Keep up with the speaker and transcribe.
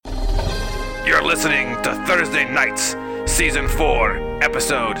You're listening to Thursday Nights, Season 4,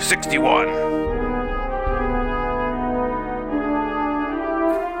 Episode 61.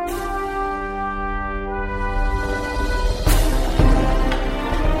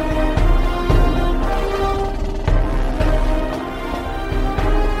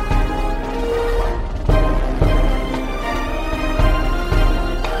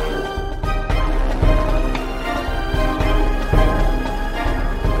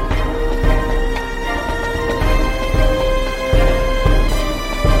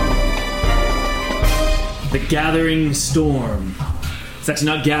 Gathering storm. It's actually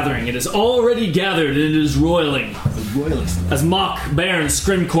not gathering. It is already gathered and it is roiling. As Mock, Baron,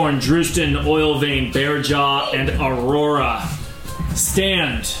 Scrimcorn, Drustin, Oilvein, Bearjaw, and Aurora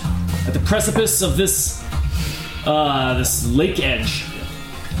stand at the precipice of this lake edge.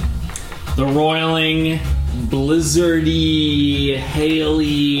 The roiling, blizzardy,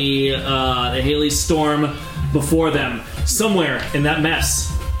 the haily storm before them. Somewhere in that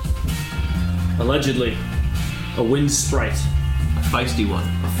mess, allegedly, a wind sprite. A feisty one.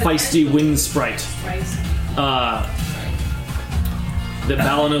 A feisty wind sprite. That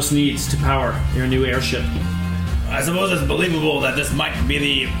Balanos needs to power your new airship. I suppose it's believable that this might be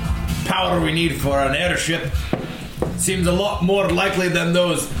the power we need for an airship. Seems a lot more likely than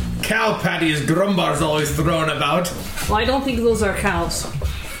those cow patties Grumbar's always thrown about. Well, I don't think those are cows.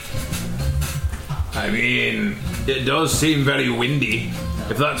 I mean, it does seem very windy.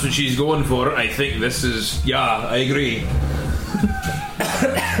 If that's what she's going for, I think this is... Yeah, I agree.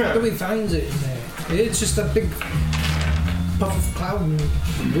 How do we find it in there? It's just a big puff of cloud and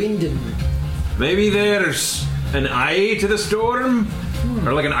wind and... Maybe there's an eye to the storm?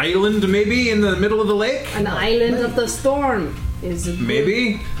 Or like an island, maybe, in the middle of the lake? An island of the storm is a good,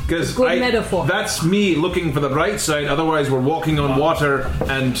 maybe? Because good metaphor. That's me looking for the bright side, otherwise we're walking on water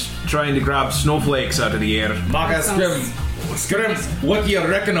and trying to grab snowflakes out of the air. Marcus, Scrim, what do you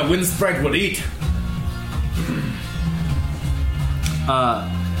reckon a wind sprite would eat?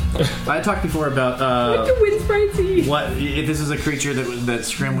 I talked before about what do wind sprites eat? What if this is a creature that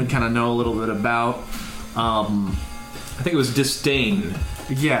Scrim would kind of know a little bit about. I think it was disdain.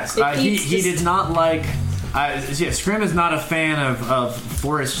 Yes, he did not like. Scrim is not a fan of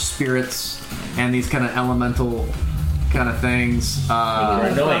forest spirits and these kind of elemental kind of things.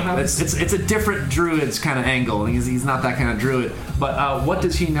 It's a different druid's kind of angle. He's not that kind of druid. But what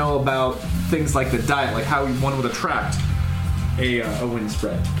does he know about things like the diet, like how one would attract a wind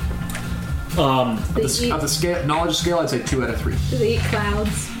sprite? The scale, knowledge scale, I'd say 2 out of 3. Do they eat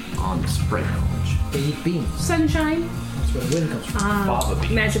clouds? On sprite knowledge, they eat beans. Sunshine. That's where the wind comes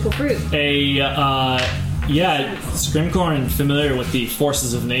from. Magical fruit. Scrimcorn familiar with the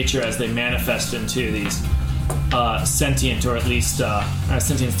forces of nature as they manifest into these sentient, or at least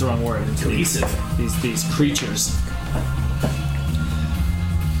sentient's the wrong word, into these creatures.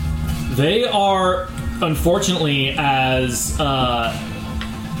 They are, unfortunately, as not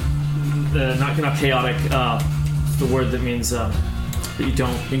chaotic. The word that means that you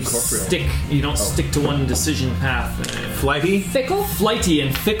don't stick. You don't stick to one decision path. Flighty, flighty,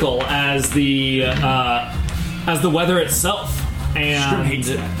 and fickle as the weather itself. And Scrim hates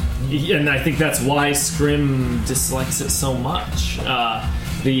that. And I think that's why Scrim dislikes it so much.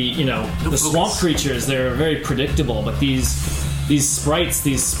 The swamp creatures, they're very predictable, but these sprites,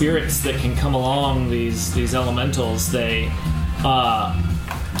 these spirits that can come along, these elementals, they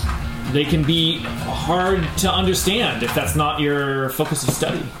can be hard to understand if that's not your focus of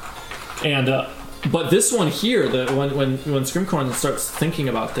study. And but this one here, when Scrimcorn starts thinking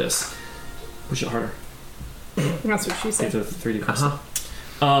about this, push it harder. That's what she said. 3D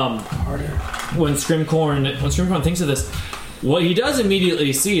harder. When Scrimcorn thinks of this, what he does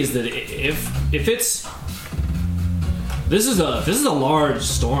immediately see is that if it's this is a large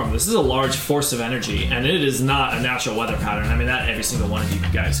storm, this is a large force of energy, and it is not a natural weather pattern. I mean, that every single one of you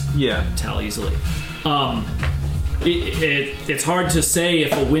guys tell easily. It's hard to say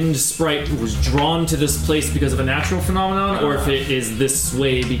if a wind sprite was drawn to this place because of a natural phenomenon, or if it is this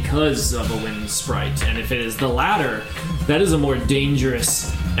way because of a wind sprite. And if it is the latter, that is a more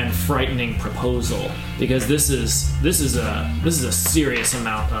dangerous and frightening proposal, because this is a serious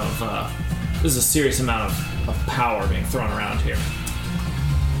amount of power being thrown around here.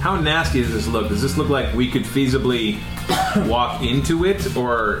 How nasty does this look? Does this look like we could feasibly walk into it,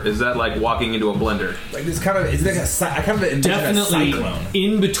 or is that like walking into a blender? Like this kind of is like I kind of envision definitely a cyclone.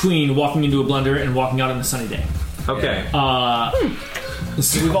 In between walking into a blender and walking out on a sunny day. Okay.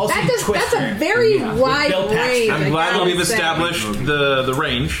 So we've also that's a very wide range. I'm glad that we've established the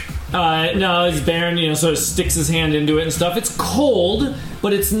range. No, it's Baron, sort of sticks his hand into it and stuff. It's cold,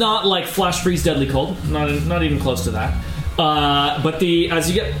 but it's not like flash freeze deadly cold. Not even close to that. But as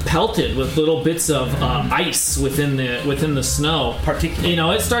you get pelted with little bits of ice within the snow,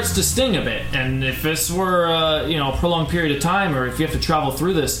 particularly, it starts to sting a bit. And if this were a prolonged period of time, or if you have to travel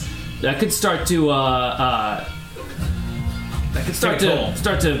through this, that could start to start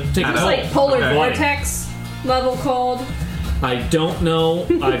to take a It's toll. like polar Okay. vortex level cold. I don't know.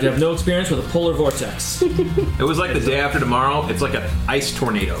 I have no experience with a polar vortex. It was like the day after tomorrow. It's like an ice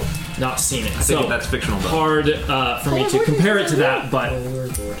tornado. Not seen it. I think that's fictional, though. Hard for me to compare it to that, but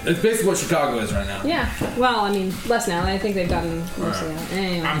It's basically what Chicago is right now. Yeah. Well, I mean, less now. I think they've gotten mostly out.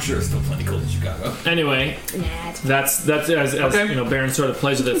 Anyway. I'm sure it's still plenty cold in Chicago. anyway, Nah, it's that's as Baron sort of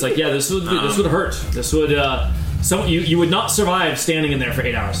plays with it. It's like, yeah, this would hurt. This would you would not survive standing in there for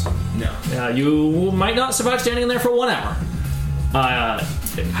 8 hours. No. You might not survive standing in there for 1 hour.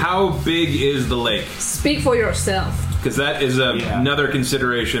 How big is the lake? Speak for yourself. Because that is another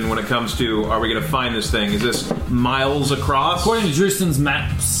consideration when it comes to, are we going to find this thing? Is this miles across? According to Drewston's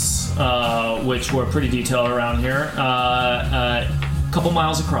maps, which were pretty detailed around here, a couple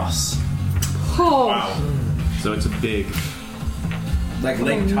miles across. Oh. Wow. So it's a big. Like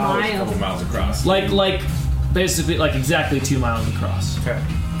Lake Tahoe is a couple miles across. Like basically like exactly 2 miles across. Okay.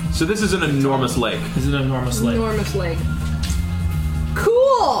 So this is an enormous lake. It's an enormous lake. Enormous lake.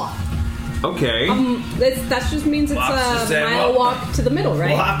 Cool. Okay. That just means it's Well, I was just a saying, mile well, walk to the middle,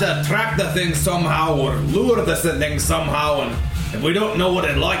 right? We'll have to track the thing somehow or lure this thing somehow, and if we don't know what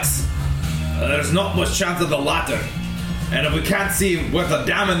it likes, there's not much chance of the latter. And if we can't see with the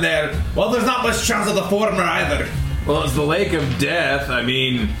dam in there, well, there's not much chance of the former either. Well, it's the lake of death. I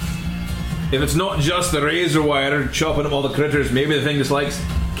mean, if it's not just the razor wire chopping up all the critters, maybe the thing just likes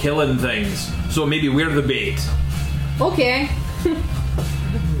killing things. So maybe we're the bait. Okay.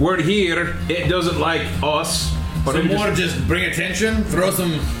 We're here. It doesn't like us. Or So maybe more just bring attention, throw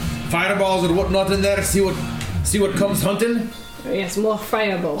some fireballs or whatnot in there, see what comes hunting. Yes, more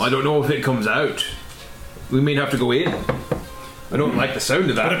fireballs. I don't know if it comes out. We may have to go in. I don't like the sound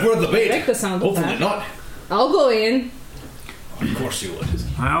of But if that. we're the bait, I like the sound of hopefully that. not. I'll go in. Of course you would.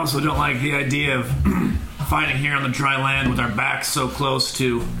 I also don't like the idea of fighting here on the dry land with our backs so close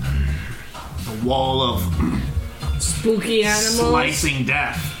to the wall of Spooky animals. slicing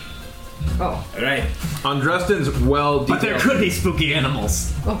death. Oh, All right. On Dresden's But there could be spooky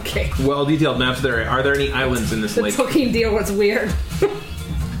animals. okay. well-detailed maps there. Are there any islands in this The lake? talking deer was weird.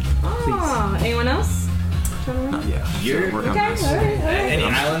 Anyone else? Yeah. You're Work on Okay, this. alright. Any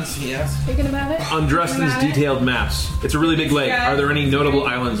islands? Yes. Thinking about it. On Dresden's Got it. detailed maps. It's a really big lake. Are there any notable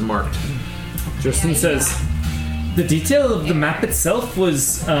islands marked? Justin says the detail of the map itself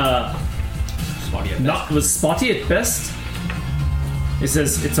was spotty at best. It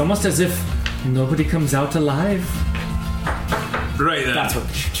says it's almost as if nobody comes out alive. Right then. That's what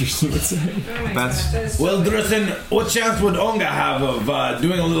Justin would say. That's Well, Drusen, what chance would Onga have of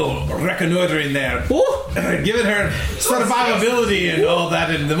doing a little reconnoitering there? Given her survivability and all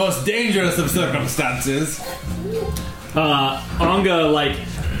that in the most dangerous of circumstances. Onga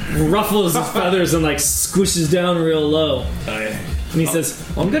ruffles his feathers and squishes down real low. And he says,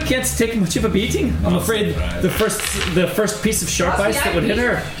 Onga can't take much of a beating. I'm afraid surprised. the first piece of sharp ice that would hit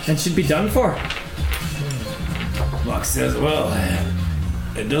her and she'd be done for. Mock says, well,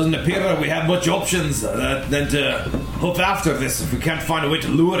 it doesn't appear that we have much options than to hope after this if we can't find a way to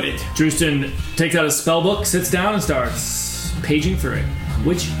lure it. Drewston takes out his spell book, sits down, and starts paging through it,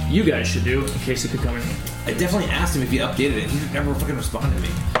 which you guys should do in case you could come in here. I definitely asked him if he updated it. He never fucking responded to me.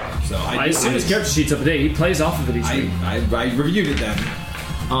 So I assume his character sheet's up to date. He plays off of it each week. I reviewed it then.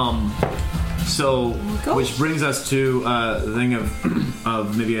 so, which brings us to the thing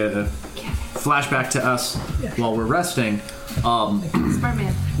of maybe a flashback to us while we're resting.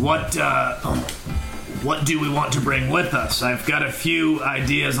 Spider-Man. What do we want to bring with us? I've got a few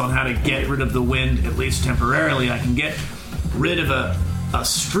ideas on how to get rid of the wind, at least temporarily. I can get rid of a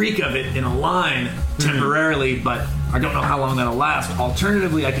streak of it in a line temporarily, but I don't know how long that'll last.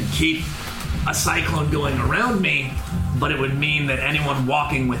 Alternatively, I could keep a cyclone going around me, but it would mean that anyone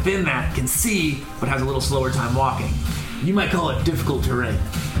walking within that can see, but has a little slower time walking. You might call it difficult terrain.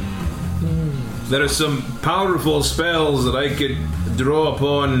 There are some powerful spells that I could draw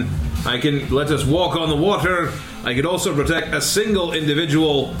upon. I can let us walk on the water. I could also protect a single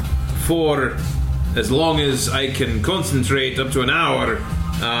individual for as long as I can concentrate, up to an hour.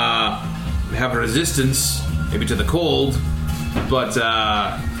 Have resistance, maybe to the cold, but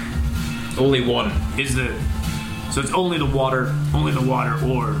only one. So it's only the water,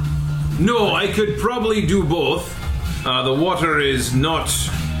 or No, I could probably do both. The water is not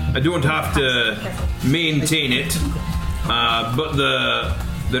I don't have to maintain it, but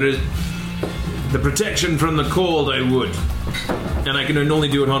there is the protection from the cold. I would, and I can only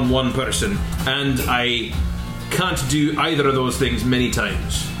do it on one person, and I can't do either of those things many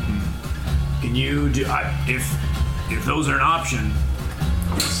times. Can you do if those are an option?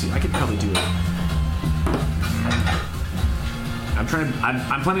 Let's see, I could probably do it.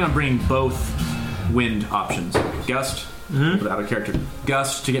 I'm planning on bringing both wind options. Gust, without a character.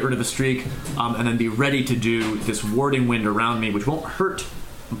 Gust to get rid of the streak, and then be ready to do this warding wind around me, which won't hurt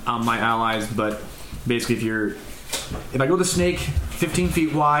my allies, but basically if I go the snake 15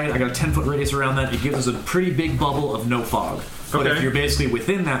 feet wide, I got a 10-foot radius around that, it gives us a pretty big bubble of no fog. But if you're basically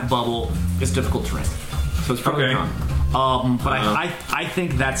within that bubble, it's difficult terrain. So it's probably not. But I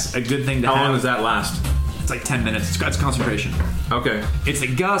think that's a good thing to have. How long does that last? It's like 10 minutes. It's concentration. Okay. It's a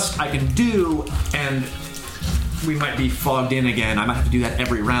gust I can do, and we might be fogged in again. I might have to do that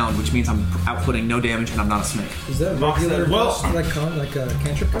every round, which means I'm outputting no damage and I'm not a snake. Is that regular gust, like a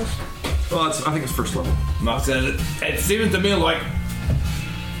cantrip gust? Well, I think it's first level. Mock said, it seems to me like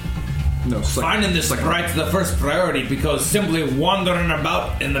finding this sprite's the first priority, because simply wandering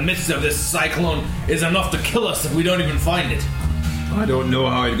about in the midst of this cyclone is enough to kill us if we don't even find it. I don't know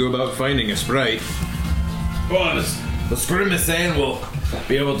how I'd go about finding a sprite. Well, the Scrim is saying we'll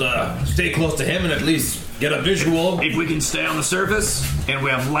be able to stay close to him and at least get a visual. If we can stay on the surface, and we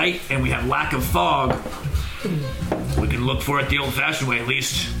have light, and we have lack of fog, we can look for it the old-fashioned way, at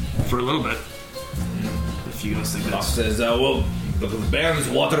least for a little bit. If you guys think Mock that's... says, well, the Baron is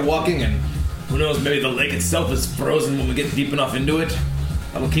water walking, and who knows, maybe the lake itself is frozen when we get deep enough into it.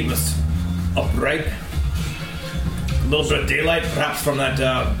 That'll keep us upright. A little bit of daylight, perhaps from that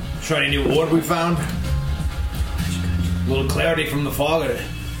shiny new orb we found. A little clarity from the fog,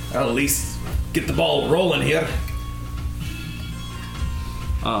 I'll at least get the ball rolling here.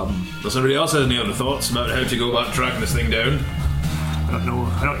 Does somebody else have any other thoughts about how to go about tracking this thing down? I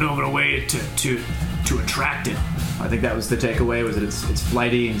don't know of a way to attract it. I think that was the takeaway, was that it's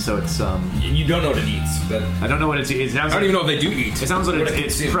flighty, and so it's You don't know what it eats. I don't know what it I don't even know if they do eat. It sounds like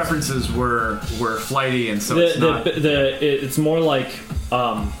its preferences were flighty, and so it's not. It's more like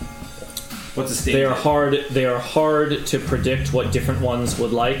what's the state? they are hard to predict what different ones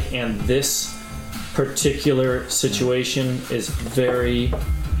would like, and this particular situation is very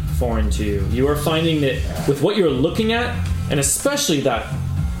foreign to you. You are finding that with what you're looking at, and especially that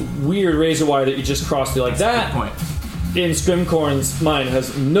weird razor wire that you just crossed through, like that, in Scrimcorn's mind,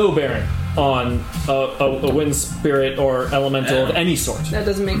 has no bearing on a wind spirit or elemental of any sort. That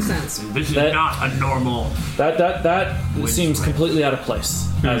doesn't make sense. This is not a normal... That seems completely out of place,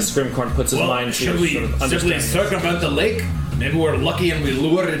 as Scrimcorn puts his mind to should we sort of simply understanding. circumvent the lake? Maybe we're lucky and we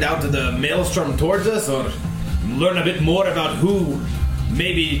lured it out to the maelstrom towards us, or learn a bit more about who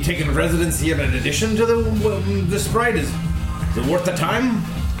may be taking residence here in addition to the sprite. Is it worth the time?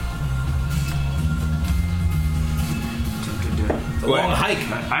 A long hike.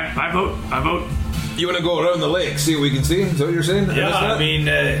 I vote. You want to go around the lake, see what we can see? Is that what you're saying? Yeah, I mean,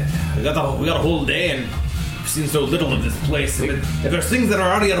 we got a whole day, and we've seen so little of this place. If there's things that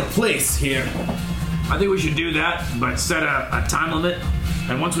are already out of place here, I think we should do that, but set a time limit.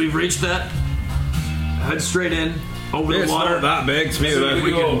 And once we've reached that, head straight in, over the water. It's not that big. To me, so that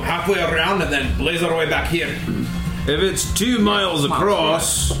we go halfway around and then blaze our way back here. If it's 2 miles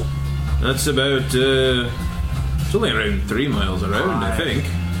across, that's about... it's only around 3 miles around, I think.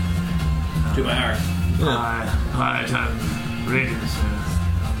 2 miles. High time radius.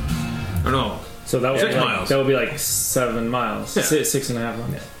 Or no. So that would 6 be like, miles. That would be like 7 miles. Yeah. 6.5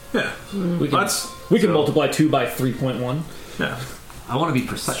 miles. Yeah. We can multiply 2 by 3.1. Yeah. I want to be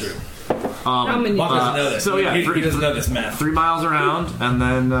precise. True. How many? Buck doesn't know this. So yeah, he doesn't know this math. 3 miles around, and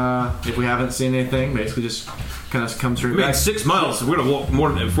then if we haven't seen anything, basically just kind of come through. I mean, 6 miles. We're gonna walk more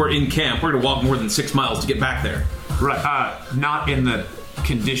than, if we're in camp. We're gonna walk more than 6 miles to get back there. Right. Not in the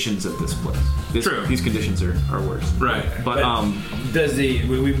conditions of this place. True. These conditions are worse. Right. But does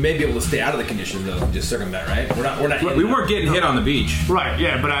we may be able to stay out of the conditions though? Just circumvent, right? We're not. We weren't getting hit on the beach. right.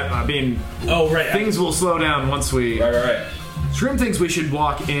 Yeah. But I mean, things will slow down once we. Right. Scrim thinks we should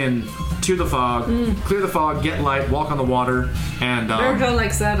walk in to the fog, clear the fog, get light, walk on the water, and Virgil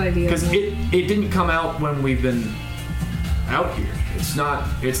likes that idea. because it didn't come out when we've been out here. It's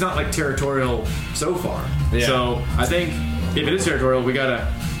not like territorial so far. Yeah. So I think if it is territorial,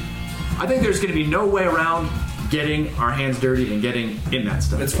 I think there's going to be no way around getting our hands dirty and getting in that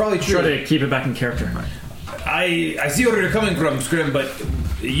stuff. It's probably true. Try to keep it back in character. Right. I see where you're coming from, Scrim, but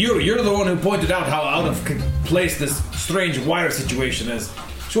you're the one who pointed out how out of place this strange wire situation is.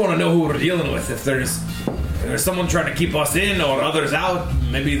 Just want to know who we're dealing with. If there's there's someone trying to keep us in or others out.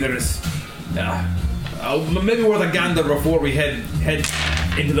 Maybe there's... maybe we're the gander before we head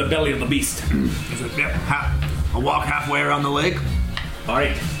into the belly of the beast. I'll walk halfway around the lake. All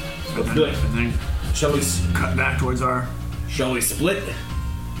right. Let's do it. And then Shall we cut back towards our... Shall we split?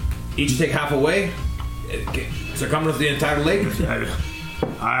 Each take half away? Circumference of the entire lake?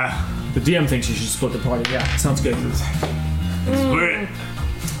 The DM thinks you should split the party. Yeah, sounds good.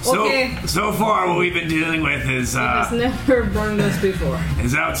 So far, what we've been dealing with is It's never burned us before.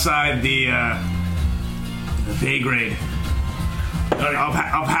 is outside the pay grade of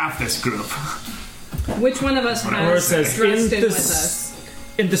half this group. Which one of us Where it has says Dresden in with us?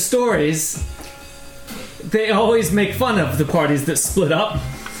 in the stories, they always make fun of the parties that split up.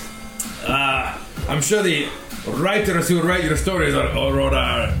 I'm sure the writers who write your stories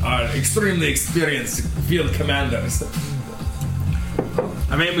are extremely experienced field commanders.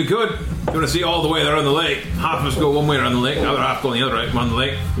 I mean, we could. If you want to see all the way around the lake, half of us go one way around the lake, the other half go on the other around the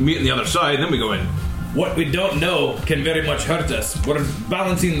lake, we meet on the other side, and then we go in. What we don't know can very much hurt us. We're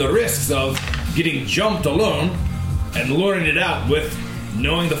balancing the risks of getting jumped alone and luring it out with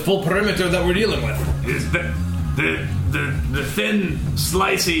knowing the full perimeter that we're dealing with. Is the thin,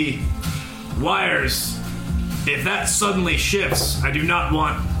 slicey wires? If that suddenly shifts, I do not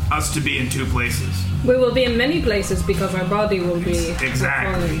want us to be in two places. We will be in many places because our body will be...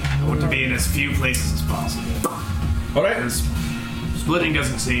 Exactly. I want to be in as few places as possible. All right, Because splitting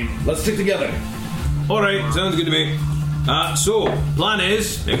doesn't seem... let's stick together. All right, sounds good to me. So, plan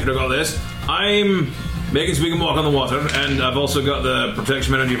is, make sure I got this, I'm making so we can walk on the water, and I've also got the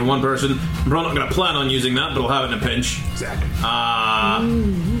protection energy for one person. I'm probably not going to plan on using that, but I'll have it in a pinch. Exactly.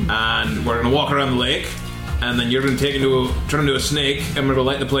 And we're going to walk around the lake, and then you're going to turn into a snake, and we're going to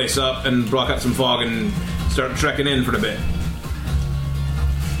light the place up and block out some fog and start trekking in for a bit.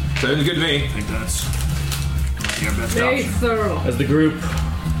 Sounds good to me. I think that's your best Very option. thorough. As the group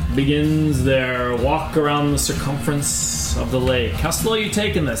begins their walk around the circumference of the lake, how slow are you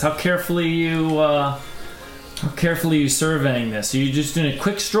taking this? How carefully you surveying this? Are you just doing a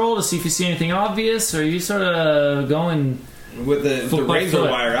quick stroll to see if you see anything obvious, or are you sort of going With the Foot by razor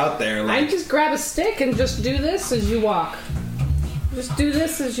foot. wire out there, I just grab a stick and just do this as you walk. Just do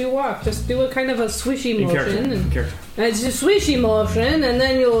this as you walk. Just do a kind of a swishy in motion. And character? it's a swishy motion, and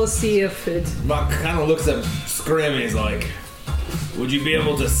then you'll see if it... Mock kind of looks at Scrim and he's like, would you be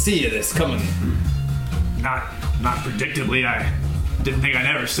able to see this coming? Not predictably. I didn't think I'd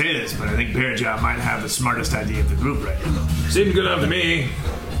ever say this, but I think Bearjaw might have the smartest idea of the group right now. Seemed good enough to me.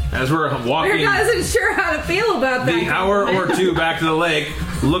 As we're walking Erica isn't sure how to feel about that. the hour or two back to the lake,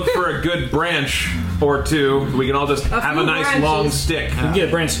 look for a good branch or two. We can all just have a few nice branches. long stick. You can get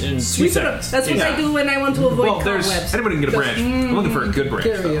a branch in 2 seconds. That's what I do when I want to avoid Well, there's cobwebs. anybody can get a branch. I'm looking for a good branch.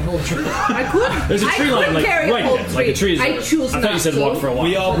 Carry a whole tree. I could. There's a I tree could line, like, carry right a whole there, like a tree. tree. I choose I thought you said not walk to. for a while.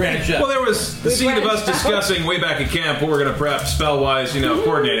 We all branch up. Well, there was the scene of us discussing way back at camp what we're going to prep spell-wise,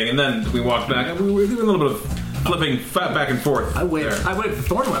 coordinating, and then we walked back. And we were doing a little bit of flipping back and forth. I wait there. for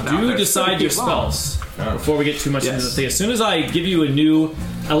Thornweb out Do there. decide your It's 30 feet long. spells before we get too much into Yes. the thing. As soon as I give you a new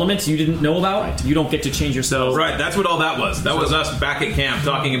element you didn't know about, you don't get to change your spells. Right, that's what all that was. That was us back at camp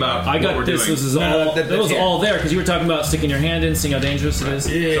talking about I what got we're this. doing. This is all. that- That was yeah. all there because you were talking about sticking your hand in, seeing how dangerous it is.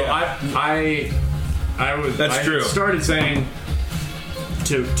 So I That's true. started saying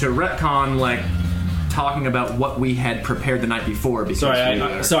to retcon, like talking about what we had prepared the night before. Because Sorry, we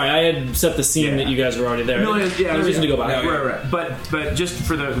I were- had set the scene that you guys were already there. No, no reason to go back. Right. But just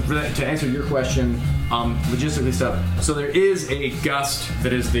for to answer your question, logistically stuff. So there is a gust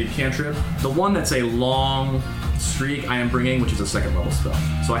that is the cantrip. The one that's a long streak I am bringing, which is a second level spell.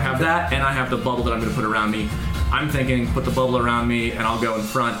 So I have that, and I have the bubble that I'm going to put around me. I'm thinking put the bubble around me, and I'll go in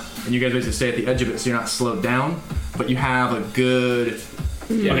front, and you guys basically stay at the edge of it, so you're not slowed down, but you have a good.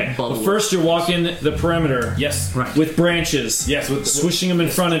 Okay. bubble. Well, first you're walking the perimeter. Yes. Right. With branches. Yes, with swishing them in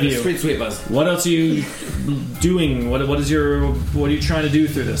front of you. Street sweep us. What else are you doing? What are you trying to do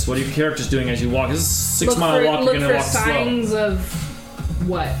through this? What are your characters doing as you walk? This is a 6 mile walk. You're Look going to for walk slow. signs of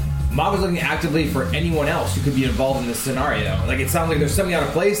what? Mob is looking actively for anyone else who could be involved in this scenario. Like, it sounds like there's something out of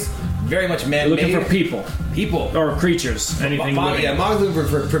place, very much man-made. Looking for people People. or creatures. Anything. living. Yeah, Mob is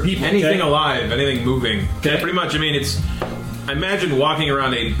looking for people. Anything Okay. alive, anything moving. Okay. Pretty much, I mean, it's... Imagine walking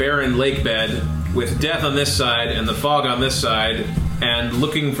around a barren lake bed with death on this side and the fog on this side and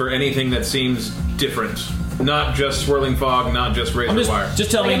looking for anything that seems different. Not just swirling fog, not just razor wire.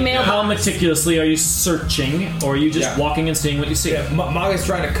 Just tell Like a me mailbox. how meticulously are you searching, or are you just Yeah. walking and seeing what you see? Yeah, Mog is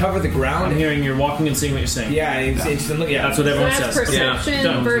trying to cover the ground. I'm hearing you're walking and seeing what you're seeing. Yeah, it's yeah. That's what So everyone that's says. perception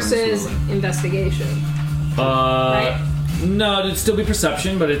Yeah. versus investigation. Uh, Right? No, it'd still be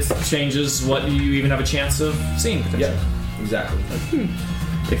perception, but it changes what you even have a chance of seeing. Yeah, exactly.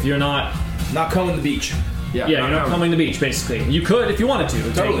 If you're not combing the beach. Yeah, you're not combing the beach, basically. You could if you wanted to.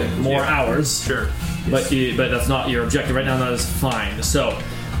 It'd Totally. take more hours. Sure. But that's not your objective right now. That is fine. So,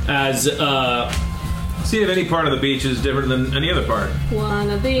 as see if any part of the beach is different than any other part. One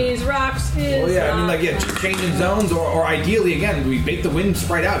of these rocks is. Well, yeah, I mean, changing zones, or ideally, again, we make the wind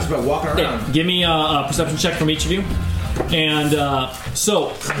spread out just by walking around. give me a perception check from each of you. And so,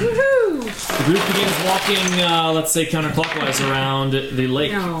 the group begins walking, let's say, counterclockwise around the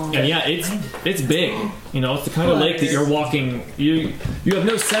lake. No. And yeah, it's big. You know, it's the kind of lake that you're walking. You have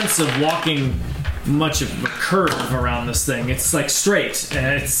no sense of walking much of a curve around this thing. It's like straight,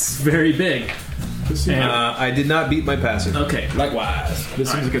 and it's very big. And, I did not beat my passing. okay. Likewise.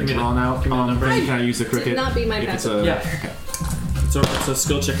 This seems like a drawn out. Can I use the cricket? Did not beat my If it's passive. Yeah. Okay. It's a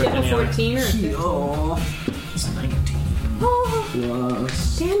skill check. Do you have Any a other. 14 or a 15? It's 19 Oh,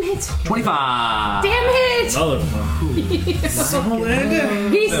 plus damn it! 25. Damn it! Mother.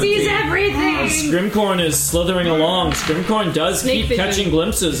 He sees everything! Scrimcorn is slithering along. Scrimcorn does Snake keep vision. catching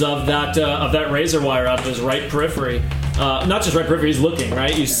glimpses of that razor wire out of his right periphery. Not just right periphery, he's looking,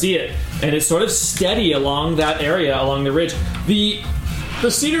 right? You see it. And it's sort of steady along that area, along the ridge. The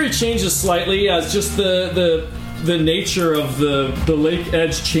scenery changes slightly as just the nature of the lake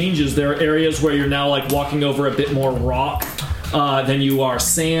edge changes. There are areas where you're now like walking over a bit more rock than you are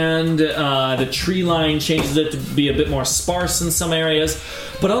sand. The tree line changes it to be a bit more sparse in some areas.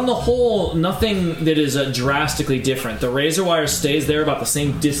 But on the whole, nothing that is drastically different. The razor wire stays there about the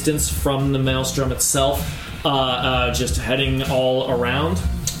same distance from the maelstrom itself, just heading all around.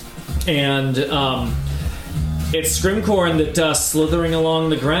 And it's Scrimcorn that slithering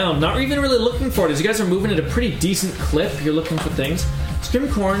along the ground, not even really looking for it. As you guys are moving at a pretty decent clip, you're looking for things.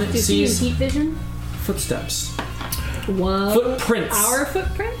 Scrimcorn Do you see sees in heat vision? footsteps. Whoa. Footprints. Our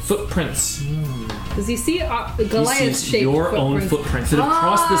footprints? Footprints. Does he see He Goliath's sees shape? your own footprints that have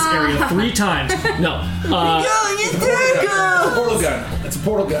crossed this area 3 times. No. Portal gun. It's a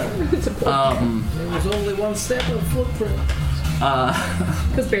portal gun. There was only one step of footprint.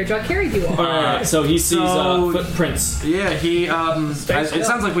 Because Bearjaw carried you all. So he sees So- footprints. Yeah, he. It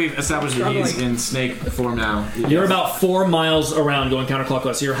sounds like we've established that he's in snake form now. You're about 4 miles around going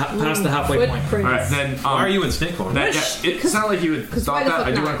counterclockwise. So you're past the halfway point. Footprints. All right, then. Why are you in snake form? It sounded like you had why thought the that. fuck I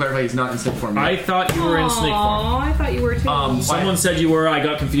do not? want to clarify he's not in snake form. I Yet. thought you were in snake form. Aw, I thought you were too. Someone said you were. I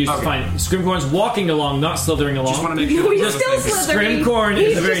got confused. Okay. Fine. Scrimcorn's walking along, not slithering along. Just want to make sure. No, that he's we're still on the same page. slithering. Scrimcorn He's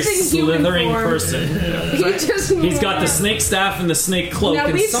is a very just in human slithering form. person. He's got the snake staff and the snake cloak, Now,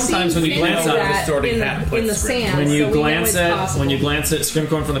 and we've sometimes when you seen glance that at it, Sorting in hat the puts sand. when you so we know glance it's at possible.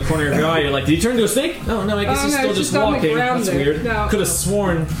 Scrimcorn from the corner of your eye, you're like, did he turn into a snake? No, I guess Oh, he's no, still it's just just on the walking. ground That's there. weird. No. Could have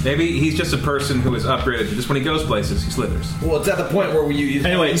sworn. Maybe he's just a person who is upgraded. Just when he goes places, he slithers. Well, it's at the point where you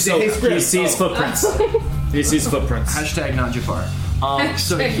Anyway, you so say, hey, Scrim. he sees footprints. He sees footprints. Hashtag not Jafar.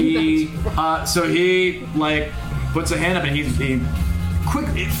 So Hashtag he like puts a hand up and he quick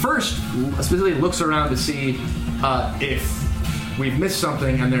at first specifically looks around to see if we've missed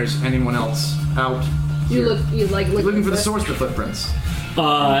something and there's anyone else out. You here. look, you like Looking for the source of the footprints.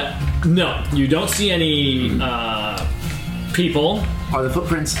 No, you don't see any people. Are the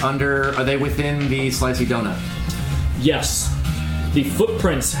footprints under? Are they within the slicey donut? Yes, the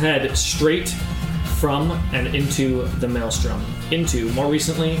footprints head straight from and into the maelstrom. Into more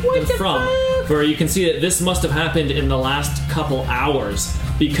recently than the from, fuck? where you can see that this must have happened in the last couple hours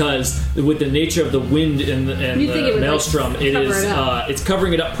because with the nature of the wind and You'd think it the would, maelstrom, like, it cover is it up. it's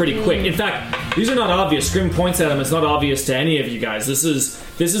covering it up pretty quick. In fact, these are not obvious. Scrim points at them. It's not obvious to any of you guys. This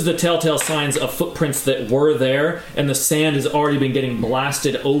is the telltale signs of footprints that were there, and the sand has already been getting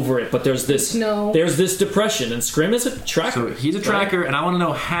blasted over it. But there's this depression, and Scrim is a tracker. So he's a tracker, and I want to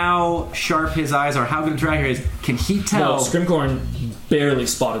know how sharp his eyes are, how good a tracker he is. Can he tell? No, Scrimcorn barely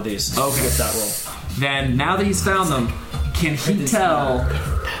spotted these. Okay. With that roll. Then, now that he's found them, can he tell,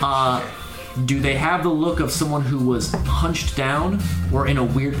 do they have the look of someone who was hunched down or in a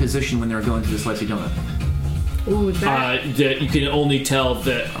weird position when they were going through the slicey donut? Ooh, that. That you can only tell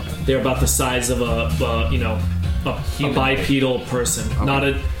that they're about the size of a bipedal person. Okay. Not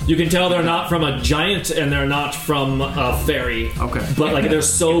a. You can tell they're not from a giant and they're not from a fairy. Okay. But like they're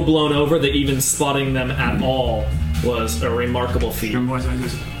so blown over that even spotting them at all was a remarkable feat.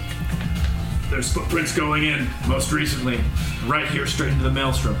 There's footprints going in, most recently, right here straight into the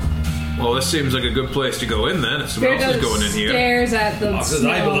maelstrom. Well, this seems like a good place to go in then. If someone else is going in here. Stares at the Says,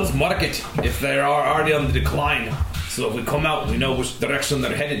 "Aye, but let's mark it if they are already on the decline. So if we come out, we know which direction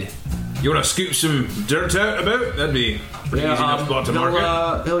they're headed." You want to scoop some dirt out about? That'd be a pretty easy enough spot to mark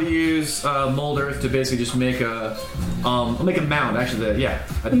it. He'll use mold earth to basically just make a mound. Actually, a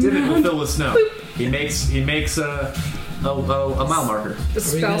divot will fill with snow. He makes a mile marker.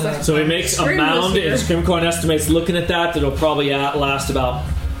 So he makes a mound, and Scrimcorn estimates, looking at that, it'll probably last about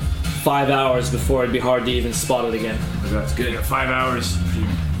 5 hours before it'd be hard to even spot it again. That's good. 5 hours if you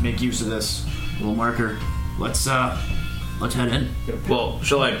make use of this little marker. Let's head in. Well,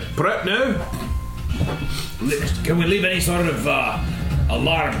 shall I prep now? Can we leave any sort of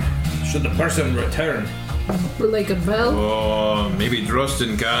alarm should the person return? Like a bell? Oh, maybe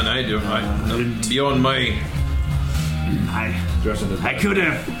Drustin can. I don't. Beyond my. I could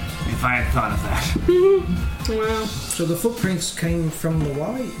have if I had thought of that. Wow. So the footprints came from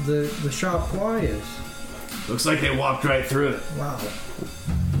the sharp wires. Looks like they walked right through it.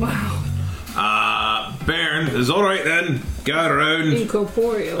 Wow. Bairn is all right then. Gather around.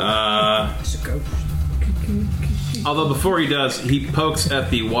 Incorporeal. It's a ghost. Although before he does, he pokes at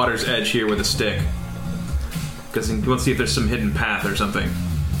the water's edge here with a stick because he wants to see if there's some hidden path or something.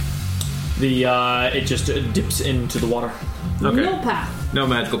 It just dips into the water. Okay. No path. No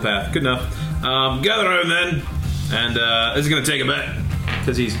magical path. Good enough. Gather around then, and this is going to take a bit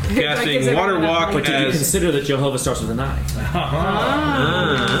because he's casting Water Walk. But did you consider that Jehovah starts with an I?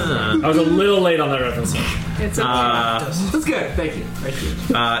 I was a little late on that reference. It's okay. That's good. Thank you.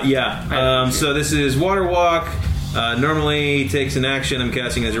 So this is Water Walk. Normally takes an action. I'm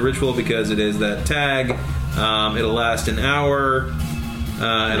casting as a ritual because it is that tag. It'll last an hour,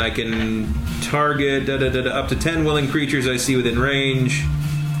 and I can target up to 10 willing creatures I see within range.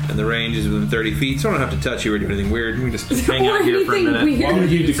 And the range is within 30 feet, so I don't have to touch you or do anything weird. We can just hang out here for a minute. Weird. Why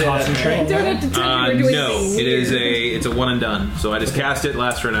would you do concentrate? I don't have to touch you or do anything No, weird. it's a one and done. So I just cast it,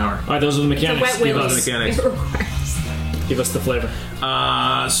 lasts for an hour. Alright, those are the mechanics. Wet willies. Give us the flavor.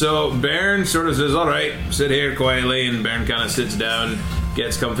 So Bairn sort of says, "Alright, sit here quietly," and Bairn kind of sits down,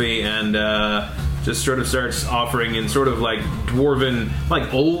 gets comfy, and just sort of starts offering in sort of like dwarven,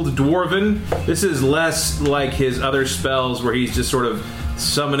 like old dwarven. This is less like his other spells where he's just sort of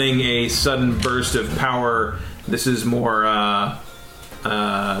summoning a sudden burst of power. This is more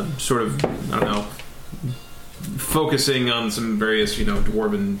sort of, I don't know, focusing on some various,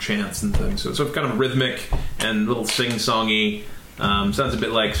 dwarven chants and things. So it's sort of kind of rhythmic and a little sing-songy. Sounds a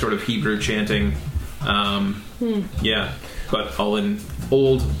bit like sort of Hebrew chanting. Yeah, but all in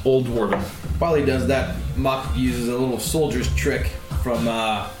old dwarven. While he does that, Mock uses a little soldier's trick from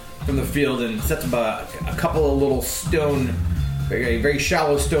the field and sets up a couple of little stone, very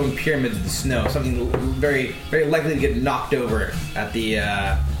shallow stone pyramids of the snow. Something very, very likely to get knocked over at the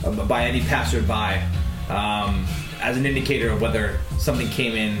by any passerby, as an indicator of whether something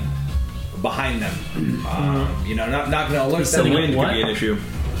came in behind them. Not going to alert them. The wind could be an issue.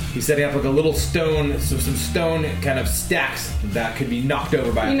 He's setting up like a little stone, some stone kind of stacks that could be knocked over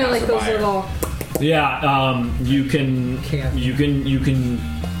by a passerby. Like those little. Yeah, you can.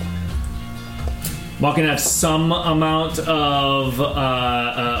 Mock can have some amount of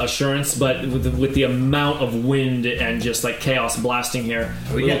assurance, but with the amount of wind and just like chaos blasting here,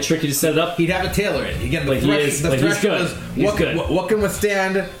 a little tricky to set it up. He'd have to tailor it. Again, the he's good. What can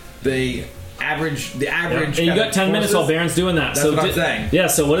withstand the average? And you got 10 minutes while Baron's doing that. That's what I'm saying. Yeah.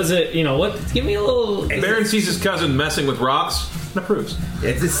 So what is it? Give me a little. Baron sees his cousin messing with rocks and approves.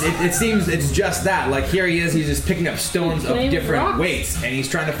 It seems it's just that. Like here he is. He's just picking up stones of different weights, and he's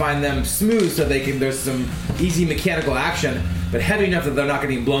trying to find them smooth so there's some easy mechanical action, but heavy enough that they're not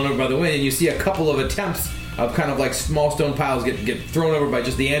getting blown over by the wind. And you see a couple of attempts of kind of like small stone piles get thrown over by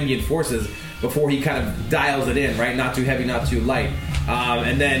just the ambient forces before he kind of dials it in, right? Not too heavy, not too light.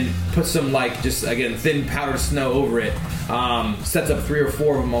 And then puts some just again thin powdered snow over it. Sets up 3 or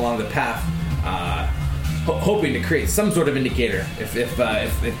 4 of them along the path, hoping to create some sort of indicator if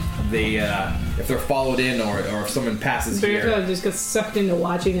they're followed in or if someone passes here. Bearco just gets sucked into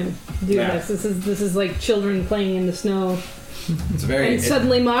watching him do this. This is like children playing in the snow. It's very. And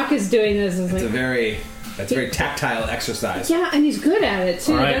suddenly Mock is doing this. It's a very tactile exercise. Yeah, and he's good at it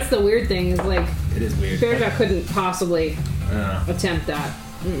too. Right. That's the weird thing. Is like it is weird. Bearco couldn't possibly attempt that.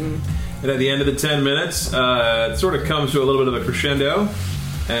 And at the end of the 10 minutes, it sort of comes to a little bit of a crescendo,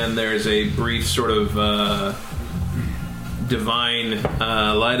 and there's a brief sort of divine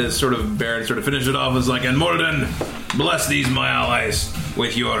light as sort of Baron sort of finished it off as like, "And Moradin, bless these my allies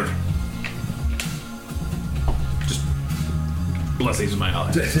with your just Blessings, my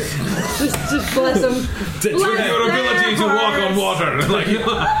ally. Just bless him. Bless Your ability to walk on water. Like,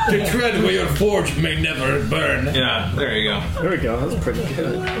 To tread where your forge may never burn. yeah, there you go. There we go. That's pretty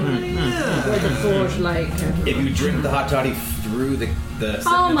good. Like a forge, like. If you drink the hot toddy through the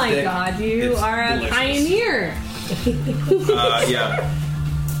Oh my stick, god, you it's are a delicious. pioneer. Yeah.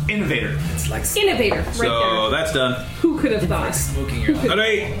 Innovator. It's like Innovator, right So there. that's done. Who could have thought? smoking your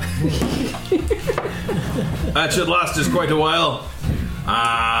Alright. That should last us quite a while.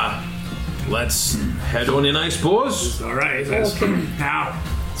 Let's head on in, I suppose. All right. Now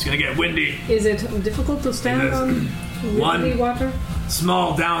it's gonna get windy. Is it difficult to stand on windy water?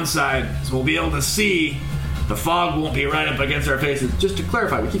 Small downside is we'll be able to see. The fog won't be right up against our faces. Just to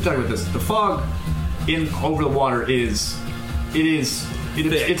clarify, we keep talking about this. The fog over the water it's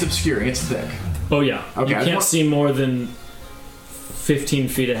obscuring. It's thick. Oh yeah. Okay, You I can't want- see more than 15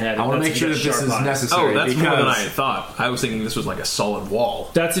 feet ahead. I want to That's make if sure you that got this sharp is eyes. necessary. Oh, that's more than I because- had thought. I was thinking this was like a solid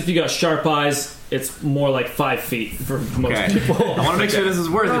wall. That's if you got sharp eyes. It's more like 5 feet for most Okay. people. I want to make sure this is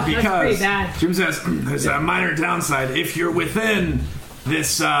worth Oh, it that's pretty because bad. Jim says there's a minor downside. If you're within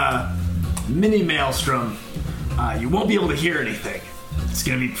this mini maelstrom, you won't be able to hear anything. It's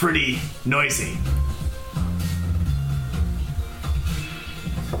going to be pretty noisy.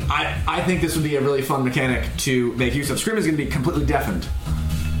 I think this would be a really fun mechanic to make use of. Scream is going to be completely deafened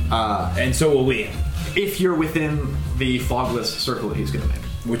and so will we. if you're within the fogless circle that he's going to make.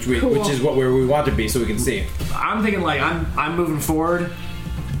 Which is where we want to be, so we can see. I'm thinking like I'm moving forward,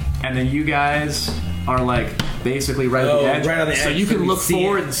 and then you guys are like basically right at the edge. right on the so edge, you so can we look see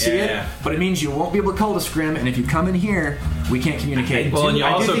forward it. and see Yeah, it, yeah. but it means you won't be able to call to Scrim, and if you come in here, we can't communicate. Well, and you I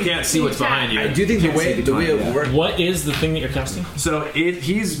do also think- can't see what's behind you. I do think the Can't way see the way behind, it yeah. works. What is the thing that you're casting? So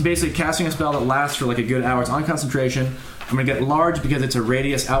he's basically casting a spell that lasts for like a good hour. It's on concentration. I'm going to get large because it's a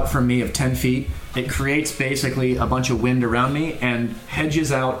radius out from me of 10 feet. It creates basically a bunch of wind around me and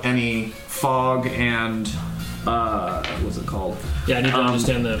hedges out any fog and what's it called? Yeah, I need to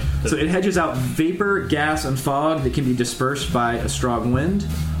understand the So it hedges out vapor, gas, and fog that can be dispersed by a strong wind.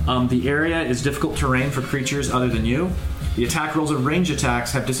 The area is difficult terrain for creatures other than you. The attack rolls of range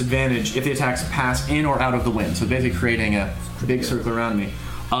attacks have disadvantage if the attacks pass in or out of the wind. So basically creating a big circle around me.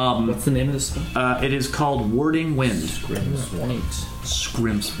 What's the name of this spell? It is called Warding Wind.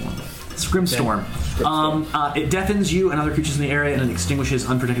 Scrimstorm. It deafens you and other creatures in the area, and it extinguishes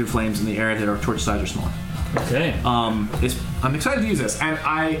unprotected flames in the area that are torch size or smaller. Okay. I'm excited to use this, and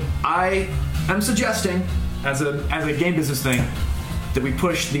I am suggesting, as a game business thing, that we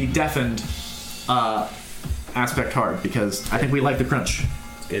push the deafened aspect hard because I think we like the crunch.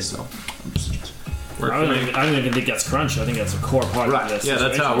 So I'm just suggesting. I don't even think that's crunch. I think that's a core part Right. of this. Yeah,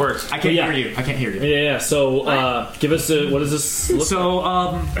 that's how it works. I can't Yeah. hear you. I can't hear you. Yeah. So, give us a. What does this look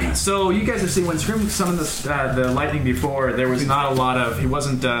like? So you guys have seen when Scrim summoned the lightning before, there was not a lot of. He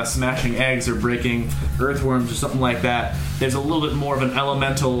wasn't smashing eggs or breaking earthworms or something like that. There's a little bit more of an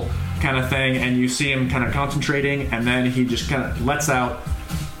elemental kind of thing, and you see him kind of concentrating, and then he just kind of lets out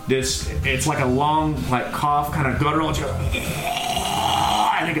this. It's like a long, like cough, kind of guttural.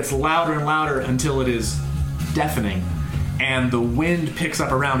 And it gets louder and louder until it is deafening, and the wind picks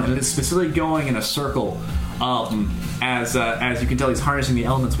up around, and it is specifically going in a circle. As you can tell, he's harnessing the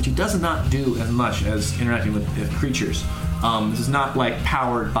elements, which he does not do as much as interacting with creatures. This is not like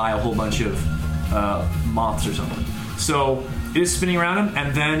powered by a whole bunch of moths or something. So it is spinning around him,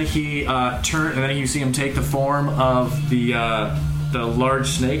 and then he and then you see him take the form of the large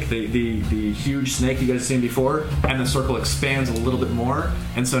snake, the huge snake you guys have seen before, and the circle expands a little bit more.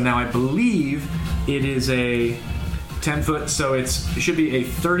 And so now I believe it is a 10 foot, so it should be a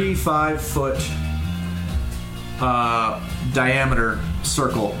 35 foot diameter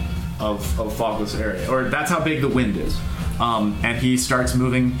circle of fogless area, or that's how big the wind is. And he starts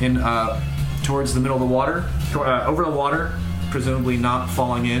moving in towards the middle of the water, over the water, presumably not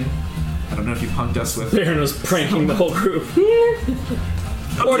falling in. I don't know if you punked us with. Baron was pranking the whole group.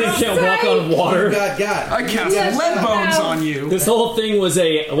 Gordon can't walk on water. God. I cast lead bones on you. This whole thing was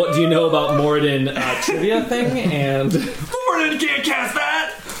a what do you know about Moradin trivia thing, and Morden can't cast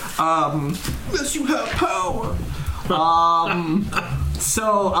that. Unless you have power.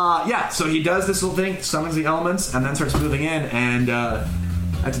 So he does this little thing, summons the elements, and then starts moving in, and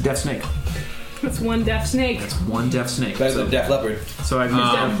that's a deaf snake. That's one deaf snake. One deaf snake. Better than Def Leopard. So I've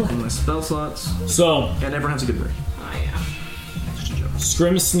used all my spell slots, so and everyone has a good break. Oh yeah.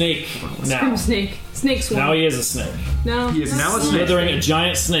 Scrim Snake now. Snake. Snake swarm. Now he is a snake. No. He is now a snake. Slithering, a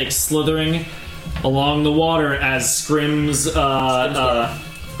giant snake slithering along the water as Scrim's.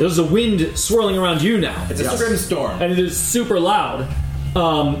 There's a wind swirling around you now, It's a Scrim storm. and it is super loud.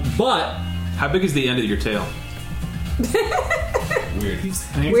 But How big is the end of your tail?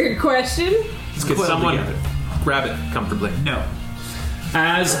 weird. Weird question. Let's get someone grab it comfortably. No.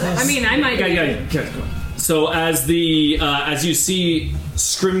 I might. Yeah. So as you see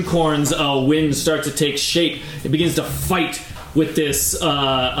Scrimcorn's wind start to take shape, it begins to fight with this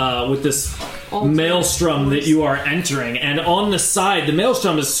maelstrom that you are entering, and on the side, the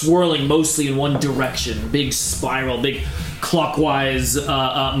maelstrom is swirling mostly in one direction, big spiral, big clockwise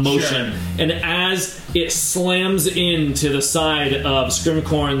motion. Sure. And as it slams into the side of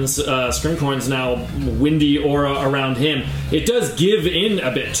Scrimcorn's now windy aura around him, it does give in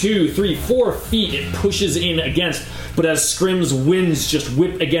a bit. 2, 3, 4 feet it pushes in against, but as Scrim's winds just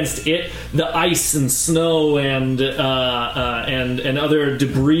whip against it, the ice and snow and other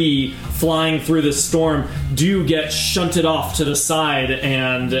debris flying through the storm do get shunted off to the side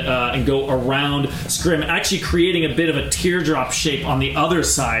and go around Scrim, actually creating a bit of a teardrop shape on the other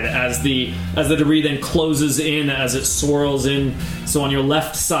side as the debris then closes in as it swirls in. So on your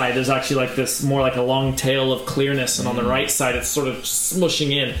left side there's actually like this more like a long tail of clearness, and on the right side it's sort of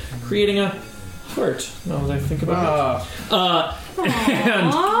smushing in, creating a heart. Now that I think about it.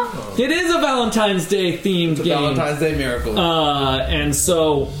 And it is a Valentine's Day themed game. Valentine's Day miracle. And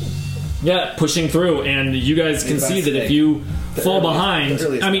so, yeah, pushing through, and you guys can see that if you fall behind,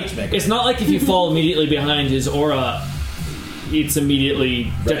 it's not like if you fall immediately behind his aura, it's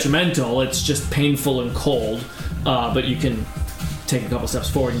immediately detrimental. It's just painful and cold, but you can take a couple steps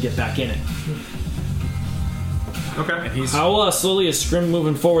forward and get back in it. Okay. How slowly is Scrim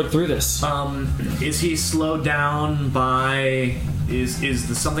moving forward through this? Is he slowed down by? Is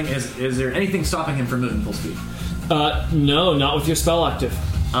there anything stopping him from moving full speed? No, not with your spell active.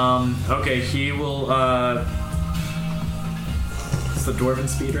 Okay, he will. What's the dwarven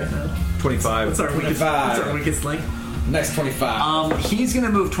speed right now? 25. What's our weakest link? Next 25. He's going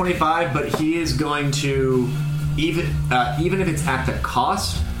to move 25, but he is going to even if it's at the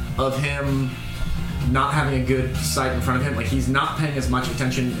cost of him not having a good sight in front of him, like he's not paying as much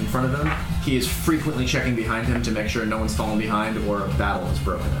attention in front of him. He is frequently checking behind him to make sure no one's fallen behind or a battle is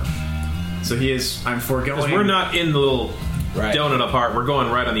broken out. So he is. I'm foregoing. Because we're not in the little donut apart. We're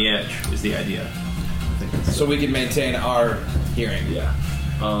going right on the edge. Is the idea? So we can maintain our hearing. Yeah.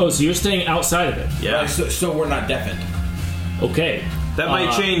 So you're staying outside of it. Yeah. Right, so we're not deafened. Okay. That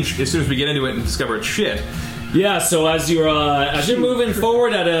might change as soon as we get into it and discover it's shit. Yeah. So as you're moving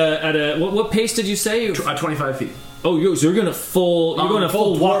forward at a what pace did you say? 25 feet. Oh, so you're going to full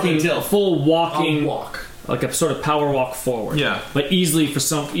walking walk. Like a sort of power walk forward. Yeah. But easy for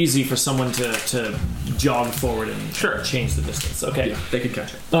someone to jog forward and change the distance. Okay. Yeah, they could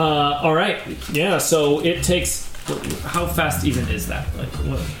catch it. All right. Yeah. So it takes. How fast even is that? Like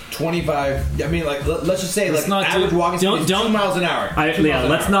what? 25. I mean, like let's just say let's like average walking speed is 2 miles an hour.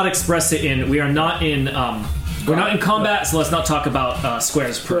 Let's not express it in. We are not in. We're not in combat, so let's not talk about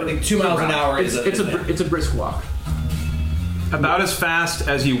squares per. I think 2 miles an hour it's a brisk walk. About as fast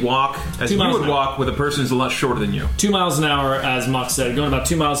as you walk as you would walk with a person who's a lot shorter than you. 2 miles an hour, as Mock said, going about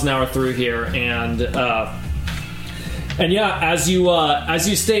 2 miles an hour through here, and yeah, as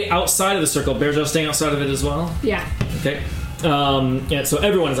you stay outside of the circle, Bearjaw staying outside of it as well. Yeah. Okay. Yeah. So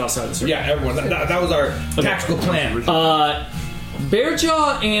everyone is outside the circle. Yeah, everyone. That was our tactical plan.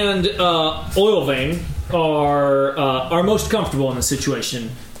 Bearjaw and Oilvein are most comfortable in the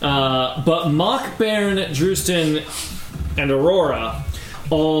situation, but Mock, Bairn, Drustin, and Aurora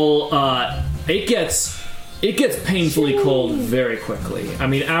all it gets painfully cold very quickly. I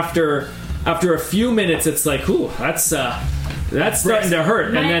mean, after a few minutes, it's like, ooh, that's starting to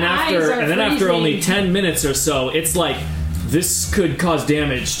hurt, and then after only 10 minutes or so, it's like this could cause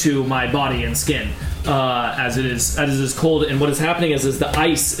damage to my body and skin. As it is cold, and what is happening is the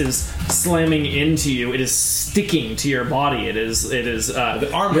ice is slamming into you. It is sticking to your body. It is. The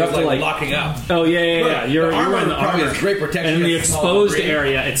armor is like locking up. Oh yeah. You're in the armor. Has great protection. And in the exposed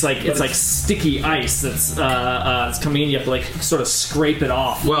area, it's like sticky ice that's coming in. You have to like sort of scrape it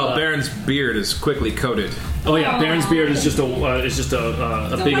off. Well, Baron's beard is quickly coated. Oh yeah, Baron's beard is just a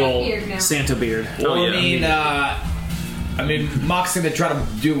big old beard Santa beard. Oh yeah. I mean, Mock's going to try to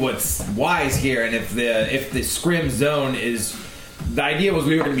do what's wise here, and if the scrim zone is... The idea was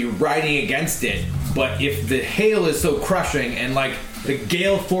we were going to be riding against it, but if the hail is so crushing and, like, the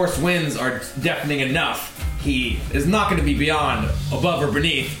gale force winds are deafening enough, he is not going to be above or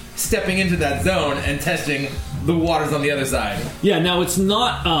beneath, stepping into that zone and testing the waters on the other side. Yeah, now it's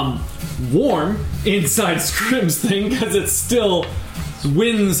not warm inside Scrim's thing, because it's still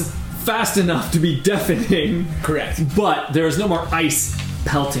winds fast enough to be deafening. Correct. But there is no more ice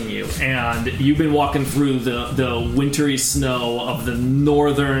pelting you, and you've been walking through the wintry snow of the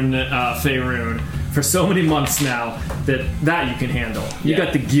northern Faerun for so many months now that you can handle. You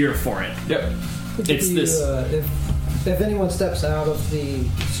got the gear for it. Yep. It's this. If anyone steps out of the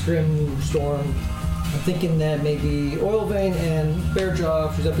Scrim storm, I'm thinking that maybe Oilvein and Bearjaw,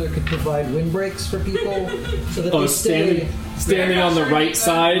 if she's up there, could provide windbreaks for people so that they stay. Standing on the right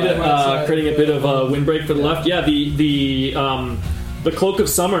side, creating a bit of a windbreak for the left. Yeah, the Cloak of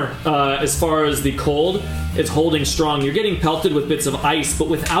Summer, as far as the cold, it's holding strong. You're getting pelted with bits of ice, but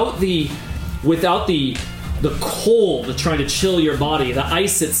without the cold trying to chill your body, the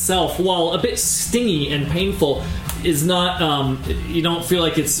ice itself, while a bit stingy and painful, is not. You don't feel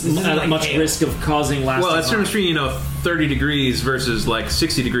like it's at much risk of causing lasting. Well, that's harm. between 30 degrees versus like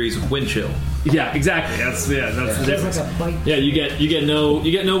 60 degrees of wind chill. Yeah, exactly. That's the difference. Like a bite. Yeah, you get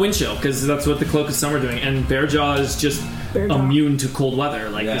no wind chill because that's what the Cloak of Summer doing, and Bearjaw is just immune to cold weather.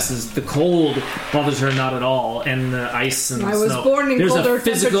 Like this is the cold bothers her not at all, and the ice and I the was snow. born in colder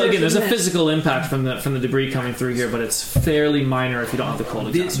there's a temperatures physical impact from the debris coming through here, but it's fairly minor if you don't have the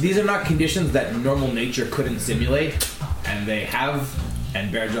cold. These are not conditions that normal nature couldn't simulate, and they have,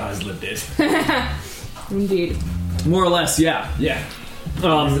 and Bearjaw has lived it. Indeed. More or less, yeah. Yeah.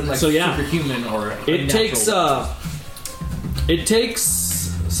 So yeah, superhuman or it takes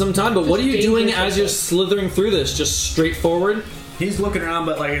some time. But what are you doing as you're slithering through this? Just straight forward? He's looking around,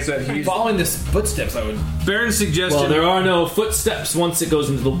 but like I said, he's following the footsteps. I would. Baron's suggestion. Well, there are no footsteps once it goes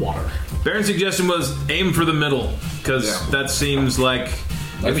into the water. Baron's suggestion was aim for the middle because that seems like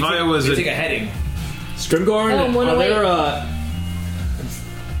if I was take a heading. Scrimgorn, are there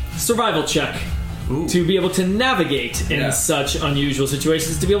survival check to be able to navigate in such unusual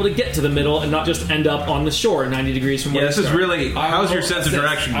situations, to be able to get to the middle and not just end up on the shore 90 degrees from where this is really how's your sense of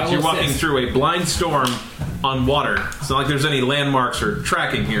direction? Because you're walking through a blind storm on water. It's not like there's any landmarks or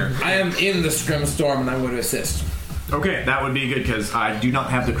tracking here. I am in the Scrim storm and I'm going to assist. Okay, that would be good because I do not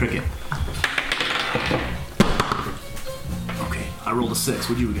have the cricket. Okay, I rolled a 6.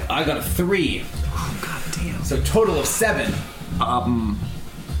 What'd you get? I got a 3. Oh, god damn. So total of 7.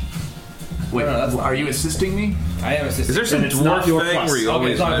 Wait, no, are you assisting me? I am assisting. Is there some dwarf thing where you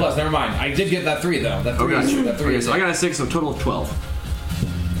always... it's not a plus. Never mind. I did get that 3 though. That 3 is that 3 is so I got a 6, so total of 12.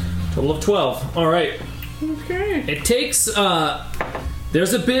 Total of 12. All right. Okay. It takes.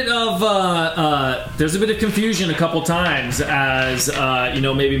 There's a bit of confusion a couple times as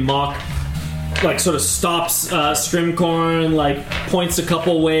maybe Mock like sort of stops Scrimcorn, like points a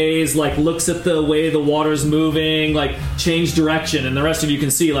couple ways, like looks at the way the water's moving, like change direction, and the rest of you can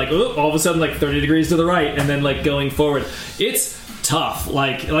see like all of a sudden like 30 degrees to the right, and then like going forward. It's tough,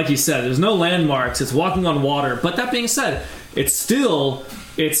 like you said. There's no landmarks. It's walking on water. But that being said, it's still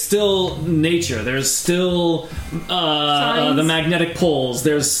nature. There's still the magnetic poles.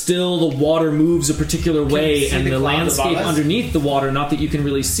 There's still the water moves a particular way, and the landscape underneath the water, not that you can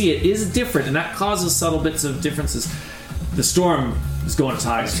really see it, is different, and that causes subtle bits of differences. The storm is going as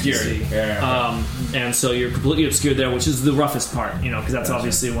high as you can see. And so you're completely obscured there, which is the roughest part, because that's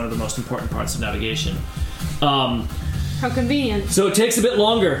obviously one of the most important parts of navigation. How convenient. So it takes a bit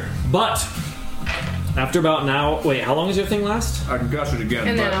longer, but after about an hour... Wait, how long does your thing last? I can guess it again.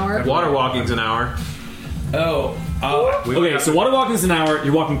 An hour. Water walking's an hour. Okay, so water walking's an hour,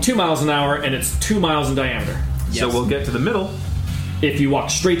 you're walking 2 miles an hour, and it's 2 miles in diameter. Yes. So we'll get to the middle. If you walk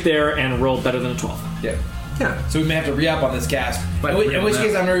straight there and roll better than a 12. Yeah. So we may have to re-up on this cast. In which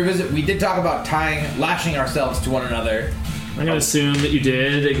case, I'm going to revisit. We did talk about lashing ourselves to one another. I'm going to assume that you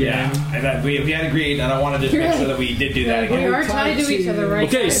did again. Yeah, we had agreed, and I wanted to make sure that we did do that again. We are tied to each other, right?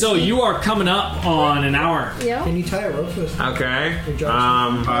 Okay, so you are coming up on an hour. Yeah. Can you tie a rope to us? Okay.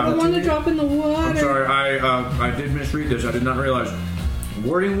 I don't want to drop in the water. I'm sorry, I did misread this. I did not realize.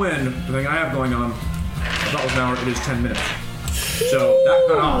 Warding wind, the thing I have going on, I thought it was an hour, it is 10 minutes. So that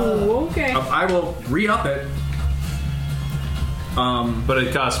cut off. Oh, okay. I will re-up it. But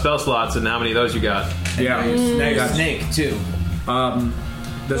it costs spell slots, and how many of those you got? Yeah. Now you're snake, too.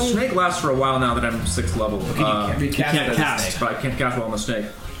 The snake lasts for a while now that I'm 6th level. You can't cast. But I can't cast while I'm a snake.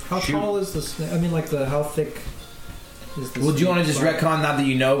 How tall is the snake? I mean, like, how thick is the Well, do you want to snake? just retcon now that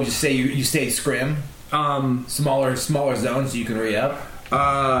you know? Just say you stay scrim. Smaller zones so you can re-up.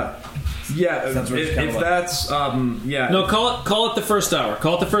 Yeah, if that's No, call it the first hour.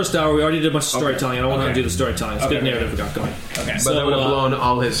 Call it the first hour. We already did a bunch of storytelling. I don't want to do the storytelling. It's good narrative we got going. Okay, But that would have blown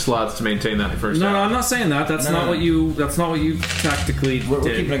all his slots to maintain that first hour. No, I'm not saying that. That's not what you tactically did. We're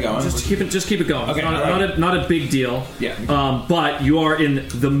keeping it going. Just keep it going. Okay, not a big deal. Yeah. But you are in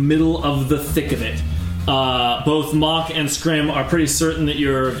the middle of the thick of it. Both Mock and Scrim are pretty certain that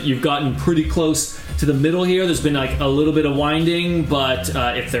you've gotten pretty close to the middle here. There's been like a little bit of winding, but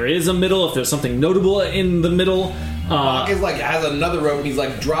if there is a middle, if there's something notable in the middle, Mock is like has another rope and he's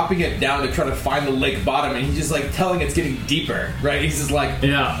like dropping it down to try to find the lake bottom, and he's just like telling it's getting deeper, right? He's just like,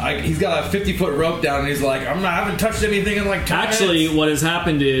 he's got a 50-foot rope down, and he's like, I haven't touched anything in like 10 minutes. What has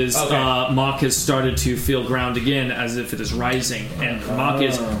happened is Mock has started to feel ground again, as if it is rising, and Mock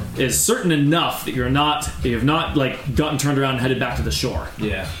is certain enough that you have not like gotten turned around and headed back to the shore.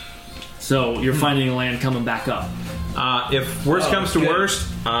 Yeah. So you're finding the land coming back up. If worst comes to worst,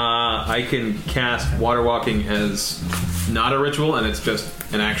 I can cast water walking as not a ritual, and it's just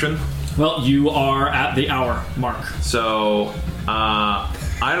an action. Well, you are at the hour mark. So,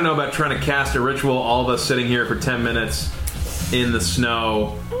 I don't know about trying to cast a ritual, all of us sitting here for 10 minutes in the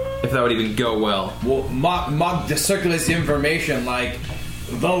snow, if that would even go well. Well, Mock just circulates the information like,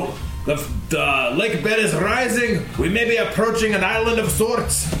 though the lake bed is rising, we may be approaching an island of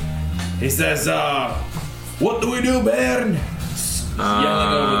sorts. He says, what do we do, Baron?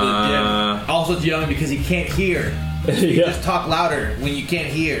 Yelling over the dead. Also yelling because he can't hear. You just talk louder when you can't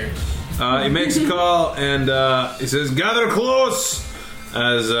hear. He makes a call and he says, gather close!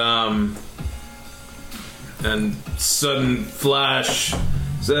 As, and sudden flash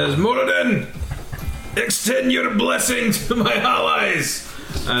says, Moradin, extend your blessing to my allies!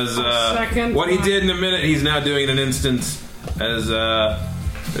 As, what he did in a minute, he's now doing in an instant. As,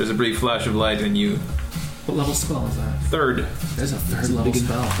 there's a brief flash of light and you... What level spell is that? Third. There's a third level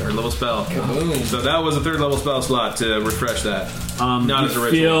spell. Third level spell. Kaboom. So that was a third level spell slot to refresh that. Not as a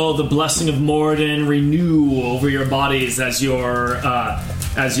ritual. Feel the blessing of Moradin renew over your bodies as your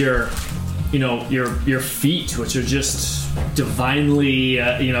feet, which are just divinely,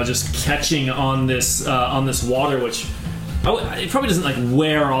 just catching on this water, which it probably doesn't like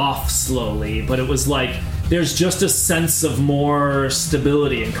wear off slowly, but it was like. There's just a sense of more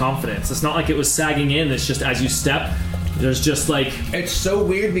stability and confidence. It's not like it was sagging in. It's just as you step, there's just like... It's so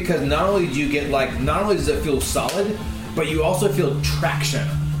weird because not only does it feel solid, but you also feel traction.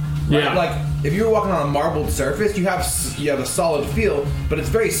 Right? Yeah. Like, if you're walking on a marbled surface, you have a solid feel, but it's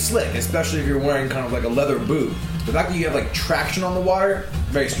very slick, especially if you're wearing kind of like a leather boot. The fact that you have like traction on the water,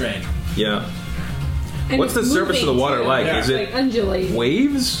 very strange. Yeah. And what's the surface of the water like? Yeah. Is it like undulating.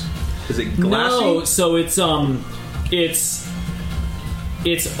 waves? Is it glassy? No, so it's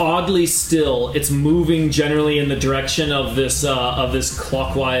oddly still. It's moving generally in the direction of this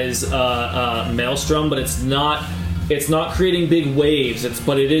clockwise maelstrom, but it's not creating big waves.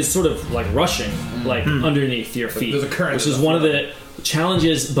 But it is sort of like rushing, like underneath your feet. There's a current, which is one of the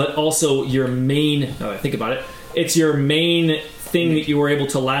challenges, but also your main. Now that I think about it, it's your main thing that you were able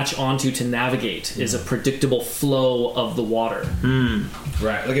to latch onto to navigate is a predictable flow of the water.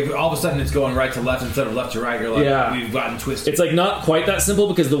 Right. Like if all of a sudden it's going right to left instead of left to right, you're like, we've gotten twisted. It's like not quite that simple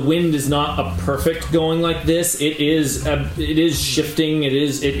because the wind is not a perfect going like this. It is shifting.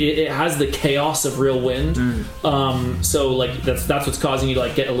 It has the chaos of real wind. So like that's what's causing you to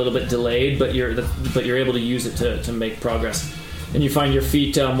like get a little bit delayed, but you're able to use it to make progress, and you find your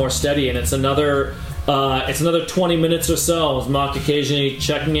feet more steady. And it's another 20 minutes or so. With Mock occasionally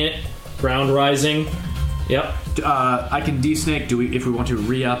checking it, ground rising. Yep. I can de-snake. If we want to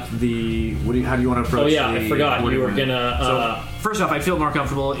re-up the? How do you want to approach? Oh yeah, I forgot you were gonna. So first off, I feel more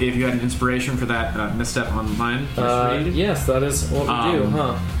comfortable if you had an inspiration for that misstep on mine. Yes, that is what we do,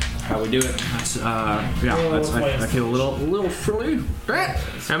 huh? How we do it. I feel a little silly.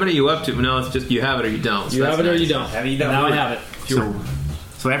 How many are you up to? No, it's just you have it or you don't. So You have it or you don't. Have you done Now I it? have it.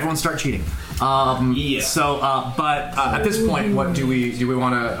 So everyone start cheating. Yeah. So, but at this point, what do we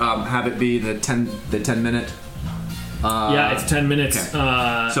want to have it be the 10 minute? Yeah, it's 10 minutes.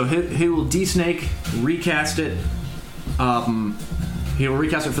 Okay. So he will de-snake, recast it. He will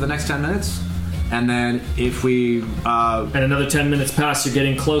recast it for the next 10 minutes, and then if we and another 10 minutes pass, you're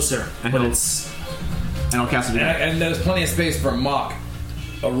getting closer. And But I'll cast it again. And there's plenty of space for Mock,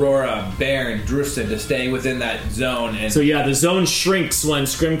 Aurora, Baron, Drustin to stay within that zone. And so yeah, the zone shrinks when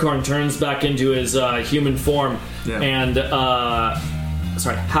Scrimcorn turns back into his human form and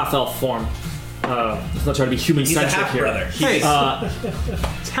half-elf form. Let's not try to be human-centric he's a half here. brother.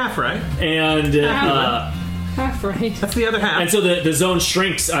 It's half right. And Half right. That's the other half. and so the zone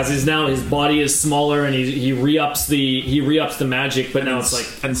shrinks as his body is smaller, and he re-ups the magic, but now it's like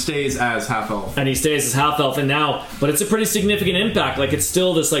and stays as half elf. and he stays as half elf, and now, but it's a pretty significant impact. Like it's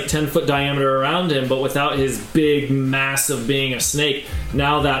still this like 10-foot diameter around him, but without his big mass of being a snake.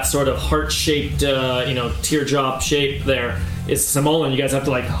 Now that sort of heart-shaped, teardrop shape there is smaller, and you guys have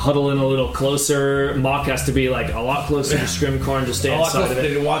to like huddle in a little closer. Mock has to be like a lot closer to Scrimcorn to stay inside of it. They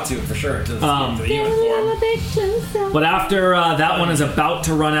didn't want to, for sure, to the human form. But after that one is about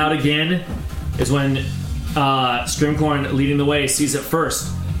to run out again, is when Scrimcorn, leading the way, sees it first.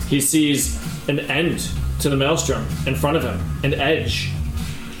 He sees an end to the maelstrom in front of him, an edge.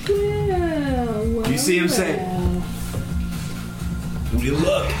 You see him say, We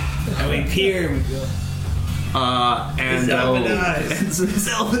look and we peer. And we go, and his elven eyes. his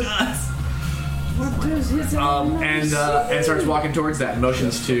elven eyes. What does his And starts walking towards that.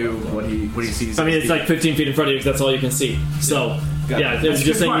 Motions to what he sees. I mean, it's like 15 feet in front of you because that's all you can see. So, yeah, it's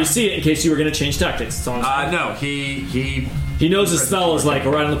just saying you see it in case you were going to change tactics. That's all I'm saying. No, he knows his spell is like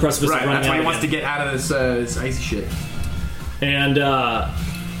right on the precipice of right. running That's why out he wants to again. get out of this icy shit. And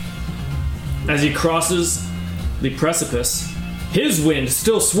as he crosses the precipice, his wind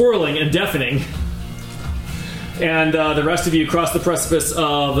still swirling and deafening. And the rest of you cross the precipice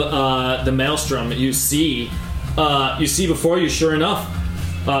of the maelstrom. You see before you, sure enough,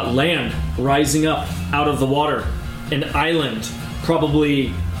 land rising up out of the water. An island, probably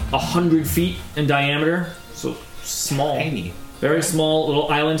 100 feet in diameter. So small, Tiny. very small little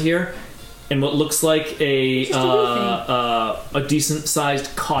island here, and what looks like a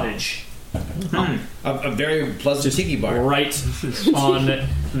decent-sized cottage. A very pleasant tiki bar. Right on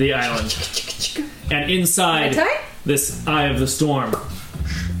the island. And inside this eye of the storm,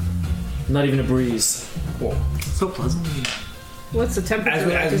 not even a breeze. So pleasant. What's the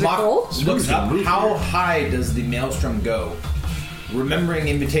temperature? As Is it Mock cold? looks up, how high does the maelstrom go? Remembering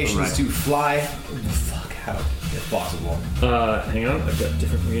invitations to fly the fuck out, if possible. Hang on, I've got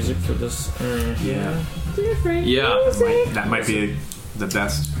different music for this. Yeah. Different Yeah. music. That might be the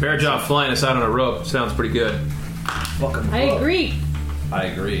best. Bearjaw flying us out on a rope sounds pretty good. Fucking I agree. I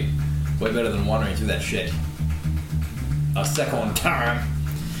agree. Way better than wandering through that shit. A second time.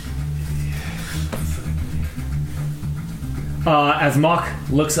 As Mock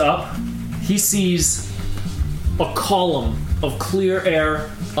looks up, he sees a column of clear air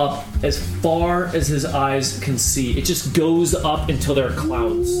up as far as his eyes can see. It just goes up until there are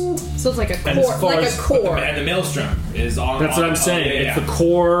clouds. So it's like a And as core. far Like as- a core. And the maelstrom is on. That's what I'm saying. It's the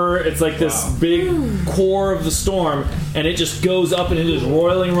core. It's like this big core of the storm, and it just goes up and it is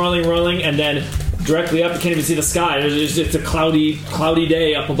roiling, and then directly up, you can't even see the sky. It's a cloudy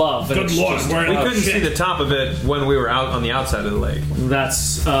day up above. And Good it's lord, just- we're We in couldn't see the top of it when we were out on the outside of the lake.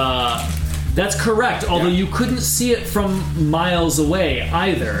 That's correct. Although you couldn't see it from miles away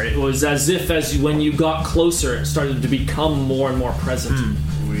either. It was as if, when you got closer, it started to become more and more present.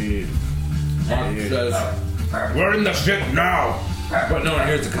 Mark says, we're in the ship now. But no one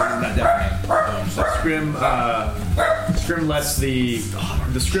hears it because it's not deafening. Scrim lets the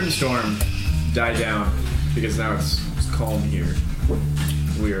Scrim storm die down because now it's calm here.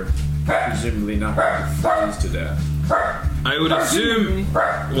 We're presumably not going to freeze to death. I would assume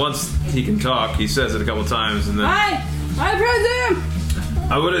once he can talk, he says it a couple times, and then Hi!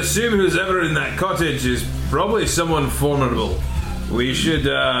 President! I would assume who's ever in that cottage is probably someone formidable. We should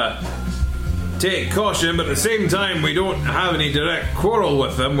take caution, but at the same time, we don't have any direct quarrel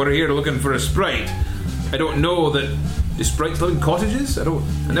with them. We're here looking for a sprite. I don't know that. Do sprites live in cottages? I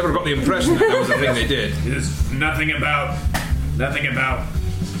never got the impression that was a thing they did. There's nothing about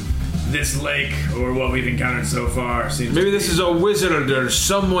this lake or what we've encountered so far seems. Maybe this is a wizard or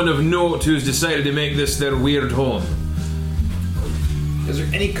someone of note who's decided to make this their weird home. Is there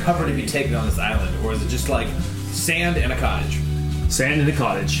any cover to be taken on this island, or is it just like sand and a cottage? Sand in the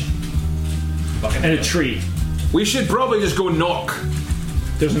cottage. Fucking And a tree. We should probably just go knock.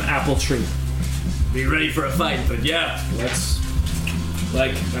 There's an apple tree. Be ready for a fight, but yeah, let's.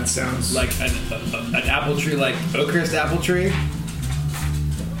 Like That sounds like an apple tree, like Oakhurst apple tree.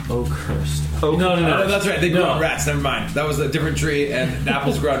 Oakhurst. Oh, No. Oh, that's right. They grow No. on rats. Never mind. That was a different tree, and the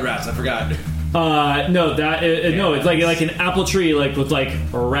apples grow on rats. I forgot. No, no. It's like an apple tree, like with like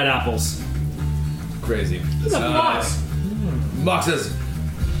red apples. Crazy. It's a box. Mock says,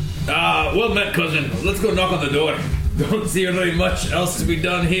 well met, cousin. Let's go knock on the door. Don't see really much else to be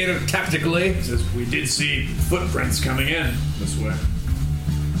done here tactically. says we did see footprints coming in this way.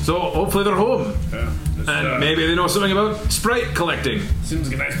 So hopefully they're home. Yeah, it's, And maybe they know something about sprite collecting. seems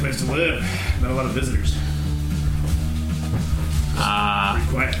like a nice place to live. Not a lot of visitors. Pretty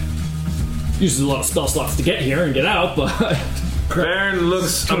quiet. Uses a lot of spell slots to get here and get out, but Baron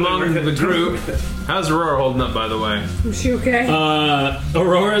looks among the group. How's Aurora holding up, by the way? Is she okay?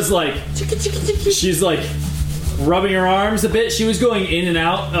 Aurora's like, she's like rubbing her arms a bit. She was going in and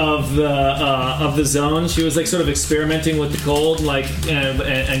out of the zone. She was like sort of experimenting with the cold, like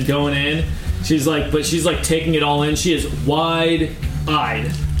and going in. She's like taking it all in. She is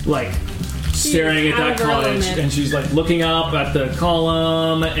wide-eyed, like staring at that cottage, and she's like looking up at the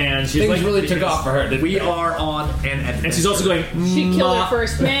column, and she's Things like really took off for her. We are on an adventure. And she's also going. She killed her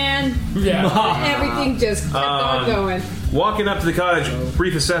first man. Everything just kept on going. Walking up to the cottage,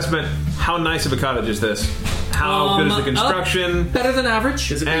 brief assessment. How nice of a cottage is this? How good is the construction? Better than average.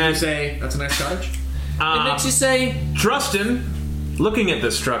 Does it make you say that's a nice cottage? It makes you say. Trustin, looking at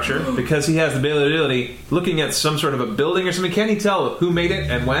this structure, because he has the ability, looking at some sort of a building or something, can he tell who made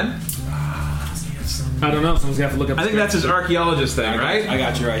it and when? I don't know. Someone's gonna have to look up. I think that's his archaeologist thing, right? I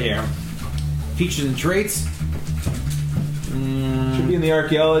got you right here. Features and traits. Should be in the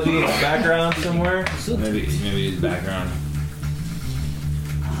archaeology background somewhere. Maybe his background.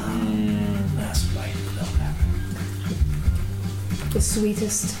 The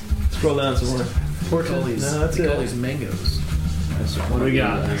sweetest. Scroll down some more. All these, No, that's it. all these mangoes. What do we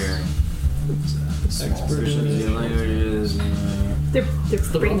got here? Languages. They're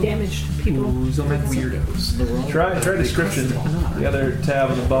brain damaged people. Weirdos. Try description. The other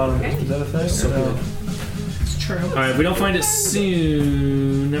tab on the bottom. Is that a thing? No. All right, if we don't find it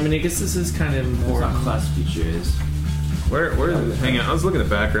soon, I mean, I guess this is kind of important. Class features. Where is it? Hang on, let's look at the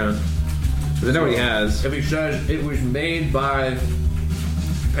background. Because I know what he has. If he says it was made by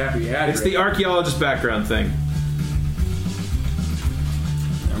Pappy Adric. It's the archaeologist background thing.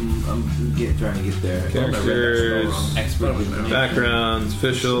 I'm trying to get there. Characters, backgrounds,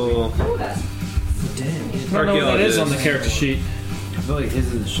 official. I don't know what that is on the character sheet. I feel like his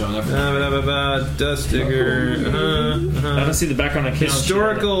isn't showing up. Dust digger. I don't see the background on camera.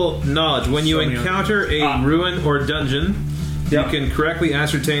 Historical knowledge. When you encounter a ruin or dungeon, you can correctly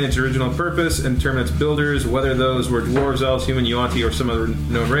ascertain its original purpose and determine its builders, whether those were dwarves, elves, human, yuan-ti, or some other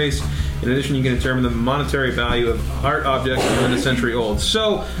known race. In addition, you can determine the monetary value of art objects more than a century old.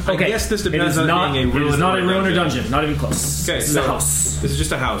 So, I guess this depends on being a ruin. It is not a ruin or dungeon. Not even close. Okay, This is a house. This is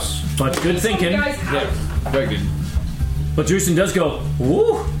just a house. But good thinking. Guy's house. Very good. But Drewston does go,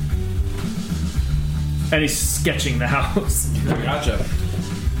 woo! And he's sketching the house. Gotcha.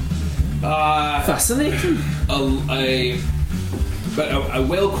 Fascinating. A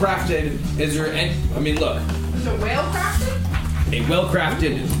well-crafted. Is there any? I mean, look. Is it whale crafted? A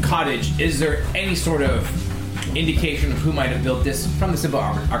well-crafted cottage. Is there any sort of indication of who might have built this from the simple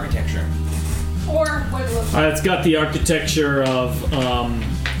architecture? Or what it looks like? It's got the architecture of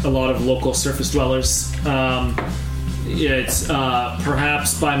a lot of local surface dwellers. It's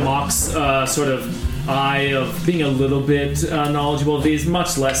perhaps by Mock's sort of eye of being a little bit knowledgeable of these,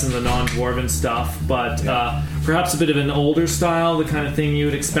 much less in the non-dwarven stuff, but perhaps a bit of an older style, the kind of thing you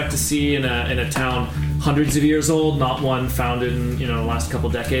would expect to see in a town hundreds of years old, not one founded in the last couple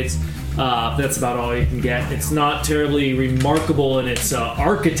decades. That's about all you can get. It's not terribly remarkable in its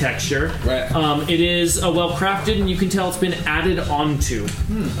architecture. Right. It is well crafted, and you can tell it's been added onto.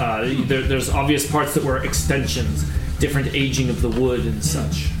 There's obvious parts that were extensions, different aging of the wood and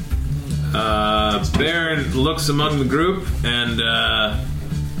such. Baron looks among the group and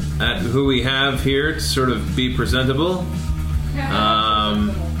at who we have here to sort of be presentable.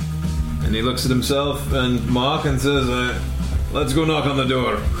 And he looks at himself and Mock and says, let's go knock on the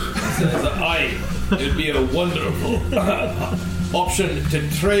door. Aye, it'd be a wonderful option to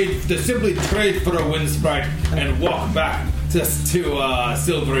simply trade for a wind sprite and walk back to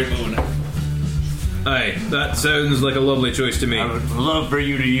Silvery Moon. Aye, that sounds like a lovely choice to me. I would love for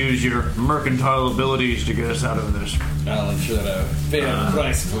you to use your mercantile abilities to get us out of this. I'll ensure that a fair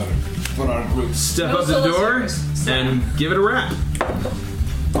price for our group. Step No up the door solicitors. and give it a rap.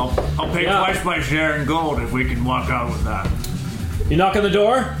 I'll pay twice my share in gold if we can walk out with that. You knock on the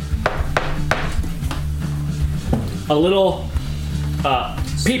door. A little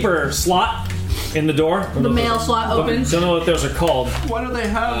peeper slot in the door. The mail slot opens. Don't know what those are called. What do they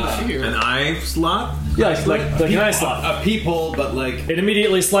have here? An eye slot? Yeah, like an eye slot. A peephole, but like It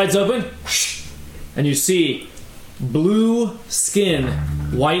immediately slides open, and you see blue skin,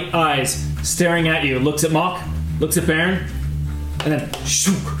 white eyes staring at you. Looks at Mock, looks at Baron, and then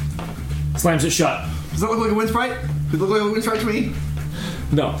slams it shut. Does that look like a wind sprite? Does it look like a wind sprite to me?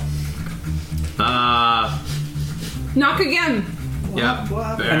 No. Knock again. Yeah.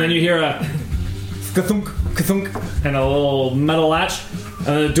 And then you hear a ka-thunk, ka-thunk, and a little metal latch,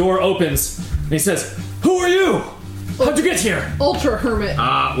 and the door opens, and he says, "Who are you? How'd you get here?" Ultra hermit.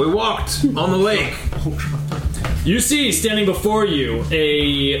 We walked on the lake. You see standing before you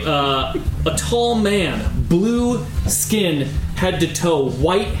a tall man, blue skin, head to toe,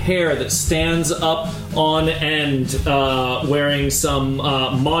 white hair that stands up on end, wearing some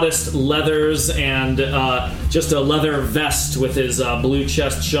modest leathers and just a leather vest with his blue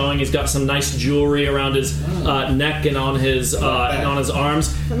chest showing. He's got some nice jewelry around his neck and on his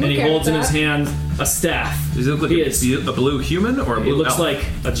arms, and he holds in his hand a staff. Does he look like a blue human or a blue He looks elf? like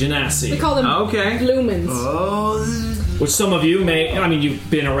a genasi. We call them Okay. lumens. Which some of you may, I mean, you've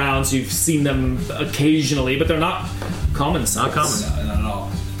been around, so you've seen them occasionally, but they're not common sights. Not common. Not at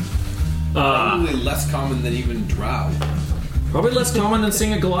all. Probably less common than even drow. Probably less common than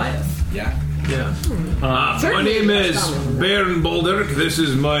seeing a Goliath. Yeah. Yeah. My Certainly name less is common. Baron Bolderk. This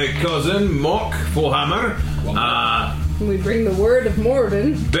is my cousin, Mock Fohammer. We bring the word of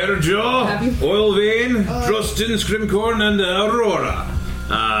Morbin. Bearjaw, Have you- Oilvein, Trustin, Scrimcorn, and Aurora.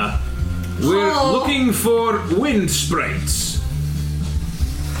 We're Oh. looking for wind sprites.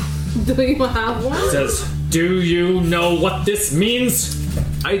 Do you have one? Says, do you know what this means?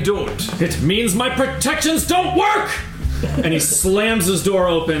 I don't. It means my protections don't work! And he slams his door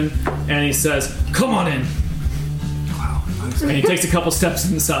open and he says, come on in. And he takes a couple steps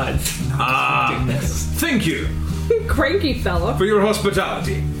inside. Thank you Cranky fella. for your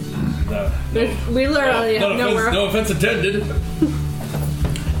hospitality. We literally have nowhere. No offense intended.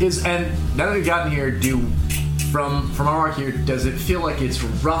 And now that we've gotten here, from our mark here, does it feel like it's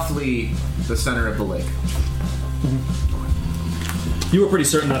roughly the center of the lake? You were pretty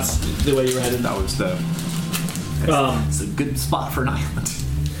certain that's the way you were headed. That was it's a good spot for an island.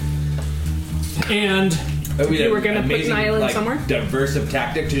 And You were gonna put an island somewhere? Diversive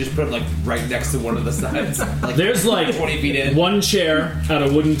tactic to just put it like right next to one of the sides. Like there's like 20 feet in. one chair at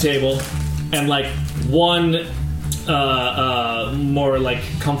a wooden table and like one more like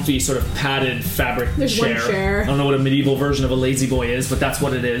comfy sort of padded fabric There's one chair. chair. I don't know what a medieval version of a lazy boy is, but that's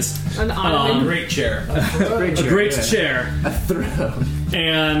what it is. An ottoman. Great chair. A great chair. A throne.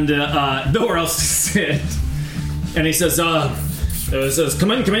 And nowhere else to sit. And he says,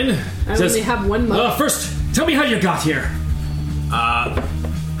 come in. He I says, only have one mug. first, tell me how you got here.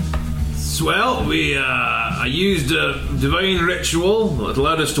 Well, I used a divine ritual that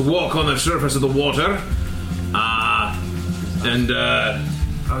allowed us to walk on the surface of the water. I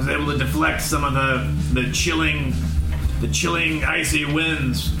was able to deflect some of the chilling icy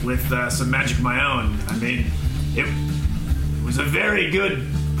winds with some magic of my own. I mean, it was a very good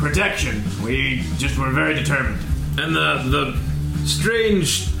protection. We just were very determined. And the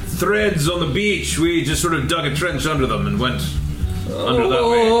strange threads on the beach, we just sort of dug a trench under them and went under that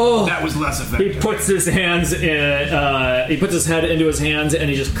way. That was less He effective. puts his hands in, he puts his head into his hands and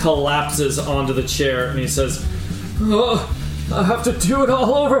he just collapses onto the chair and he says, "Oh, I have to do it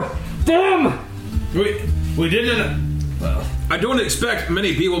all over. Damn!" We didn't. Well, I don't expect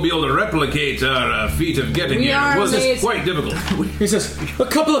many people will be able to replicate our feat of getting We here. are It was amazing. quite difficult. He says, "A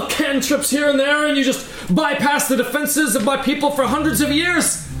couple of cantrips here and there, and you just bypass the defenses of my people for hundreds of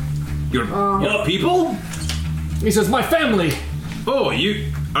years." Your people? He says, "My family." Oh,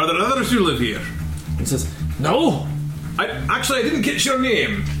 are there others who live here? He says, "No." I didn't catch your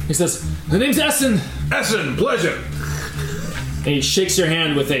name. He says, "The name's Essen." Essen, pleasure. And he shakes your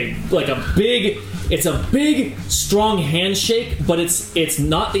hand with a big, strong handshake, but it's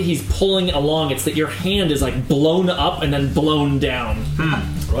not that he's pulling along, it's that your hand is like blown up and then blown down.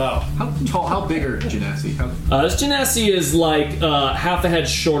 wow. How big are Genasi? This Genasi is like half a head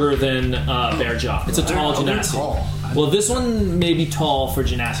shorter than Bearjaw. It's a tall Genasi. Tall. Well, this one may be tall for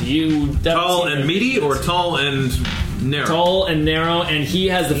Genasi. Tall and meaty or tall and narrow? Tall and narrow, and he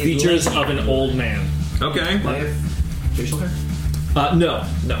has the features of an old man. Okay. Facial hair? No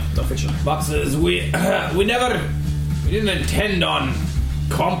facial. Boxes, we didn't intend on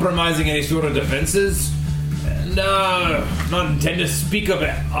compromising any sort of defenses, and not intend to speak of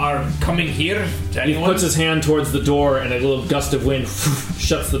it. Our coming here to He anyone. puts his hand towards the door, and a little gust of wind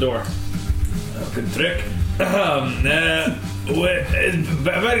shuts the door. Good trick. A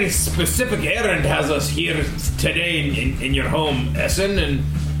very specific errand has us here today in your home, Essen, and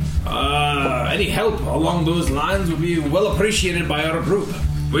any help along those lines would be well appreciated by our group.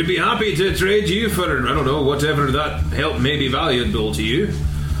 We'd be happy to trade you for, I don't know, whatever that help may be valuable to you.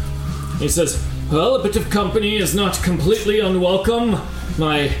 He says, "Well, a bit of company is not completely unwelcome.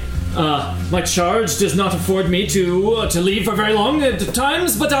 My charge does not afford me to leave for very long at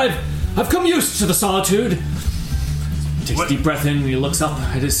times, but I've come used to the solitude." He takes a deep breath in and he looks up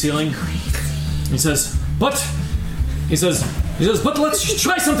at his ceiling. He says, "But let's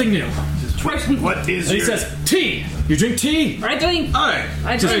try something new." What is And he your... says, "Tea. You drink tea?" I drink. Aye.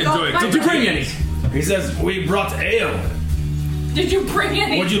 I Just drink all enjoy it. Did you bring any? He says, we brought ale. Did you bring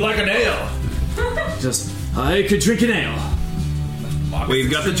any? Would you like an ale? He says, "I could drink an ale."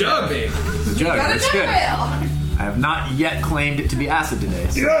 We've got the jug. The jug. That's good. I have not yet claimed it to be acid today.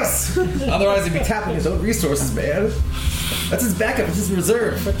 So. Yes! Otherwise, he'd be tapping his own resources, man. That's his backup. It's his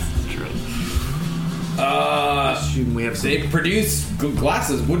reserve. We have They produce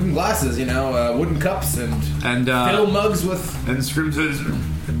glasses, wooden glasses, wooden cups and fill mugs with. And Scrim says,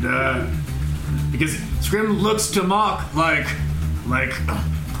 because Scrim looks to Mock like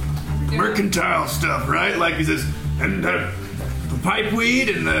mercantile stuff, right? Like he says, and the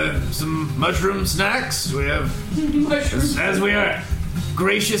pipeweed and some mushroom snacks. We have as we are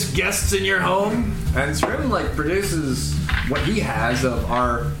gracious guests in your home. And Scrim produces what he has of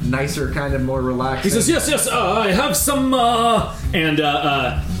our nicer, kind of more relaxed. He says, yes, I have some,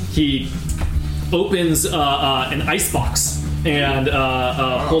 and he opens an icebox and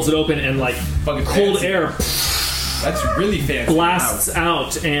pulls it open and Fucking cold fancy. air That's really fancy. blasts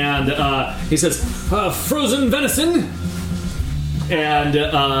out, and he says, frozen venison. And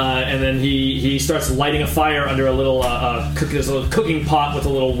then he starts lighting a fire under a little there's a little cooking pot with a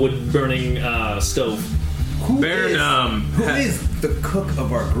little wood burning stove. Who is the cook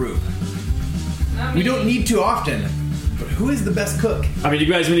of our group? We don't need to often, but who is the best cook? I mean, you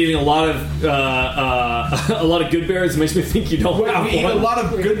guys have been eating a lot of good berries. It makes me think you don't have We eat one. a lot of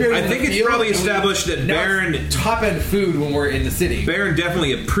good berries. I think it's probably established that Baron top end food when we're in the city. Baron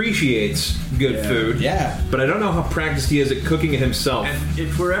definitely appreciates good food. Yeah. But I don't know how practiced he is at cooking it himself. And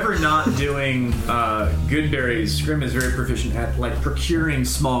if we're ever not doing good berries, Scrim is very proficient at procuring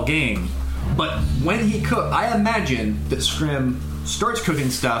small game. But when he cooks, I imagine that Scrim starts cooking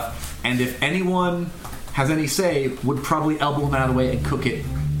stuff, and if anyone has any say, would probably elbow him out of the way and cook it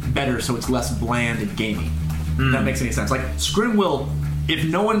better so it's less bland and gamey. If that makes any sense. Scrim will, if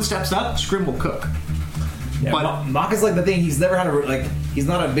no one steps up, Scrim will cook. Yeah, But Mock is the thing. He's never had he's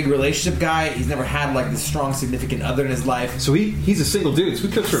not a big relationship guy. He's never had this strong significant other in his life. So he's a single dude, so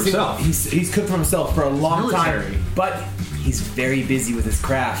he cooks for himself. He's cooked for himself for a long Military. time, but he's very busy with his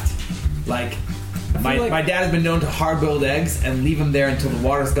craft. My dad has been known to hard-boiled eggs and leave them there until the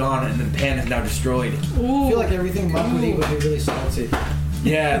water's gone and the pan is now destroyed. I feel like everything Mock would eat would be really salty.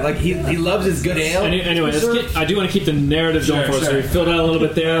 Yeah, he loves his good ale. Anyway, I do want to keep the narrative going for us. So we filled out a little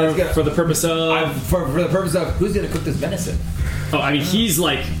bit there for the purpose of... For the purpose of who's going to cook this venison? Oh, I mean, he's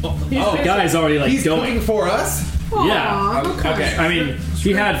the guy's already He's going. cooking for us. Yeah. Okay. I mean,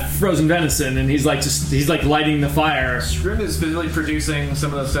 he had frozen venison, and he's lighting the fire. Scrim is physically producing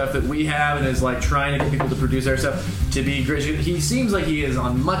some of the stuff that we have and is trying to get people to produce our stuff to be great. He seems like he is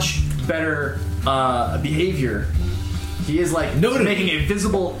on much better behavior. He is making a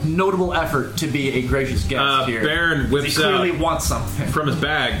visible, notable effort to be a gracious guest here. Baron whips he clearly out wants something from his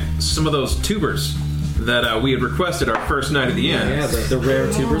bag some of those tubers that we had requested our first night at the inn. Yeah, the rare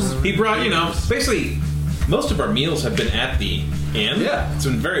tubers. He brought, basically most of our meals have been at the inn. Yeah. It's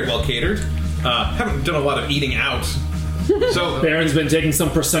been very well catered. Haven't done a lot of eating out. So Baron's been taking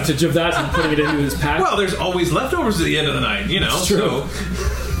some percentage of that and putting it into his pack. well, there's always leftovers at the end of the night, It's true. So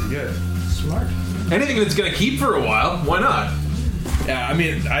Good. Smart. anything that's going to keep for a while, why not? Yeah, I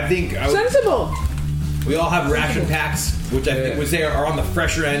mean, I think Sensible. we all have ration packs, which I think would say are on the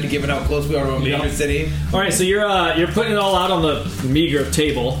fresher end, given how close we are to a major city. All right, so you're putting it all out on the meager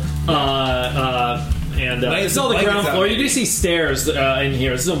table, and it's all the blankets ground out, floor. You maybe. do see stairs in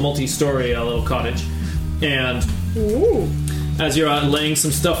here. This is a multi-story little cottage, and as you're laying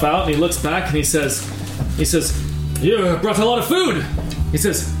some stuff out, and he looks back and he says, "You brought a lot of food." He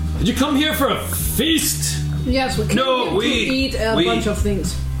says, "Did you come here for a feast?" Yes, we came No, here to eat a bunch of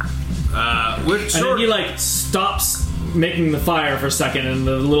things. We're And then he stops making the fire for a second, and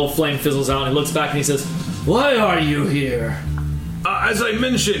the little flame fizzles out. And he looks back and he says, "Why are you here?" as I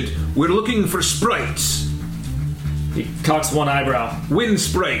mentioned, we're looking for sprites. He cocks one eyebrow. Wind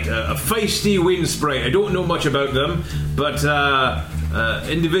sprite, a feisty wind sprite. I don't know much about them, but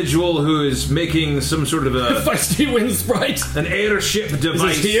individual who is making some sort of Feisty wind sprite. an airship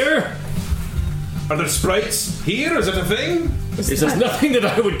device. Is it here? Are there sprites here? Is it a thing? He says, "Nothing that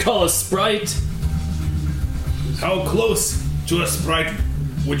I would call a sprite." How close to a sprite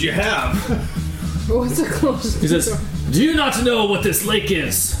would you have? What's the closest? He says, "Do you not know what this lake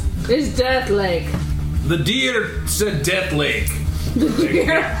is?" It's Death Lake. The deer said Death Lake.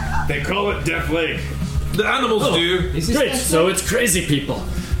 They call it Death Lake. The animals do. Great, so it's crazy people.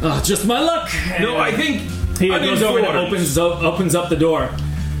 Just my luck. No, I think He goes over and uninformed. opens up the door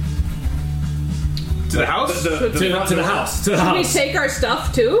To the house? to the house. To the Can we house. take our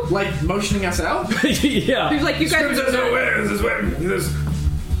stuff too? motioning us out. Yeah. He's like, you guys.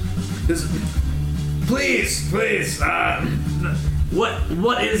 Please.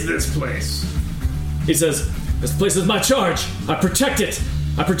 What is this place? He says, This place is my charge. I protect it.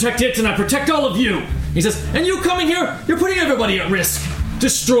 I protect it, and I protect all of you. He says, and you coming here, you're putting everybody at risk.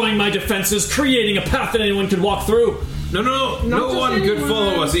 Destroying my defenses, creating a path that anyone could walk through. No one could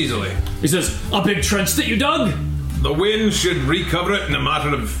follow us easily. He says, a big trench that you dug? The wind should recover it in a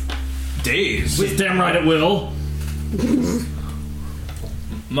matter of days. Damn right it will.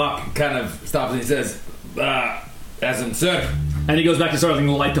 Mock kind of stops and he says, as in, sir. And he goes back to starting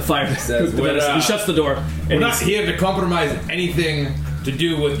to light the fire. Says, he shuts the door. We're not here to compromise anything to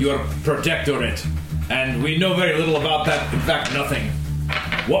do with your protectorate. And we know very little about that. In fact, nothing.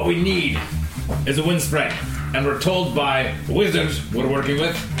 What we need is a wind spray. And we're told by the wizards we're working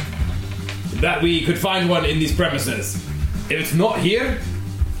with that we could find one in these premises. If it's not here,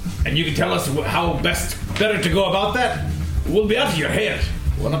 and you can tell us how better to go about that, we'll be out of your hair.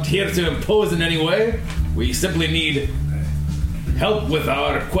 We're not here to impose in any way. We simply need help with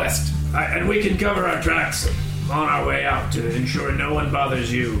our quest. And we can cover our tracks on our way out to ensure no one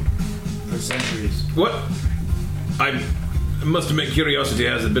bothers you for centuries. What? I must admit, curiosity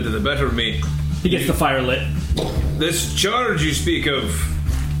has a bit of the better of me. He gets the fire lit. This charge you speak of,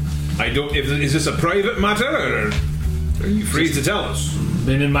 is this a private matter, or are you free to tell us?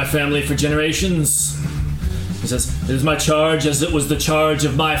 Been in my family for generations. He says, it is my charge as it was the charge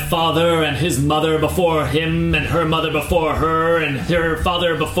of my father and his mother before him and her mother before her and her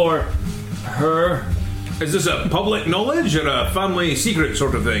father before her. Is this a public knowledge or a family secret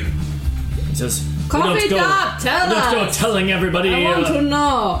sort of thing? He says, Coffee Doc, tell us! Don't go telling everybody. I want to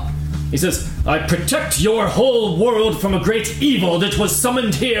know. He says, I protect your whole world from a great evil that was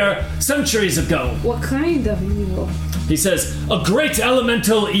summoned here centuries ago. What kind of evil? He says, a great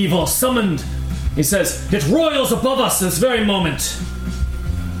elemental evil summoned. He says, it roils above us this very moment.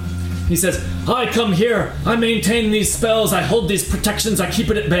 He says, I come here, I maintain these spells, I hold these protections, I keep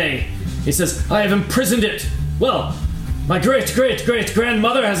it at bay. He says, I have imprisoned it. Well, my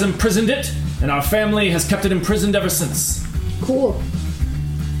great-great-great-grandmother has imprisoned it, and our family has kept it imprisoned ever since. Cool.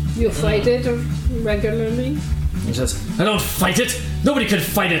 You fight it regularly? He says, I don't fight it. Nobody could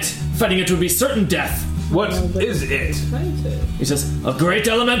fight it. Fighting it would be certain death. What is it? He says, a great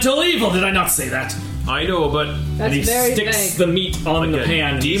elemental evil. Did I not say that? I know, but... And he very sticks vague. the meat on the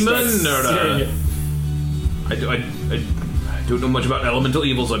pan. Demon or a... I don't know much about elemental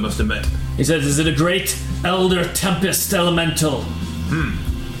evils, I must admit. He says, is it a great elder tempest elemental?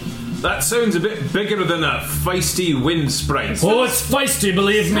 That sounds a bit bigger than a feisty wind sprite. Oh, it's feisty,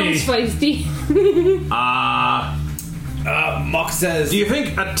 believe me. Sounds feisty. Mock says... Do you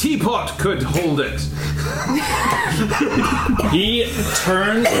think a teapot could hold it? He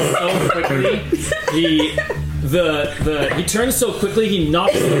turns so quickly. He turns so quickly. He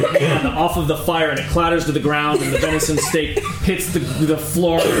knocks the pan off of the fire and it clatters to the ground. And the venison steak hits the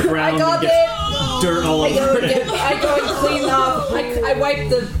floor of the ground and gets dirt all over it. I go and clean off. I wipe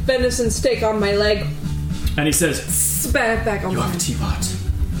the venison steak on my leg. And he says, Back on "You my have a teapot."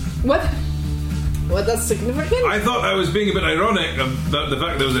 What? What, that's significant? I thought I was being a bit ironic about the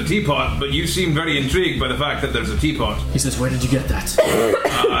fact there was a teapot, but you seem very intrigued by the fact that there's a teapot. He says, "Where did you get that?"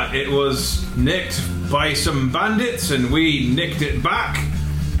 It was nicked by some bandits, and we nicked it back.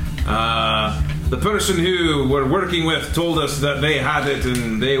 The person who we're working with told us that they had it,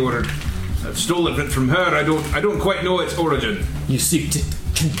 and they were stolen it from her. I don't quite know its origin. You seek to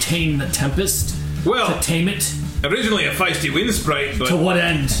contain the tempest? Well, to tame it? Originally a feisty wind sprite, but to what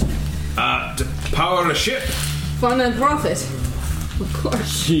end? To power a ship. Fun and profit. Of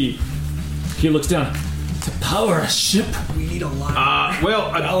course. He looks down. To power a ship? We need a lot.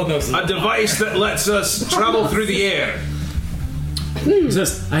 A device that lets us travel through the air. He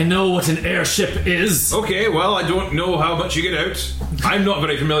says, I know what an airship is. Okay, well, I don't know how much you get out. I'm not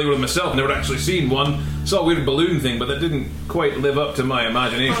very familiar with it myself. Never actually seen one. Saw a weird balloon thing, but that didn't quite live up to my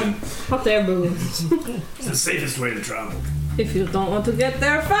imagination. Hot air balloons. It's the safest way to travel. If you don't want to get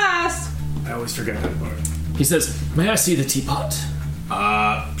there fast. I always forget that part. He says, may I see the teapot?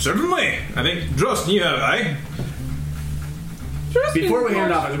 Certainly. I think Drost, you have, eh? Before we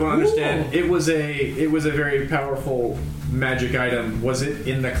hand off, I just want to understand. It was a very powerful magic item. Was it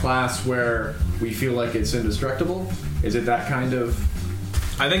in the class where we feel like it's indestructible? Is it that kind of?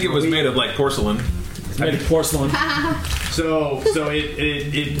 I think it was made of like porcelain. It's made of porcelain. So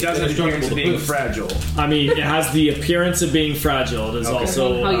it doesn't appear to being fragile. I mean, it has the appearance of being fragile. It is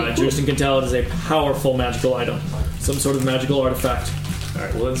also, Drewston can tell, it is a powerful magical item. Some sort of magical artifact.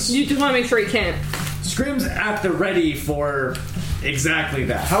 Alright, well let's... You do want to make sure he can't. Scrim's at the ready for exactly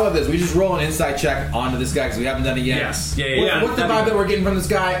that. How about this? We just roll an insight check onto this guy because we haven't done it yet. Yes. Yeah. What's the vibe that we're getting from this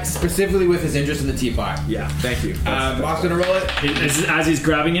guy, specifically with his interest in the teapot? Yeah, thank you. Mock's gonna roll it. As he's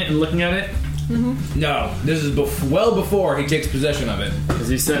grabbing it and looking at it, No, this is well before he takes possession of it. Because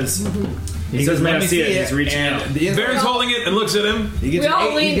he says, He goes, "May "Let I me see see it?" He's reaching and out. Baron's holding it and looks at him. He gets We all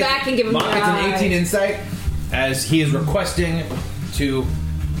an lean back and give him Mark the gets an eye. 18 insight as he is requesting to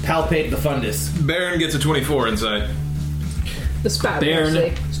palpate the fundus. Baron gets a 24 inside. The spot. Baron.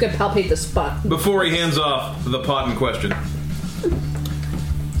 Actually. Just gonna palpate the spot. Before he hands off the pot in question.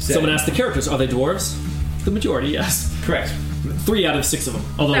 Someone asked the characters, are they dwarves? The majority, yes. Correct. 3 out of 6 of them.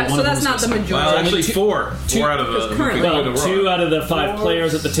 Although Yeah, one so of them that's is not the missing. majority. Well, actually, two- 4. 4 out of the... currently- Well, 2 out of the 5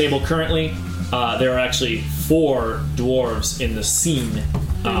 players at the table currently. There are actually 4 dwarves in the scene.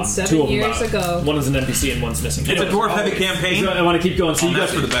 And 7 2 of them years ago. One is an NPC and one's missing. It's a dwarf-heavy campaign. So I want to keep going. So you got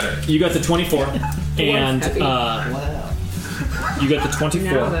That's for the better. You got the 24, and heavy. Wow. you got the Now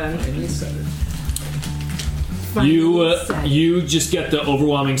 24. then. You just get the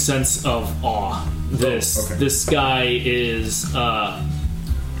overwhelming sense of awe. This guy is.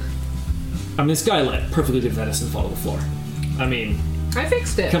 This guy let perfectly good venison fall to the floor. I mean, I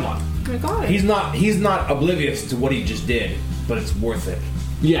fixed it. come on. I got it. He's not oblivious to what he just did, but it's worth it.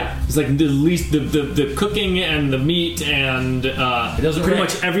 Yeah, it's like the least the cooking and the meat and doesn't pretty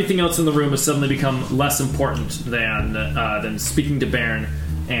rank. much everything else in the room has suddenly become less important than speaking to Baron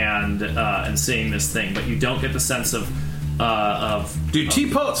and seeing this thing. But you don't get the sense of Do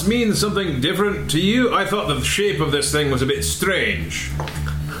teapots mean something different to you? I thought the shape of this thing was a bit strange.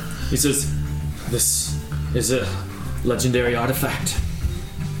 He says, "This is a legendary artifact."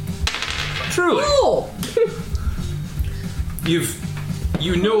 Truly. Oh!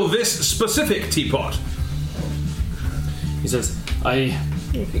 You know this specific teapot. He says,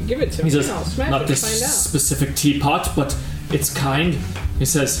 You can give it to He me. says, I'll smash not it this to find out. specific teapot, but its kind. He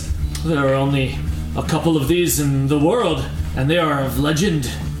says, there are only a couple of these in the world, and they are of legend.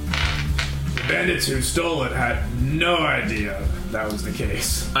 The bandits who stole it had no idea that was the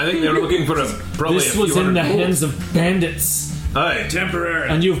case. I think they were looking for probably This a few was in the hundred gold. hands of bandits, Aye. Temporary.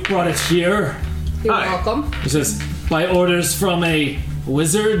 and you've brought it here. You're Hi. welcome. He says, by orders from a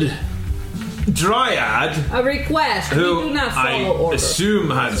wizard. Dryad, A request. We who do not I follow orders. assume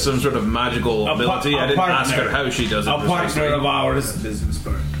had some sort of magical A ability. I didn't partner. ask her how she does it. A partner precisely. of ours. Business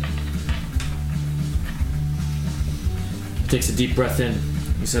partner. Takes a deep breath in.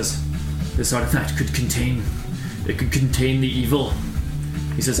 He says, this artifact could contain the evil.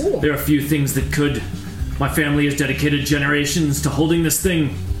 He says, Cool. there are few things that could. My family has dedicated generations to holding this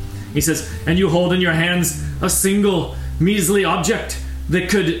thing. He says, and you hold in your hands a single measly object that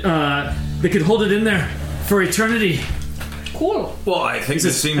could hold it in there for eternity. Cool. Well, I think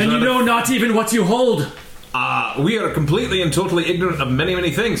this seems. And you rather- know not even what you hold. we are completely and totally ignorant of many,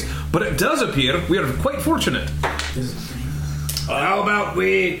 many things, but it does appear we are quite fortunate. How about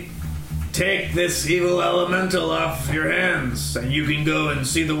we take this evil elemental off your hands, and you can go and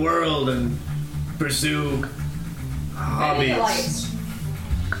see the world and pursue hobbies.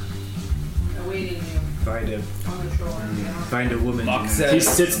 Awaiting you Find a on the shore. find a woman. Locke He says.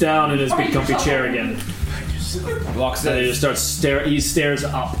 sits down in his big comfy chair again. Locke And he says. just starts he stares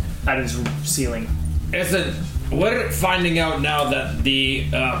up at his ceiling. Listen, we're finding out now that the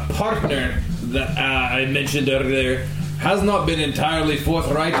partner that I mentioned earlier has not been entirely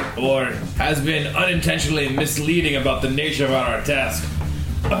forthright or has been unintentionally misleading about the nature of our task.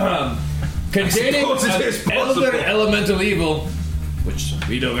 Containing suppose it is an possible. elder elemental evil, which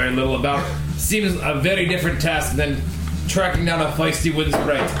we know very little about, seems a very different task than tracking down a feisty wind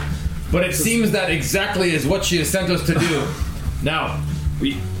sprite. But it seems that exactly is what she has sent us to do. Now,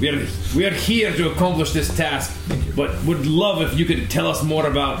 we are here to accomplish this task, but would love if you could tell us more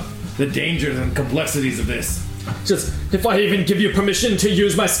about the dangers and complexities of this. Just, if I even give you permission to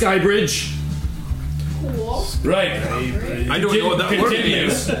use my sky bridge. Cool. Right. I don't know what that word Continue.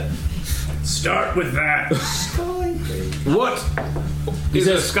 means. Start with that. What is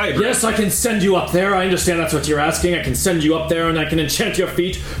a sky bridge? Yes, I can send you up there. I understand that's what you're asking. I can send you up there and I can enchant your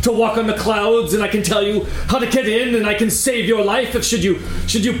feet to walk on the clouds and I can tell you how to get in and I can save your life if should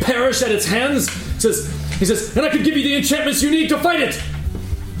you perish at its hands. He says, and I can give you the enchantments you need to fight it.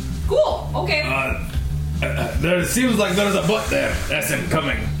 Cool. Okay. There seems like there's a butt there. That's him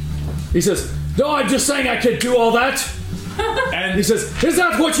coming. He says, no, I'm just saying I can do all that. And He says, is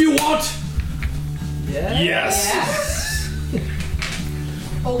that what you want? yes.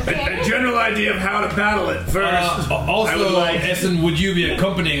 Okay. A general idea of how to battle it first. I would Also, like- Essen, would you be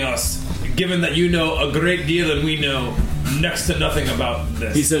accompanying us, given that you know a great deal and we know next to nothing about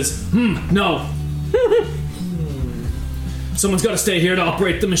this? He says, no. Someone's got to stay here to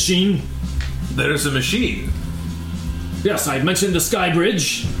operate the machine. There's a machine. Yes, I mentioned the sky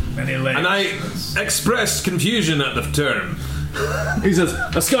bridge. Many layers. And I expressed confusion at the term. He says,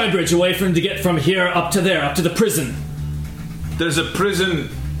 a sky bridge, a way for him to get from here up to there, up to the prison. There's a prison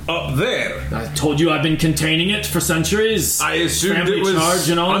up there. I told you I've been containing it for centuries. I assumed Family it was charge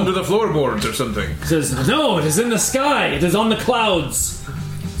and all. under the floorboards or something. He says, no, it is in the sky. It is on the clouds.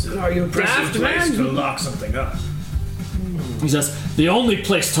 Are you Impressive daft, place man? to lock something up. He says, the only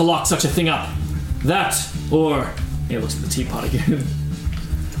place to lock such a thing up. That, or... He looks at the teapot again.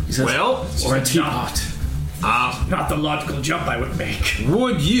 He says, Well, or a teapot. Not the logical jump I would make.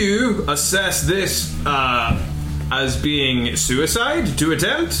 Would you assess this as being suicide to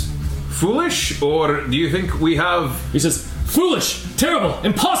attempt? Foolish? Or do you think we have... He says, foolish, terrible,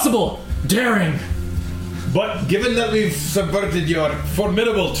 impossible, daring. But given that we've subverted your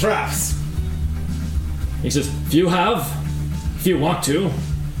formidable traps, He says, if you want to.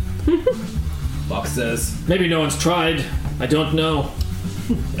 Locke says, Maybe no one's tried. I don't know.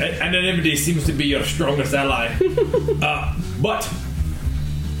 anonymity seems to be your strongest ally. But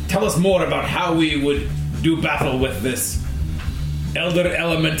tell us more about how we would do battle with this elder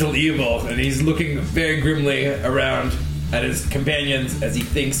elemental evil. And he's looking very grimly around at his companions as he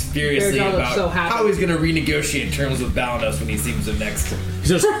thinks furiously Bearjaw looks about so happy. how he's going to renegotiate terms with Balanos when he sees him next. He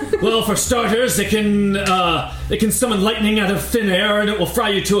says, well, for starters, it can summon lightning out of thin air and it will fry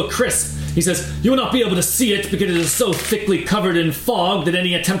you to a crisp. He says, you will not be able to see it because it is so thickly covered in fog that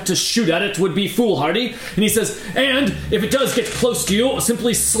any attempt to shoot at it would be foolhardy. And he says, and if it does get close to you, it will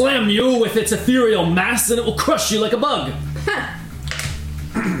simply slam you with its ethereal mass and it will crush you like a bug.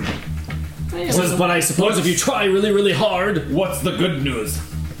 He says, but I suppose if you try really, really hard... What's the good news?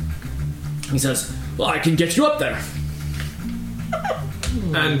 He says, well, I can get you up there.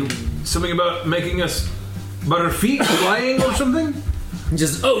 And something about making us... About our feet flying or something? He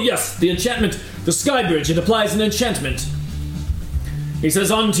says, oh yes, the enchantment, the sky bridge, it applies an enchantment. He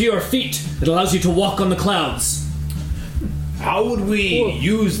says, onto your feet, it allows you to walk on the clouds. How would we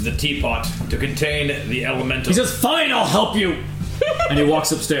use the teapot to contain the elemental? He says, fine, I'll help you. And he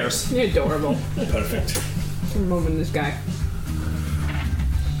walks upstairs. You're adorable. Perfect. I'm moving this guy.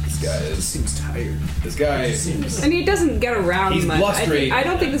 This guy seems tired. This guy... And he doesn't get around He's much. blustery. I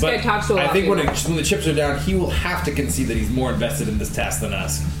don't think this but guy talks to a lot I think of when people. the chips are down, he will have to concede that he's more invested in this task than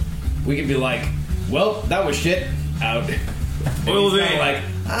us. We can be like, well, that was shit. Out. Well, He's kinda then- like,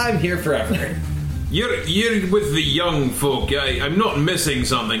 I'm here forever. You're with the young folk. I'm not missing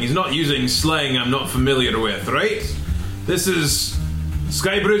something. He's not using slang I'm not familiar with, right? This is...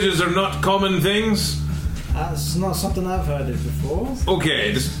 Sky bridges are not common things? That's not something I've heard of before.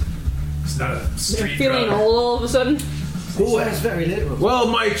 Okay, just... It's not a You're street feeling drug. old all of a sudden. Sounds very literal. Well,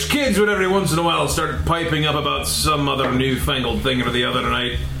 my kids would every once in a while start piping up about some other newfangled thing or the other, and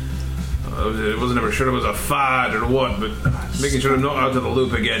I wasn't ever sure it was a fad or what, but making sure I'm not out of the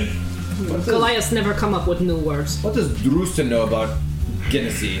loop again. Goliath's never come up with new words. What does Drustin know about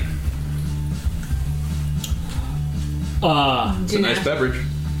Guinnessy? It's a nice beverage.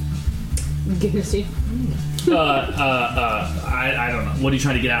 Guinnessy. I don't know. What are you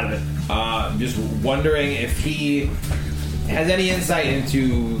trying to get out of it? Just wondering if he has any insight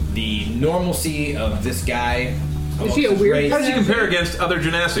into the normalcy of this guy. Is he a amongst his weird race. How does he compare against other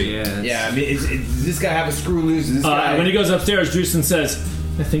genasi? Yeah, I mean, does this guy have a screw loose? Is this guy... When he goes upstairs, Drewston says,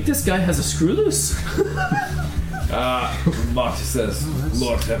 I think this guy has a screw loose. Marty says,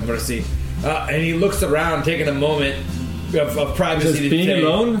 Lord have mercy. And he looks around, taking a moment of privacy. Does to being say,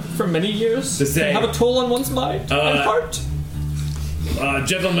 alone for many years To say- have a toll on one's mind and heart?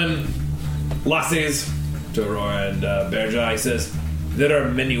 Gentlemen, lassies, to Aurora and Bearjaw, he says, there are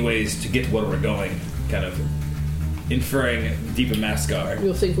many ways to get where we're going, kind of inferring Deepa Mascar.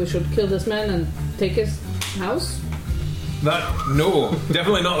 You think we should kill this man and take his house? No,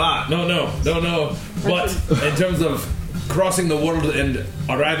 definitely not that. No. But in terms of crossing the world and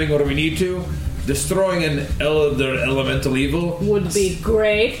arriving where we need to, destroying an elder elemental evil Would be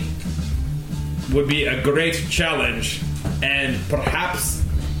great. would be a great challenge, and perhaps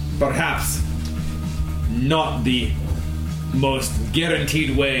not the most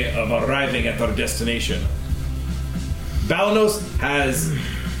guaranteed way of arriving at our destination. Balanos has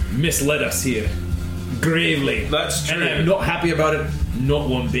misled us here gravely. That's true. And I'm not happy about it, not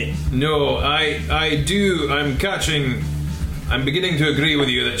one bit. No, I'm beginning to agree with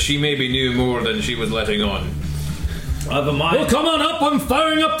you that she maybe knew more than she was letting on. I've a Well, mind, come on up, I'm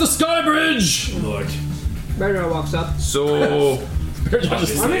firing up the sky bridge! Lord. Bearjaw walks up. So, I'm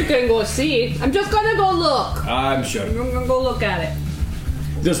just gonna go see. I'm just gonna go look. I'm sure. I'm gonna go look at it.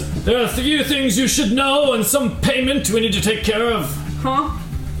 There are a few things you should know and some payment we need to take care of. Huh?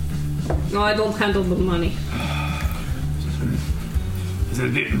 No, I don't handle the money.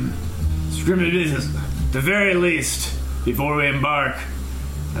 Scrimmy business. The very least, before we embark,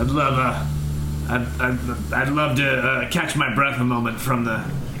 I'd love to catch my breath a moment from the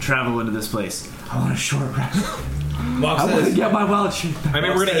travel into this place. I want a short rest. Mock I want to says, get my wild shape back. I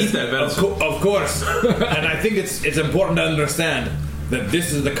mean, we're gonna eat that venison. of course. And I think it's important to understand that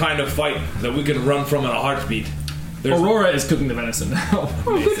this is the kind of fight that we can run from in a heartbeat. Aurora is cooking the venison now.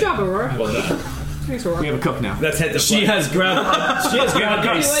 Oh, good job, Aurora. Well done. Thanks, Aurora. We have a cook now. Let's head to She has grabbed a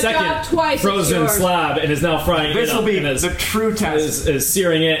job second twice, it's frozen yours. slab and is now frying This it will up be and is, the true test. is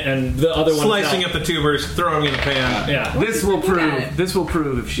searing it, and the other one Slicing up the tubers, throwing in the pan. Yeah. This will Look at it. prove. This will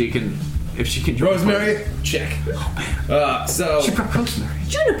prove if she can. Rosemary, check. So She brought rosemary.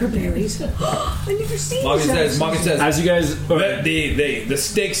 Juniper berries. I never seen Moggy these. says, As you guys, the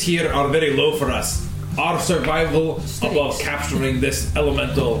stakes here are very low for us. Our survival above capturing this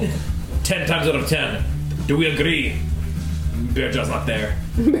elemental 10 times out of 10. Do we agree? Bearjaw's not there.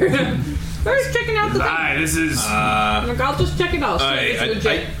 Where's checking out the thing? Aye, this is. Like, I'll just check it out. See if it's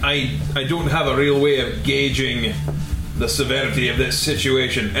legit. I don't have a real way of gauging the severity of this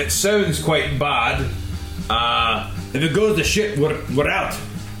situation. It sounds quite bad. If it goes to shit, we're out.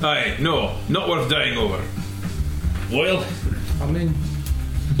 Aye, no, not worth dying over. Loyal? I'm in.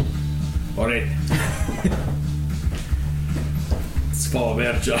 Alright. Let's follow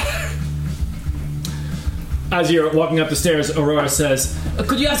Bearjaw. as you're walking up the stairs, Aurora says,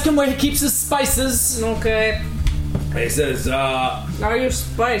 "Could you ask him where he keeps his spices?" Okay. He says, Are you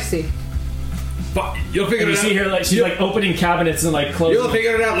spicy? you'll figure And you it out. see her like she's like opening cabinets and like closing. You'll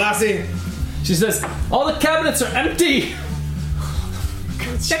figure it out, lassie. She says, "All the cabinets are empty."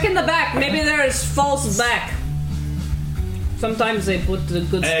 Check in the back. Maybe there is false back. Sometimes they put the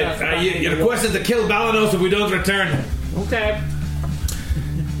good stuff. back in Your the request is to kill Balanos if we don't return. Okay.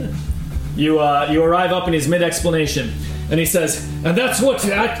 You arrive up in his mid-explanation, and he says, "And that's what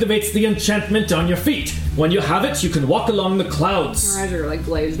activates the enchantment on your feet. When you have it, you can walk along the clouds." Your eyes are like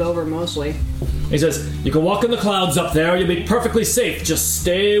glazed over mostly. He says, "You can walk in the clouds up there. You'll be perfectly safe. Just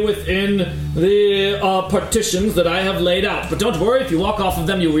stay within the partitions that I have laid out. But don't worry, if you walk off of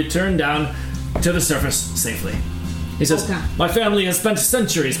them, you'll return down to the surface safely." He says, Okay. "My family has spent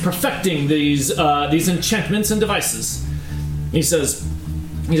centuries perfecting these enchantments and devices." He says,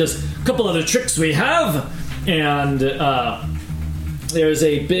 "A couple other tricks we have, and there's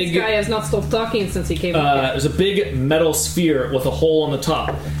a big." This guy has not stopped talking since he came up here. There's a big metal sphere with a hole on the top,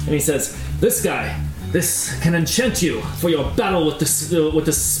 and he says, "This can enchant you for your battle with the spirit, with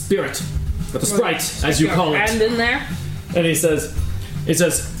the sprite, as you call it." And in there? And he says, "It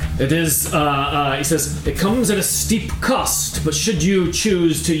is." He says, "It comes at a steep cost, but should you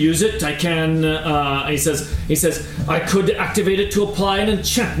choose to use it, I can." He says, "I could activate it to apply an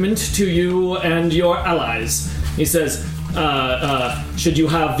enchantment to you and your allies." He says, "Should you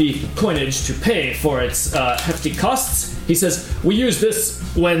have the coinage to pay for its hefty costs?" He says, "We use this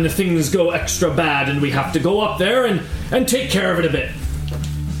when things go extra bad and we have to go up there and take care of it a bit."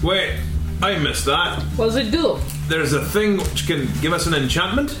 Wait, I missed that. What does it do? There's a thing which can give us an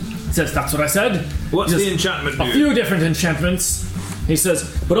enchantment? He says, "That's what I said." What's He says, the enchantment do? A few different enchantments. He says,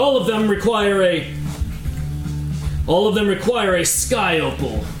 but all of them require a sky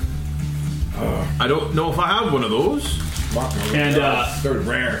opal. I don't know if I have one of those. And They're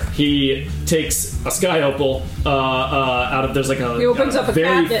rare. he takes a sky opal out of, there's like He opens up a very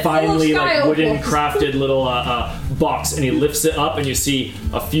cabinet full of finely sky like wooden opals. crafted little box, and he lifts it up and you see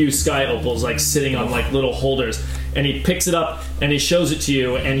a few sky opals like sitting on like little holders, and he picks it up and he shows it to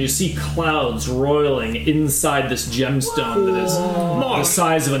you, and you see clouds roiling inside this gemstone that is the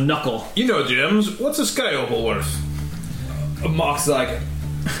size of a knuckle. You know, James, what's a sky opal worth? Mock's like,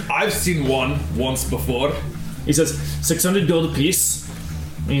 I've seen one once before. He says 600 gold apiece.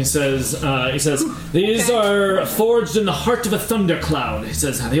 And he says these are forged in the heart of a thundercloud. He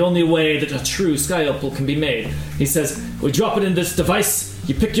says the only way that a true sky opal can be made. He says we drop it in this device,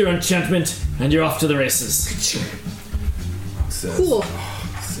 you pick your enchantment, and you're off to the races. Says, Cool.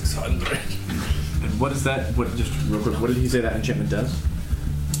 600. And what is that? What just real quick? What did he say that enchantment does?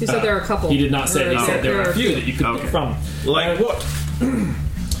 He said there are a couple. He did not say. Or He said there are a few that you could Okay. pick from. Like what?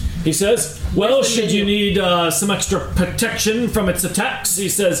 He says, well, should you need some extra protection from its attacks, he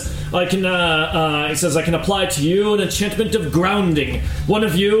says, I can apply to you an enchantment of grounding. One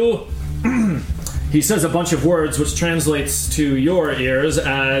of you, he says a bunch of words which translates to your ears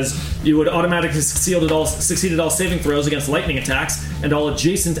as you would automatically succeed at all saving throws against lightning attacks, and all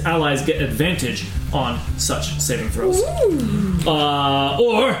adjacent allies get advantage on such saving throws.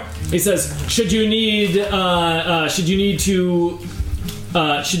 Or he says, should you need to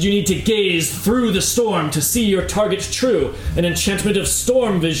should you need to gaze through the storm to see your target true, an enchantment of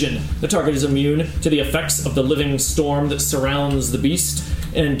storm vision. The target is immune to the effects of the living storm that surrounds the beast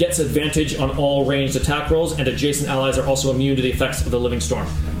and gets advantage on all ranged attack rolls, and adjacent allies are also immune to the effects of the living storm,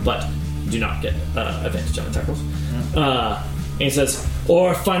 but do not get advantage on attack rolls. And he says,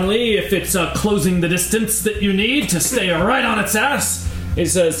 or finally, if it's closing the distance that you need to stay right on its ass, he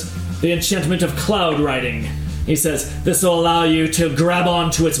says, the enchantment of cloud riding. He says, this will allow you to grab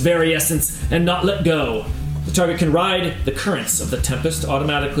onto its very essence and not let go. The target can ride the currents of the tempest,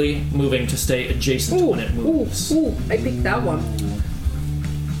 automatically moving to stay adjacent when it moves. I picked that one.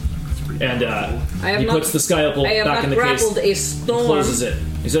 And he puts the Sky Opal back in the case a storm. and closes it.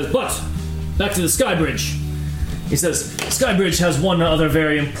 He says, but, back to the Sky Bridge. He says, Sky Bridge has one other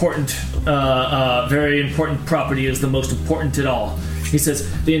very important property, is the most important at all. He says,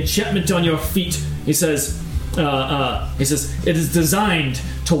 the enchantment on your feet, he says, it is designed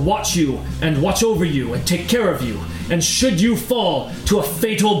to watch you and watch over you and take care of you. And should you fall to a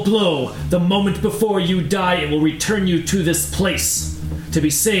fatal blow, the moment before you die, it will return you to this place to be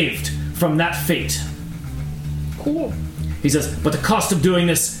saved from that fate. Cool. He says, but the cost of doing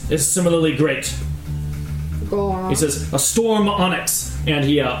this is similarly great. Go on. He says, a storm onyx, and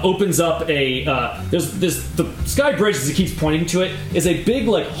he opens up a, the Sky Bridge, as he keeps pointing to it, is a big,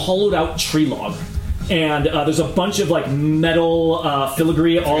 like, hollowed out tree log. And there's a bunch of, like, metal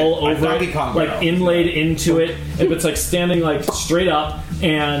filigree all over it, like, inlaid into it, and it's, like, standing, like, straight up,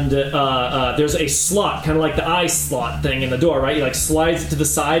 and there's a slot, kind of like the eye slot thing in the door, right? He, like, slides it to the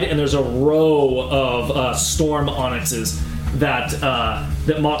side, and there's a row of storm onyxes that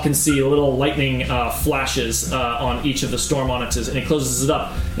Mock can see little lightning flashes on each of the storm onyxes, and he closes it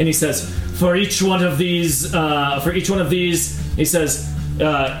up, and he says, for each one of these, he says,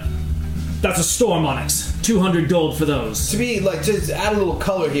 that's a storm onyx. 200 gold for those. To be like, just add a little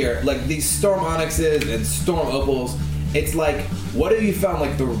color here. Like these storm onyxes and storm opals, it's like, what if you found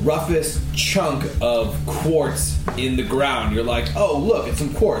like the roughest chunk of quartz in the ground? You're like, oh look, it's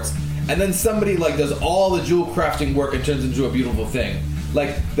some quartz. And then somebody like does all the jewel crafting work and turns into a beautiful thing.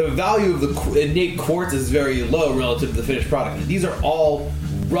 Like the value of the innate quartz is very low relative to the finished product. These are all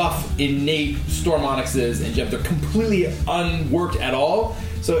rough, innate storm onyxes and gems. They're completely unworked at all.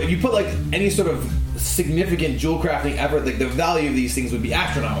 So if you put like any sort of significant jewel crafting effort, like the value of these things would be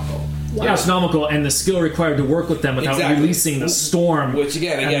astronomical. Wow. Astronomical, and the skill required to work with them without releasing the storm, which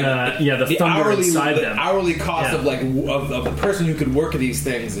again, the thunder inside them. The hourly cost of like of the person who could work these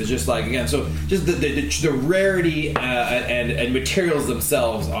things is just like, again. So just the rarity and materials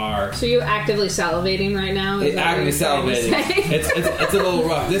themselves are. So you're actively salivating right now? Actively salivating. It's a little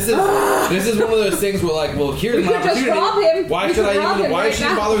rough. This is one of those things where like, well, here's my opportunity. Just rob him. Why should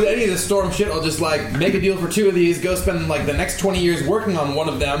I bother with any of this storm shit? I'll just like make a deal for 2 of these, go spend like the next 20 years working on one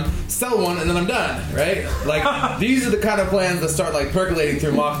of them, sell one, and then I'm done, right? Like, these are the kind of plans that start, like, percolating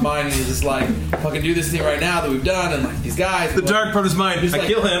through Mock's mind, and he's just like, fucking do this thing right now that we've done, and, like, these guys... The dark part of his mind, I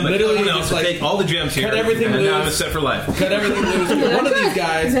kill him, literally just, like, take all the gems here, cut everything loose, now I'm set for life. Cut everything loose, one of these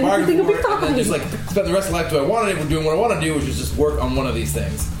guys, bargain for it, and then just, like, spend the rest of life doing what I wanted, doing what I want to do, which is just work on one of these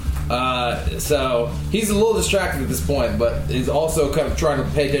things. So he's a little distracted at this point, but is also kind of trying to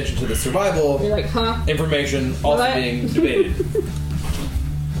pay attention to the survival information also being debated.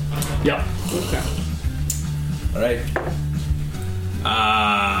 Yep. Okay. Alright.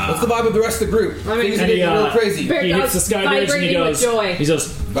 What's the vibe of the rest of the group? I mean, things are getting a little crazy. He hits the Sky Bridge and he goes,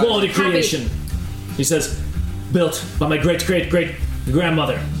 quality creation. He says, built by my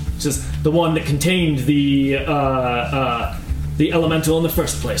great-great-great-grandmother. He says, the one that contained the elemental in the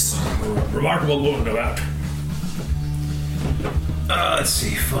first place. Remarkable woman about. Let's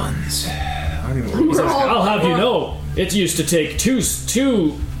see, funds. He says, I'll have you know, it used to take two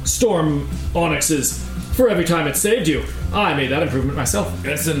storm onyxes for every time it saved you. I made that improvement myself.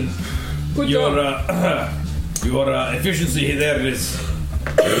 Listen, your efficiency there is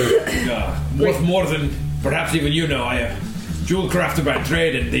worth more than perhaps even you know. I am jewel crafter by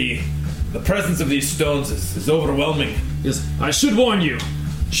trade, and the presence of these stones is overwhelming. Yes, I should warn you.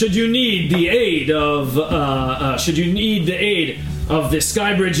 Should you need the aid of the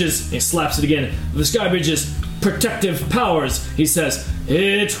Sky Bridge's, he slaps it again, the Sky Bridge's protective powers, he says,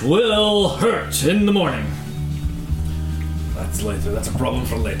 it will hurt in the morning. That's later. That's a problem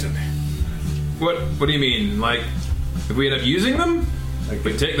for later. What do you mean? Like, if we end up using them? Like,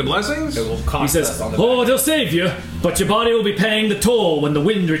 we take the blessings? It will cost us on the back. It'll save you, but your body will be paying the toll when the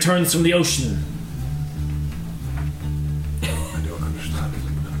wind returns from the ocean.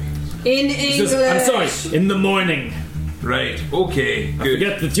 In English. I'm sorry, in the morning. Right. Okay. Good.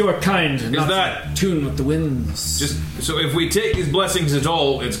 Forget that you are kind, not that- tuned with the winds. Just so if we take these blessings at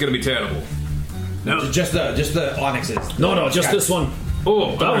all, it's going to be terrible. No, just the onyxes. No, just this one.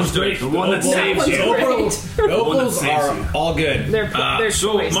 Oh, That one's great. The one that saves you. The opals are all good. They're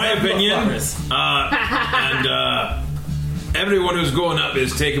So choice. my opinion, and everyone who's going up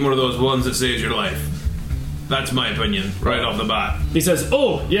is taking one of those ones that saves your life. That's my opinion, right off the bat. He says,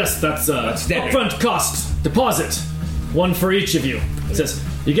 "Oh, yes, that's standard. upfront cost deposit, one for each of you." He says,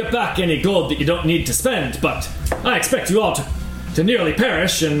 "You get back any gold that you don't need to spend, but I expect you all to nearly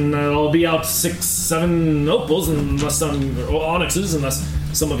perish, and I'll be out 6-7 opals unless some onyxes, unless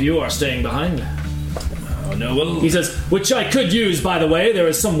some of you are staying behind." Oh no, well, He says, "Which I could use, by the way. There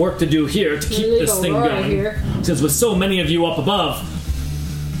is some work to do here to keep this thing going." Here. He says, "With so many of you up above,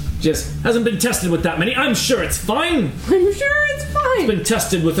 just hasn't been tested with that many. I'm sure it's fine. I'm sure it's fine. Been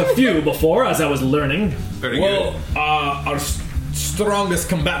tested with a few before, as I was learning." Very well, good. our strongest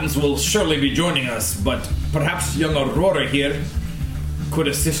combatants will surely be joining us, but perhaps young Aurora here could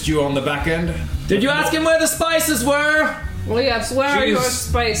assist you on the back end. Did you ask him where the spices were? Well, yes, where are your She's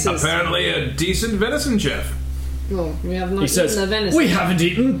spices? apparently a decent venison chef. No, we have not He says, eaten the venison. "We haven't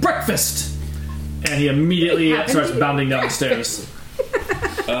eaten breakfast." And he immediately We haven't starts eaten bounding down the stairs.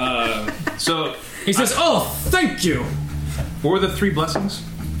 So, He says, "Oh, thank you." what were the 3 blessings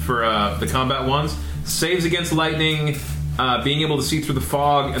for the combat ones? Saves against lightning, being able to see through the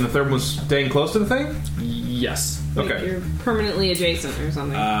fog, and the third one was staying close to the thing? Yes. Like Okay. you're permanently adjacent or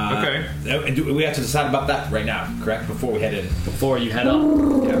something. Okay. And we have to decide about that right now, correct? Before we head in. Before you head up.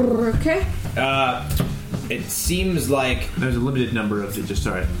 Okay. It seems like There's a limited number of the.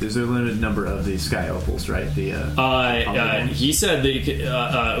 There's a limited number of the sky opals, right? The. He said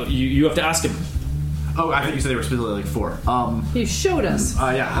that you have to ask him. Oh, I think you said they were specifically like 4. You showed us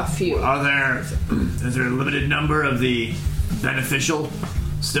Yeah. a few. Is there a limited number of the beneficial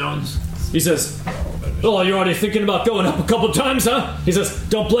stones? He says, "Oh, you're already thinking about going up a couple times, huh?" He says,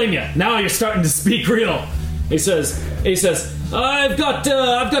 "Don't blame you. Now you're starting to speak real." He says, I've got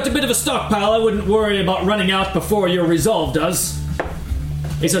a bit of a stockpile. I wouldn't worry about running out before your resolve does."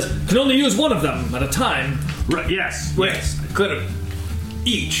 He says, "Can only use one of them at a time." Right. Yes. Wait, could have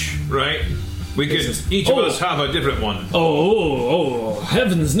each, right? We could each of us have a different one. Oh,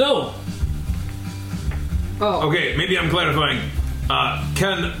 heavens no. Oh. Okay, maybe I'm clarifying.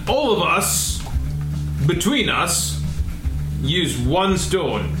 Can all of us, between us, use one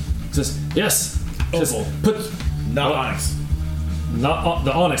stone? He says, "Yes." He says, Opal. "Put not onyx. not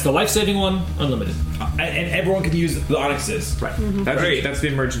the onyx, the life-saving one, unlimited." And everyone can use the onyxes. Right. Great. That's the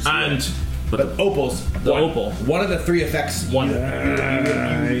emergency. And But opals. The opal. One of the 3 effects. One.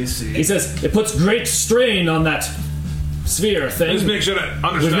 I see. He says, "It puts great strain on that sphere thing." let's make sure to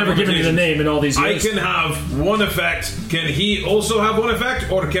understand. We've never given you the limitations. name in all these I years. can have one effect. Can he also have one effect?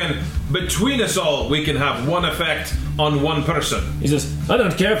 Or can, between us all, we can have one effect on one person? He says, "I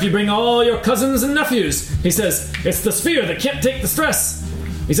don't care if you bring all your cousins and nephews." He says, "It's the sphere that can't take the stress."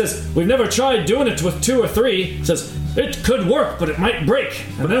 He says, "We've never tried doing it with 2 or 3. He says, "It could work, but it might break.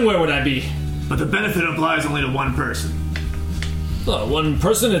 And then where would I be?" But the benefit applies only to one person. Well, one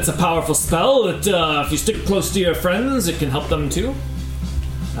person, it's a powerful spell that if you stick close to your friends, it can help them too.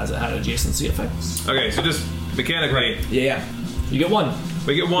 Has it had adjacency effects? Okay, so just mechanically, Yeah. You get one.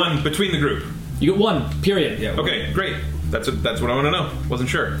 we get one between the group. You get one, period. Yeah. Okay, great. That's what I want to know. Wasn't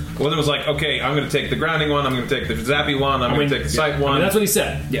sure. Wasn't was like, okay, I'm going to take the grounding one. I'm going to take the zappy one. I'm going to take the sight I one. mean, that's what he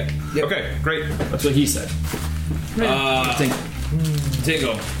said. Yeah. Okay, great. That's what he said.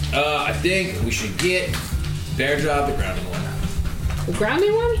 Tingle. I think we should get Bear Job the grounding one. The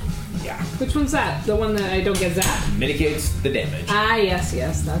grounding one? Yeah. Which one's that? The one that I don't get zapped? Mitigates the damage. Ah, yes,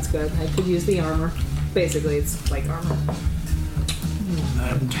 that's good. I could use the armor. Basically, it's like armor.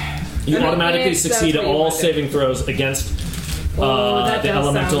 You I mean, automatically yes, that's succeed what you all want to do. saving throws against Oh, that the does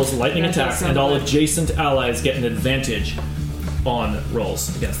elemental's sound- lightning that does attack, sound and all good. adjacent allies get an advantage on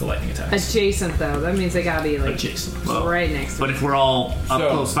rolls against the lightning attacks. Adjacent, though. That means they gotta be, like, Adjacent. right next to But me. if we're all up So-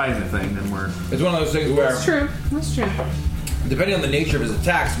 close fighting the thing, then we're. It's one of those things where, That's true. That's true. depending on the nature of his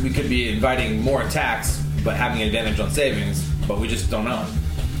attacks, we could be inviting more attacks, but having an advantage on savings, but we just don't know.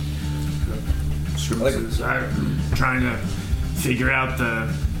 I'm trying to figure out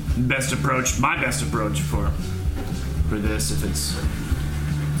the best approach, my best approach for this. If it's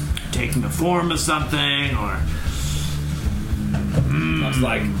taking the form of something, or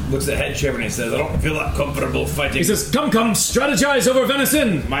Looks at head chairman and he says, "I don't feel that comfortable fighting. He says, come, strategize over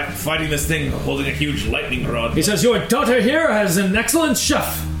venison. Fighting this thing holding a huge lightning rod." He says, your daughter here has an excellent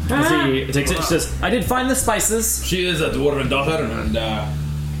chef. As he takes it, she says, I did find the spices. She is a dwarven daughter, and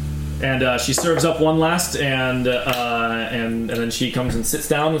And she serves up one last, and then she comes and sits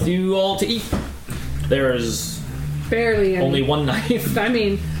down with you all to eat. There's Barely any. only one knife. I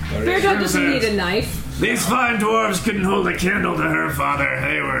mean, Bearjaw doesn't need a knife. These fine dwarves couldn't hold a candle to her father.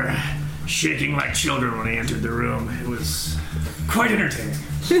 They were shaking like children when he entered the room. It was quite entertaining.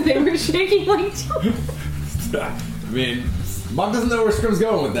 They were shaking like children. I mean, Mock doesn't know where Scrim's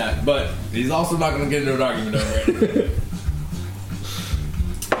going with that, but he's also not going to get into an argument over it.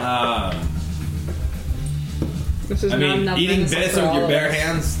 This is I not mean, enough eating venison venison for with your all bare of us.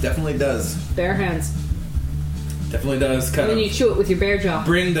 hands definitely does. Bare hands. Definitely does And kind then you of chew it with your bear jaw.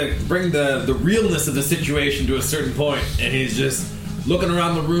 bring the realness of the situation to a certain point, and he's just looking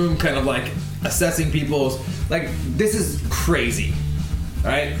around the room, kind of like assessing people's like. This is crazy,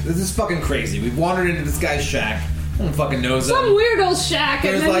 right? This is fucking crazy. We've wandered into this guy's shack. No one fucking knows him. Some weirdo's shack,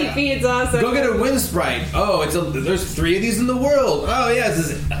 and There's then like, he feeds us. Go get a wind sprite. Oh, there's 3 of these in the world. Oh yeah,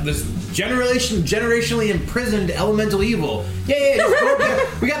 this generationally imprisoned elemental evil. Yeah.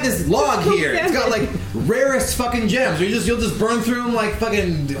 We got this log here. It's got like rarest fucking gems. You'll just burn through them like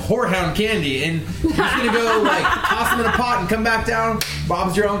fucking whorehound candy, and you're just gonna go like toss them in a pot and come back down.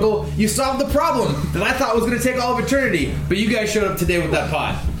 Bob's your uncle. You solved the problem that I thought was gonna take all of eternity, but you guys showed up today with that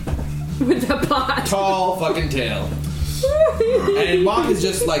pot. With the pot. Tall fucking tale. And Mock is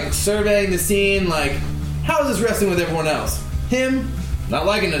just like surveying the scene, like, how is this wrestling with everyone else? Him, not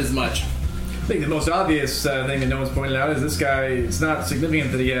liking it as much. I think the most obvious thing that no one's pointed out is this guy, it's not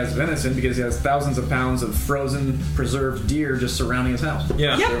significant that he has venison because he has thousands of pounds of frozen, preserved deer just surrounding his house.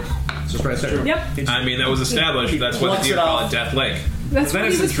 Yeah. Yep. It's just right there. Yep. I mean, that was established. That's why the plucks deer it call off. it Death Lake. That's what he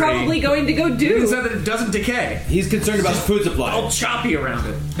venison was tree. probably going to go He do. said that it doesn't decay. He's concerned about the food All supply. choppy around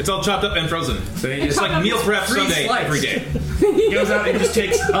it. It's all chopped up and frozen. So he It's just like meal prep Sunday sliced. every day. He goes out and just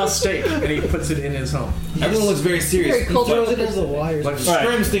takes a steak and he puts it in his home. Everyone looks very serious. Very cold. He throws it into the wires. Like,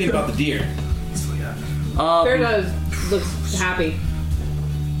 Scrim's thinking about the deer. Bearjaw looks happy.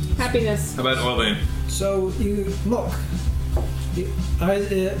 Happiness. How about oil vein? So you look.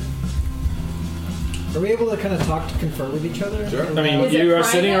 Are we able to kind of talk to confer with each other? Sure. I mean, Is it you are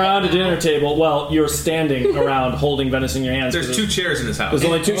private? sitting around a dinner table. Well, you're standing around holding venison in your hands. There's 2 chairs in this house. There's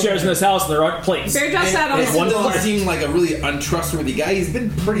only 2 chairs in this house, and there aren't plates. Bearjaw sat on This the one doesn't part. seem like a really untrustworthy guy. He's been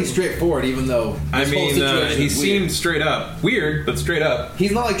pretty straightforward, even though I this whole mean, situation he is seemed weird. straight up. Weird, but straight up.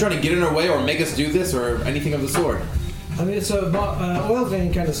 He's not like trying to get in our way or make us do this or anything of the sort. I mean, so Oil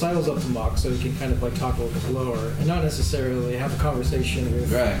Vein kind of sidles up to Mock so he can kind of like talk a little bit lower and not necessarily have a conversation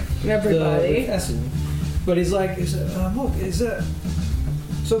with Right. everybody. with Essen. But he's like, look, is that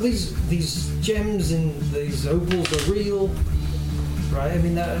so? These gems and these opals are real, right? I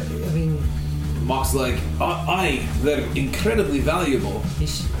mean, Mock's like, aye, they're incredibly valuable.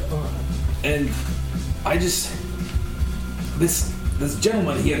 he's And I just this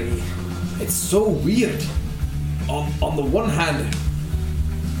gentleman here, it's so weird. On the one hand,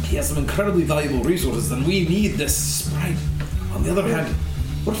 he has some incredibly valuable resources, and we need this sprite. On the other hand,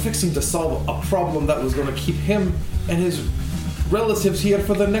 we're fixing to solve a problem that was going to keep him and his relatives here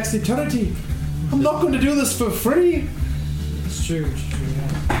for the next eternity. I'm not going to do this for free. It's true.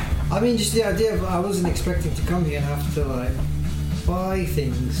 Yeah. I mean, just the idea of I wasn't expecting to come here and have to like buy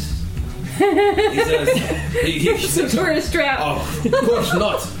things. He says, he says, Tourist trap. oh, of course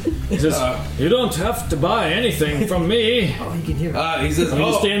not. He says, "You don't have to buy anything from me." Oh, you can hear it. He says, I mean,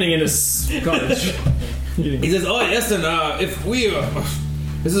 he's oh. standing in his cottage. He says, "Oh yes, and if we,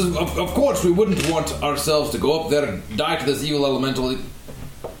 this is of course we wouldn't want ourselves to go up there and die to this evil elemental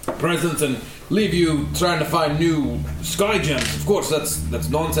presence and leave you trying to find new sky gems. Of course, that's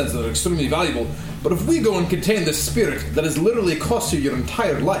nonsense. They're extremely valuable. But if we go and contain this spirit that has literally cost you your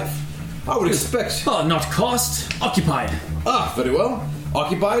entire life, I would expect. Oh, not cost, occupied. Very well.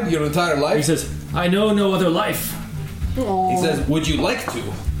 Occupied your entire life." He says, "I know no other life." He says, "Would you like to?"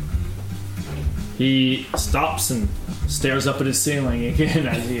 He stops and stares up at his ceiling again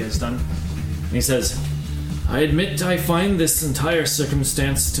as he has done. And he says, "I admit I find this entire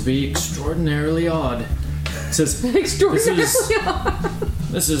circumstance to be extraordinarily odd." He says, Extraordinarily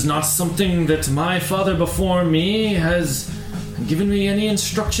This is not something that my father before me has given me any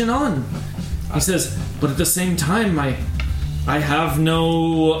instruction on." He says, "But at the same time, I have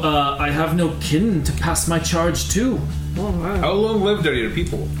no kin to pass my charge to." How long lived are your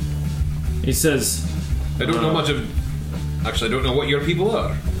people? He says, I don't know much of. Actually, I don't know what your people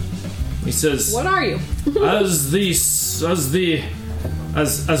are. he says, What are you? as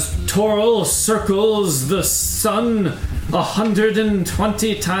Toril circles the sun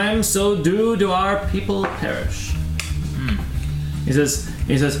 120 times, so do our people perish. He says,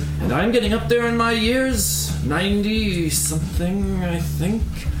 and I'm getting up there in my years, 90 something, I think.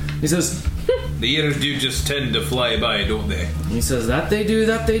 He says, The years do just tend to fly by, don't they? He says, that they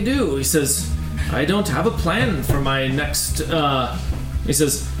do. He says, I don't have a plan for my next,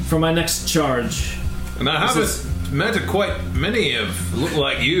 for my next charge. And I haven't met quite many of look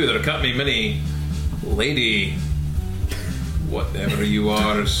like you. There can't be many lady whatever you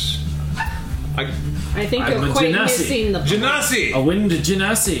are. I think I'm you're a quite Genasi. missing the point. Genasi! A wind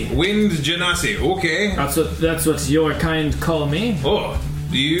genasi. Wind Genasi, okay. That's what your kind call me. Oh,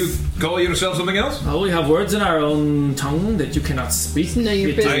 do you call yourself something else? Oh, we have words in our own tongue that you cannot speak. None of your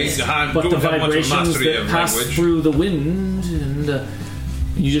It business. is I but don't the have much of a vibrations mastery that of pass language. through the wind, and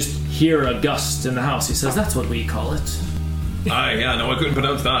you just hear a gust in the house. He says, that's what we call it. Yeah, no, I couldn't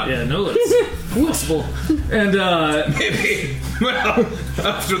pronounce that. Yeah, no, it's possible. And, Maybe, well,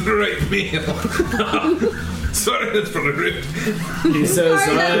 after the right meal. Sorry, that's probably rude. he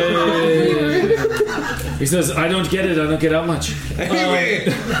says, I don't get it. I don't get out much. Anyway,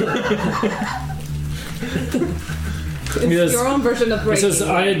 He says, Your own version of He breaking. says,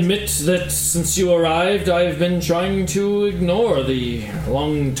 I admit that since you arrived, I've been trying to ignore the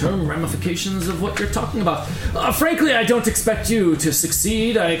long-term ramifications of what you're talking about. Frankly, I don't expect you to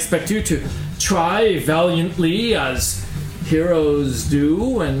succeed. I expect you to try valiantly as heroes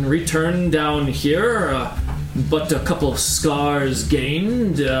do and return down here, but a couple scars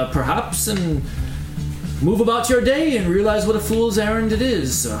gained, perhaps, and move about your day and realize what a fool's errand it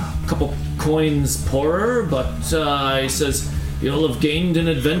is. A couple coins poorer, but he says, you'll have gained an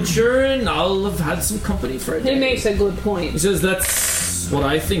adventure and I'll have had some company for a day. He makes a good point. He says that's what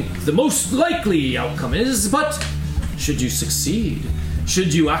I think the most likely outcome is, but should you succeed,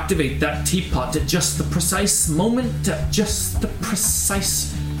 should you activate that teapot at just the precise moment, at just the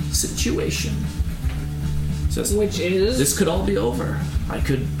precise situation, he says, Which is? this could all be over. I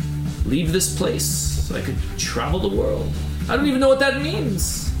could leave this place. I could travel the world. I don't even know what that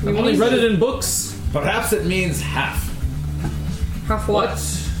means. I've only read it in books. Perhaps it means half. Half what?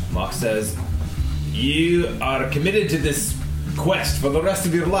 Mock says, you are committed to this quest for the rest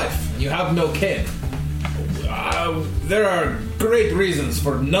of your life. You have no kin. There are great reasons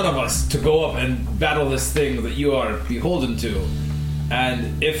for none of us to go up and battle this thing that you are beholden to.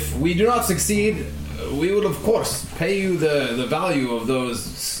 And if we do not succeed, we will, of course, pay you the value of those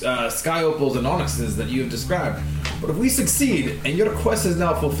sky opals and onyxes that you have described. But if we succeed and your quest is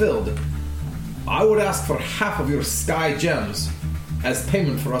now fulfilled, I would ask for half of your sky gems as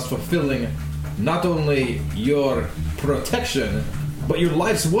payment for us fulfilling not only your protection, but your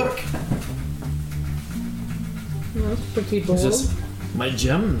life's work. That's pretty He bold. says, my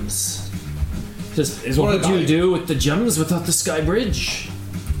gems. He says, one what of would the you do with the gems without the sky bridge?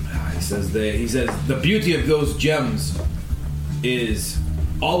 He says the beauty of those gems is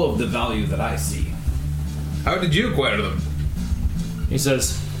all of the value that I see. how did you acquire them? He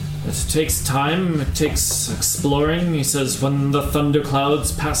says, it takes time, it takes exploring. He says, when the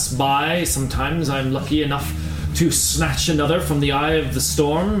thunderclouds pass by, sometimes I'm lucky enough to snatch another from the eye of the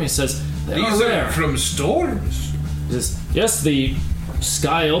storm. He says, they are These rare. are from storms. He says, yes, the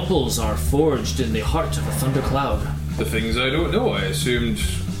sky opals are forged in the heart of a thundercloud. The things I don't know. I assumed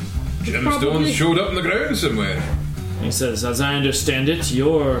gemstones Probably- showed up in the ground somewhere. He says, as I understand it,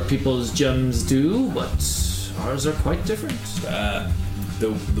 your people's gems do, but ours are quite different. The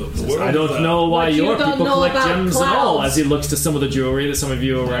world, I don't know why What you your don't people know collect about gems at all. clouds. As he looks to some of the jewelry that some of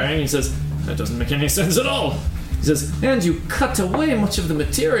you are wearing, he says, that doesn't make any sense at all. He says, and you cut away much of the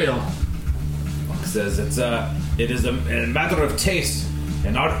material. He says it is a matter of taste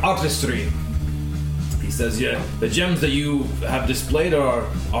and artistry. He says, yeah, the gems that you have displayed are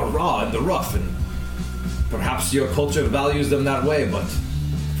raw and the rough, and perhaps your culture values them that way, but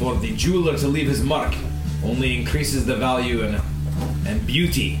for the jeweler to leave his mark only increases the value and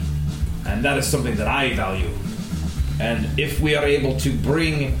beauty, and that is something that I value. And if we are able to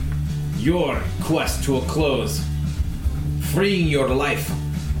bring your quest to a close, freeing your life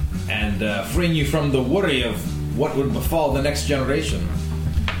and freeing you from the worry of what would befall the next generation,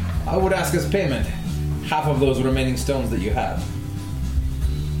 I would ask as payment half of those remaining stones that you have.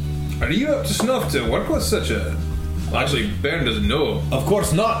 Are you up to snuff to work with such a... Well, actually, Baron doesn't know. Of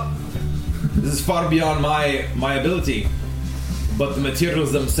course not. This is far beyond my ability, but the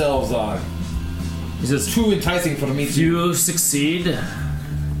materials themselves are He says, too enticing for me if to... you succeed,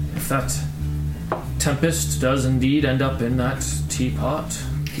 if that tempest does indeed end up in that teapot,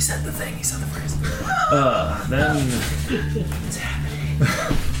 he said the thing, he said the phrase, then it's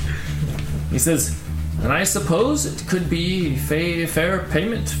happening. He says, and I suppose it could be fair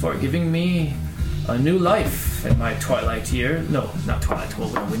payment for giving me a new life in my twilight year. No, not twilight. What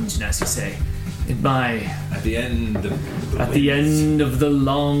would a wind genasi say? At the end of the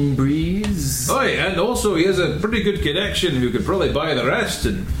long breeze. Oh, and also he has a pretty good connection who could probably buy the rest.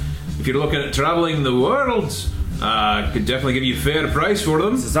 And if you're looking at traveling the world, could definitely give you a fair price for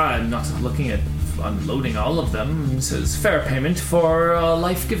them. Says, I'm not looking at unloading all of them. He says, fair payment for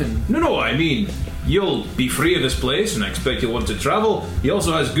life given. No, I mean, you'll be free of this place, and I expect you'll want to travel. He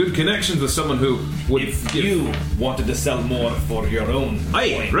also has good connections with someone who would... If you wanted to sell more for your own...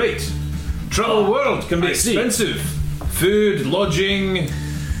 Aye, right. Travel the world can be expensive. Food, lodging,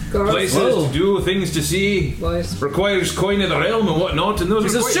 places to do, things to see. Nice. Requires coin of the realm and whatnot, and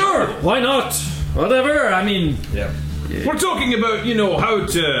those He are says, sure, why not? Whatever, I mean... Yeah. We're talking about, how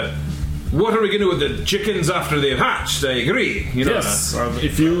to... What are we going to do with the chickens after they've hatched? I agree. Yes,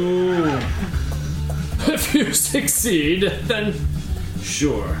 if you succeed, then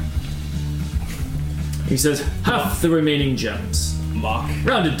sure. He says, half the remaining gems. Mock.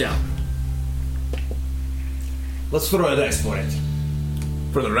 Rounded down. Let's throw a dice for it.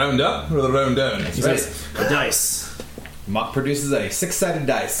 For the round up or the round down? He says, a dice. Mock produces a 6-sided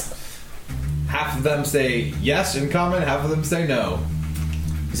dice. Half of them say yes in common, half of them say no.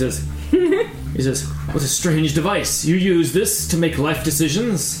 He says, what a strange device. You use this to make life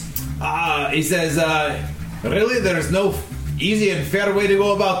decisions? He says, really, there's no easy and fair way to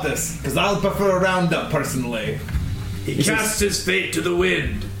go about this, because I'll prefer a roundup, personally. He casts his fate to the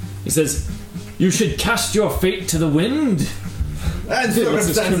wind. He says, you should cast your fate to the wind? In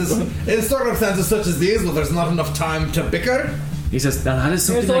circumstances such as these, well, there's not enough time to bicker. He says, now that is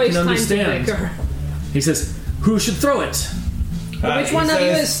something I can understand. He says, who should throw it? Which one of you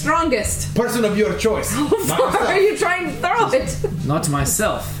is strongest? Person of your choice. How far are you trying to throw it? Not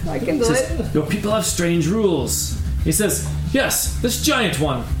myself. I can do it. Your people have strange rules. He says, yes, this giant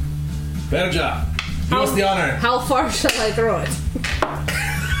one. Better job. Give us the honor. How far shall I throw it?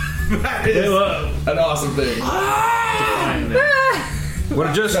 That is an awesome thing.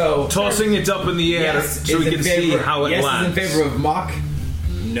 We're just tossing it up in the air so we can see how it lands. Yes is in favor of Mock.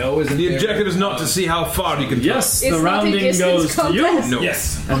 No is in the favor objective is not to see how far you can throw. Yes, the rounding goes to you. No.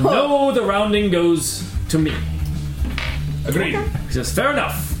 Yes. And no, the rounding goes to me. Agreed. He says, fair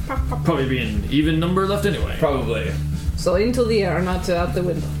enough. Probably be an even number left anyway. Probably. So into the air, not out the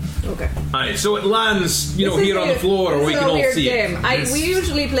window. Okay. Alright, so it lands, here on the floor, or we can all see game. it. We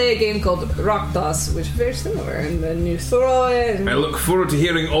usually play a game called Rock Toss, which is very similar, and then you throw it. And I look forward to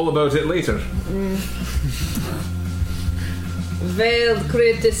hearing all about it later. Veiled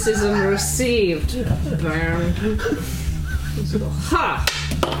criticism received. Ha!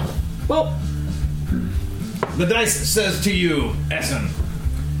 Well, the dice says to you, Essen.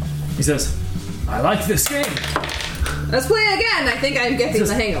 He says, I like this game. Let's play again. I think I'm getting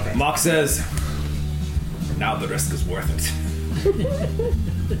the hang of it. Mock says, now the risk is worth it.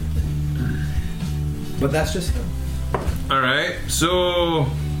 But that's just him. Alright, so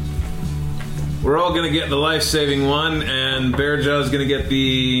we're all gonna get the life-saving one, and Bearjaw's gonna get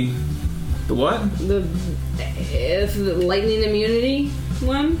the what? The lightning immunity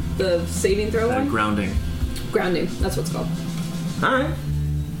one? The saving throw one? Grounding. Grounding. That's what it's called. Alright.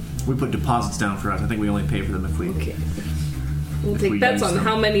 We put deposits down for us. I think we only pay for them if we... Okay. We'll take we bets use on them.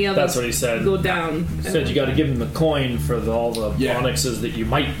 how many of That's us what he said. go down. He said you got to give him the coin for all the Yeah. onyxes that you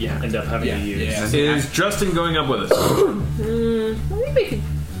might end up having to use. Yeah. Is Justin going up with us? I think we could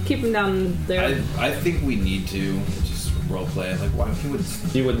keep him down there. I think we need to just roleplay. Like, why he would...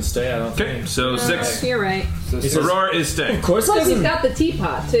 He wouldn't stay, I don't Okay, think. so 6. You're right. Aurora is staying. Of course, Plus, he's doesn't. got the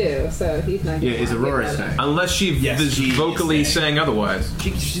teapot too, so he's not. Yeah, is Aurora staying? Unless she Yes, is she is vocally staying. saying otherwise.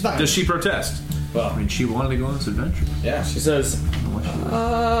 She's not... Does she protest? I Well, mean, she wanted to go on this adventure. yeah. She says,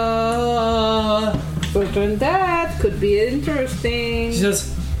 But that could be interesting. she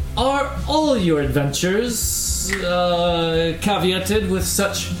says, are all your adventures caveated with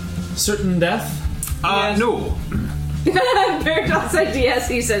such certain death? Yes. No. Bearjaw said yes.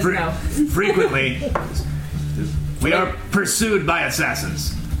 He says no. Frequently, we are pursued by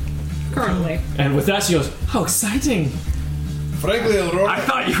assassins. Currently. And with that, she goes, how exciting! Frankly, Aurora, I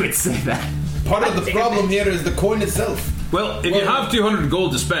thought you would say that. part of the problem here is the coin itself. Well, if you have 200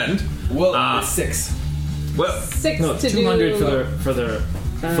 gold to spend, Well, it's 6. well, 6 No, to 200 do. for the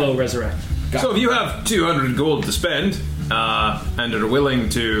faux resurrect. so if you have 200 gold to spend and are willing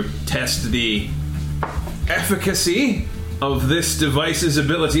to test the efficacy of this device's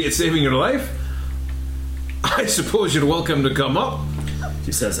ability at saving your life, I suppose you're welcome to come up.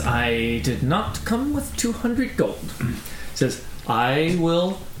 She says, I did not come with 200 gold. Says, I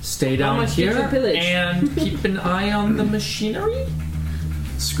will stay down much did you here pillage? and keep an eye on the machinery.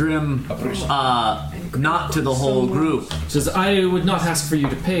 Scrim not to the whole group. She says, I would not ask for you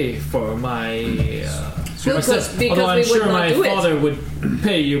to pay for my... Because we although I'm would sure not my do it. father would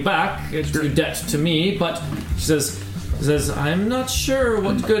pay you back. It's your debt to me, but she says, I'm not sure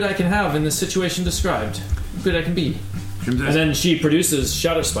what good I can have in this situation described. What good I can be. And then she produces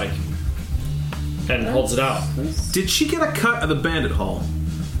Shadow Spike and holds it out. Did she get a cut of the bandit hall?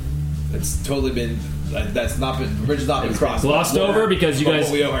 It's totally been. That's not been. The bridge has not been crossed. Glossed over because you But guys,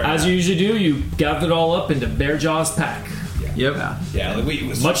 what we overheard. as you usually do, you gather it all up into Bearjaw's pack. Yep. Yeah,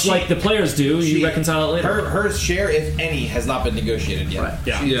 like Much like the players do, you reconcile it later. Her share, if any, has not been negotiated yet. Right.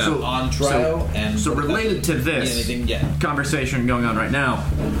 Yeah. She's Yeah. on trial, and So related to this anything yet. conversation going on right now,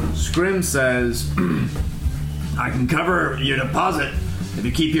 Scrim says, I can cover your deposit. If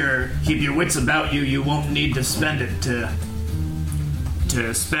you keep your wits about you, you won't need to spend it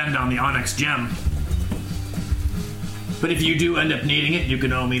to spend on the Onyx gem. But if you do end up needing it, you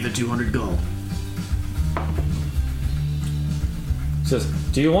can owe me the 200 gold. Says,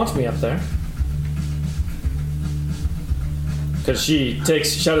 do you want me up there? Because she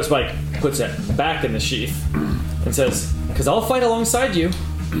takes Shadow Spike, puts it back in the sheath, and says, because I'll fight alongside you.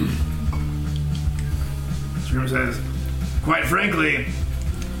 Scrim says, quite frankly,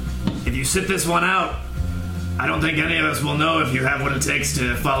 if you sit this one out, I don't think any of us will know if you have what it takes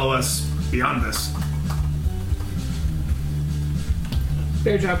to follow us beyond this.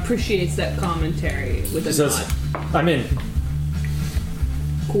 Bearjaw appreciates that commentary with a Says, nod. I'm in.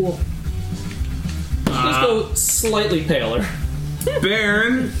 Cool. Let's go slightly paler.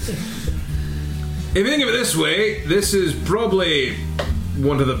 Baron, if you think of it this way, this is probably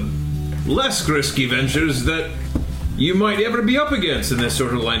one of the less risky ventures that you might ever be up against in this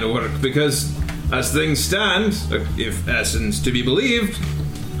sort of line of work, because as things stand, if Essence to be believed,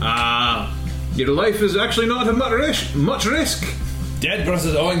 your life is actually not a much risk. Dead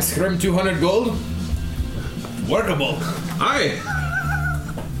versus owing Scrim 200 gold? Workable. Aye.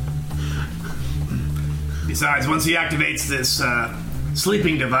 Besides, once he activates this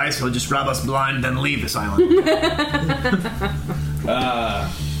sleeping device, he'll just rob us blind, then leave this island.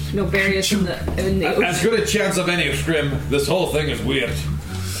 No, bury us in the As ocean. good a chance of any, Scrim. This whole thing is weird.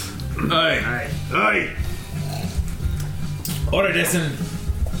 Aye. Aye. Alright, listen.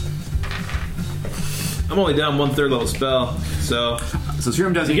 I'm only down 1/3 level spell, so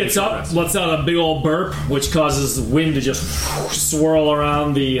Scrim does. He gets up, lets out a big old burp, which causes the wind to just swirl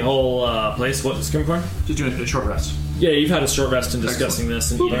around the whole place. What, Scrimcorn? Just doing a short rest. Yeah, you've had a short rest in discussing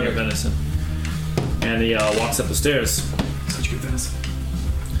this and eating your venison. And he walks up the stairs. Such good venison.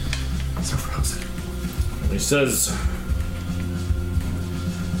 So frozen. He says,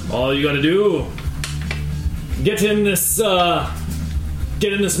 all you gotta do, get in this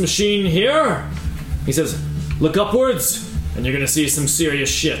machine here. He says, look upwards, and you're gonna see some serious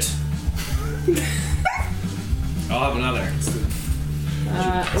shit. I'll have another.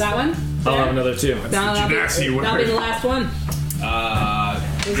 That one? I'll have another too. That'll be the last one.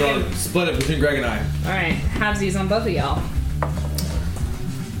 So split it between Greg and I. Alright, halvesies on both of y'all.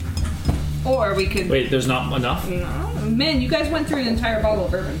 Or we could... Wait, there's not enough? No. Man, you guys went through an entire bottle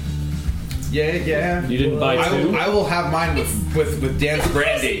of bourbon. Yeah. You didn't buy two? I will have mine with Dan's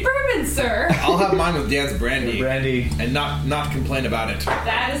brandy. Bourbon, sir! I'll have mine with Dan's brandy. Brandy. And not complain about it.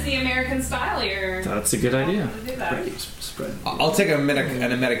 That is the American style here. That's a good idea. Do that. Spread. I'll take an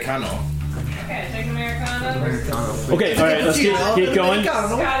Americano. Okay, take Americano versus Okay, alright, let's keep going.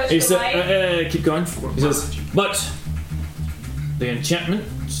 Scottish He Delight. said, keep going. He says, but the enchantment.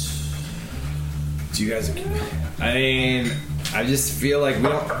 Do you guys? I mean, I just feel like we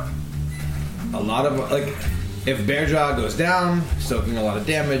don't. A lot of like, if Bearjaw goes down, soaking a lot of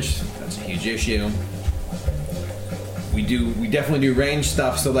damage, that's a huge issue. We definitely do range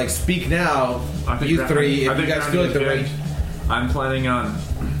stuff. So like, speak now, you three. If you guys feel like the range, I'm planning on.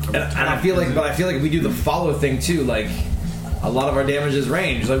 and I feel like, but I feel like we do the follow thing too. Like, a lot of our damage is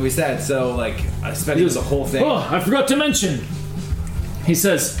range, like we said. So like, I spent the whole thing. Oh, I forgot to mention. He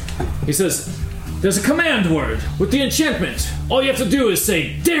says, there's a command word with the enchantment. All you have to do is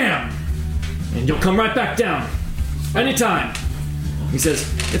say, damn, and you'll come right back down. Anytime. He says,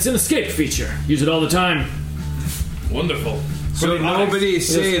 it's an escape feature. Use it all the time. Wonderful. So nobody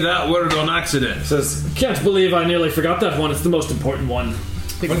say that word on accident. Says, can't believe I nearly forgot that one. It's the most important one.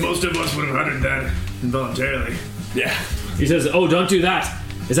 I think most of us would have uttered that involuntarily. Yeah. He says, oh, don't do that.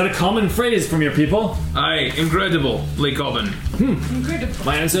 Is that a common phrase from your people? Aye, incredible, Blake Cobbin.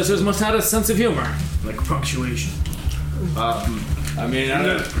 My ancestors must have a sense of humor. Like punctuation. I mean,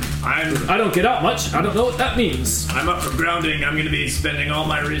 I don't get out much. I don't know what that means. I'm up for grounding. I'm going to be spending all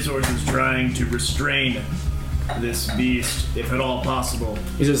my resources trying to restrain this beast, if at all possible.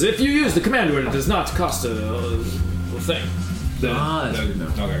 He says, if you use the command word, it does not cost a thing.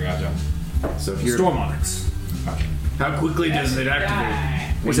 Okay, gotcha. So if you're Storm Onyx. How quickly does it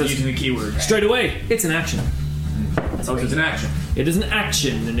activate when says- using the keyword? Straight away, it's an action. Oh, it's an action. It is an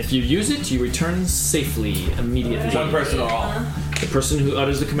action, and if you use it, you return safely immediately. One person or all? The person who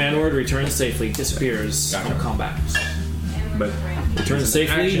utters the command word returns safely, disappears from combat. but Returns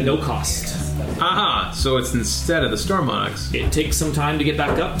safely, action. no cost. Aha! So it's instead of the Storm Onyx. It takes some time to get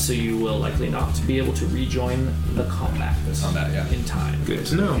back up, so you will likely not be able to rejoin the combat in time. Good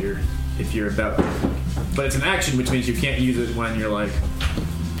to know. If you're about, but it's an action, which means you can't use it when you're like,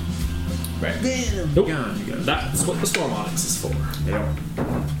 Nope. gone. You got That's what the Storm Onyx is for.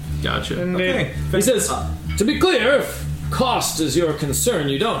 Gotcha. And Okay. he says, to be clear, if cost is your concern,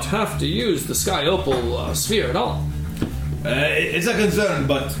 you don't have to use the Sky Opal sphere at all. It's a concern,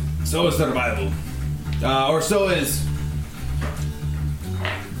 but so is survival. Or so is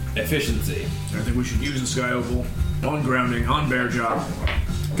efficiency. I think we should use the Sky Opal on grounding, on Bearjaw.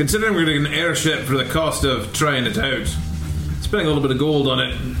 Considering we're getting an airship for the cost of trying it out, spending a little bit of gold on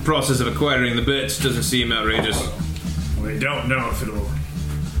it, process of acquiring the bits doesn't seem outrageous. We don't know if it'll.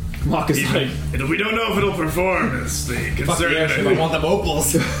 Mock is like, We don't know if it'll perform. Is the Fuck the concern. airship, I want them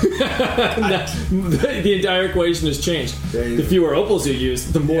opals. the entire equation has changed. The fewer opals you use,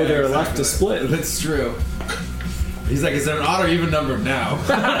 the more there are left to split. That's true. He's like, is there an odd or even number now?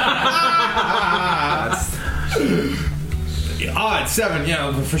 Odd, 7,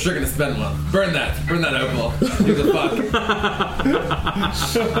 yeah, we're for sure gonna spend one. Burn that opal. Who the fuck?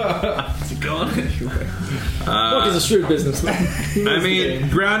 Is it going? Mock is a shrewd businessman. I mean,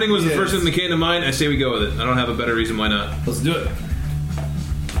 grounding was the first thing that came to mind. I say we go with it. I don't have a better reason why not. Let's do it.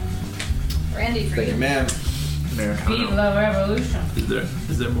 Brandy for Thank you, you. ma'am. Vive la revolution.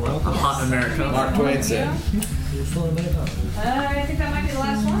 Is there more alcohol? hot America. Mark Twain said. I think that might be the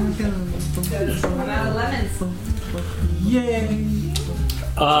last one. I'm out of lemons.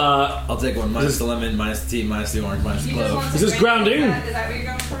 I'll take one. Minus the lemon, minus the tea, minus the orange, minus the You just want clove. This some is brandy? grounding. Is that what you're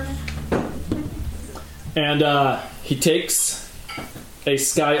going for? And he takes a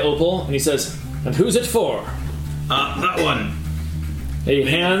Sky Opal and he says, and who's it for? That one. He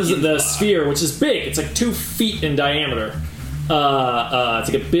hands the sphere, which is big. It's like 2 feet in diameter. It's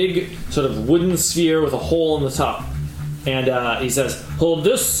like a big sort of wooden sphere with a hole in the top. And he says, hold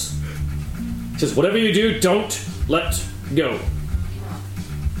this. He says, whatever you do, don't let go.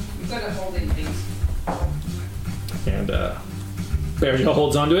 I'm good at holding things. And Bearjaw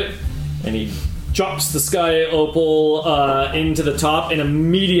holds onto it, and he drops the Sky Opal into the top, and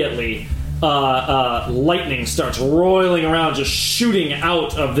immediately lightning starts roiling around, just shooting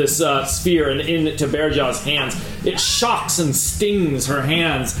out of this sphere and into Bearjaw's hands. It shocks and stings her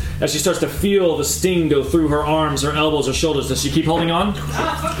hands as she starts to feel the sting go through her arms, her elbows, her shoulders. Does she keep holding on?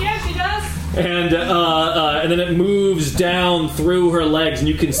 Oh, fuck yeah, she does. And then it moves down through her legs, and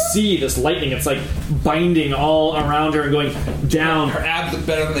you can see this lightning. It's like binding all around her and going down. Her abs look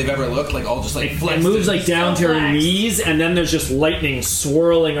better than they've ever looked. Like all just like It flexed. moves like down to her Relaxed. knees, and then there's just lightning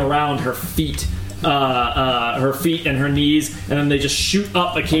swirling around her feet, and her knees, and then they just shoot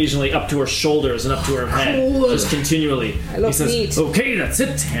up occasionally up to her shoulders and up to her head, just continually. look He says, neat. "Okay, that's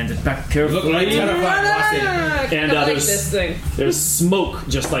it. Hand it back Look carefully." like terrified. Watch it. And I like there's this thing. there's smoke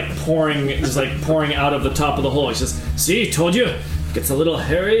just like pouring out of the top of the hole. He says, "See, told you. Gets a little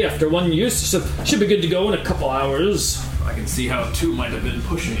hairy after one use. So should be good to go in a couple hours." I can see how 2 might have been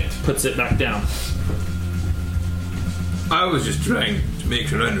pushing it. Puts it back down. I was just trying to make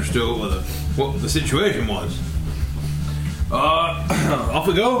sure I understood what the situation was. Off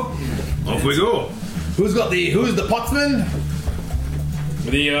we go. Off we go. Who's the potsman?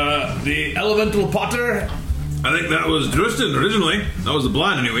 The elemental potter. I think that was Drustin originally. That was the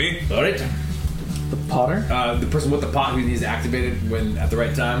blind anyway. All right. The Potter? The person with the pot who needs activated when at the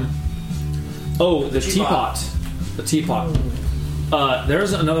right time. Oh, the teapot. The teapot.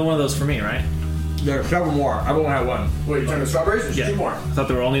 There's another one of those for me, right? There are several more. I've only had one. Wait, you turned the strawberries? There's 2 more. I thought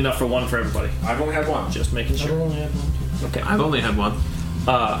there were only enough for one for everybody. I've only had one. Just making sure. Okay. I've only had one.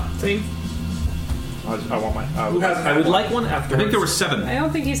 Thing. I want my. Who hasn't I had would one? like one after. I think there were 7. I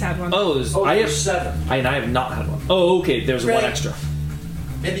don't think he's had one. Oh, I have 7. I have not had one. Oh, okay. There's one Right. extra.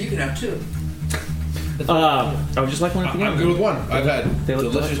 Maybe you can have 2. I would just like one at the I'm end. good with one. I've had They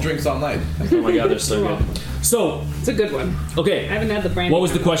look delicious delightful. drinks all night. Oh my god, they're so good. So, It's a good one. I okay. haven't had the brandy. What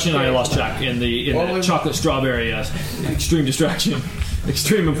was the one. question? I lost track in the chocolate strawberry extreme distraction,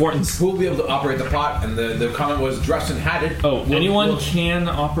 extreme importance. Who will be able to operate the pot? And the comment was Drustin had it. Oh, anyone can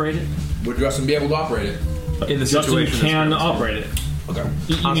operate it. Would Drustin be able to operate it? In the Justin situation. can operate it. Okay.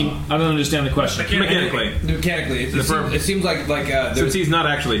 You mean, I don't understand the question. Mechanically. Mechanically, it seems like since he's not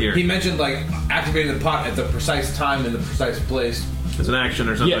actually here. He mentioned like activating the pot at the precise time in the precise place. It's an action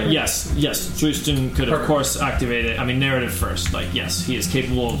or something. Yes. Drustin could, of course, activate it. I mean, narrative first. Like, yes, he is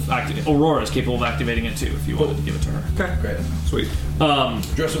capable of activating. Aurora is capable of activating it too. If you wanted to give it to her. Okay, great, sweet.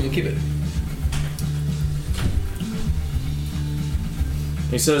 Drustin will keep it.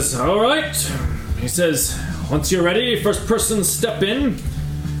 He says, "All right." He says, "Once you're ready, first person step in."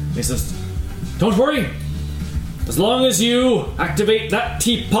 He says, "Don't worry. As long as you activate that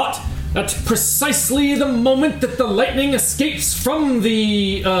teapot at precisely the moment that the lightning escapes from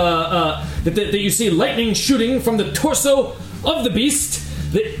the that you see lightning shooting from the torso of the beast,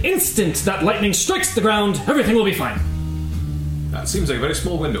 the instant that lightning strikes the ground, everything will be fine." That seems like a very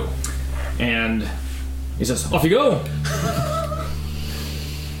small window. And he says, "Off you go."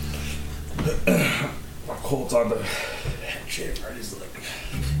 Holds on the shaver and he's like,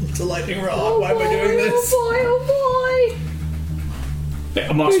 "It's a lightning rod. Why am I doing this?" Oh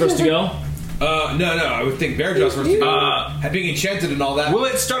boy! Mock's first to go. No. I would think Bearjaw's first to go. Being enchanted and all that. Will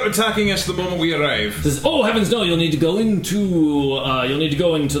it start attacking us the moment we arrive? Says, "Oh heavens, no! You'll need to go into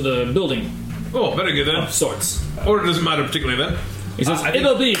the building." Oh, very good then. Of sorts. Or it doesn't matter particularly then. He says,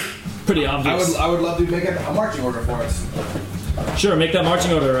 "It'll be pretty obvious." I would love to make a marching order for us. Sure, make that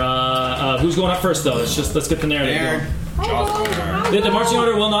marching order. Who's going up first, though? Let's get the narrative going. The marching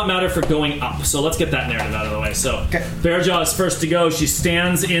order will not matter for going up, so let's get that narrative out of the way. So, Bearjaw is first to go. She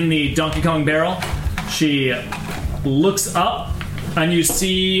stands in the Donkey Kong barrel. She looks up, and you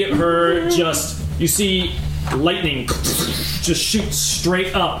see her you see lightning just shoot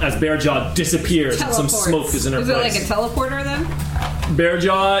straight up as Bearjaw disappears and some smoke is in her place. Is it like a teleporter then?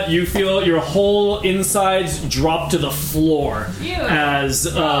 Bearjaw, you feel your whole insides drop to the floor as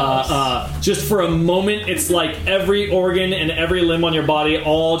just for a moment it's like every organ and every limb on your body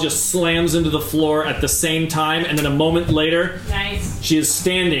all just slams into the floor at the same time, and then a moment later she is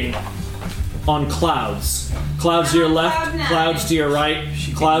standing on clouds. Clouds to your left, clouds to your right,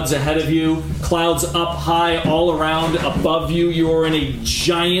 clouds ahead of you, clouds up high all around. Above you, you are in a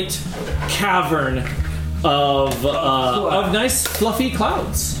giant cavern of nice fluffy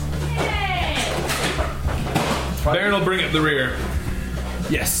clouds. Baron will bring up the rear.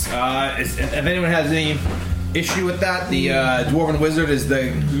 Yes. If anyone has any issue with that, the Dwarven Wizard is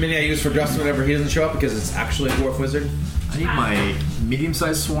the mini I use for Justin whenever he doesn't show up because it's actually a Dwarf Wizard. I need my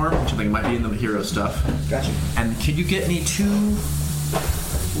medium-sized swarm, which I think might be in the hero stuff. Gotcha. And could you get me 2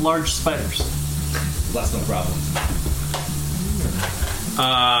 large spiders? That's no problem.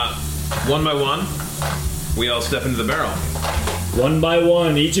 One by one, we all step into the barrel. One by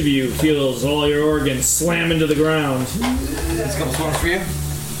one, each of you feels all your organs slam into the ground. There's a couple swarms for you.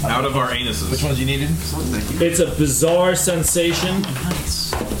 Out of our anuses. Which ones you needed? Thank you. It's a bizarre sensation.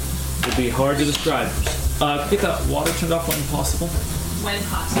 Nice. It'd be hard to describe. Get that water turned off when possible. When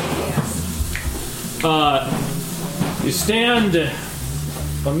possible, yes. You stand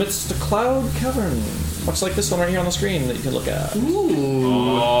amidst a cloud cavern, much like this one right here on the screen that you can look at.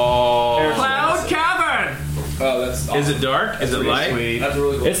 Oh. Cloud cavern! Oh, that's awesome. Is it dark? Is it light? Sweet. That's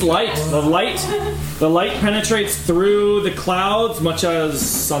really cool. It's light. The light penetrates through the clouds, much as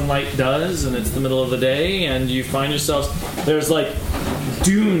sunlight does, and it's the middle of the day, and you find yourselves there's like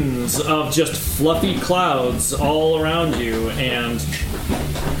dunes of just fluffy clouds all around you, and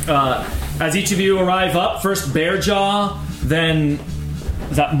as each of you arrive up, first Bearjaw, then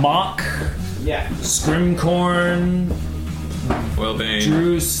that Mock, Scrimcorn, Oilvein,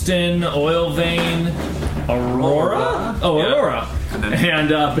 Drustin, Oilvein, Aurora? Aurora. And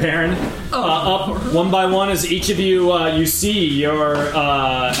Baron. Up one by one as each of you you see your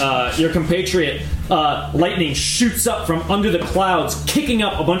compatriot lightning shoots up from under the clouds, kicking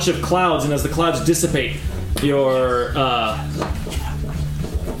up a bunch of clouds, and as the clouds dissipate, your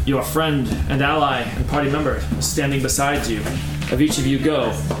friend and ally and party member standing beside you. Of each of you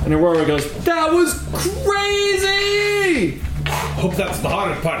go. And Aurora goes, "That was crazy!" Hope that's the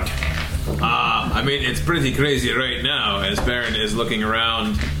hardest part. I mean, it's pretty crazy right now as Baron is looking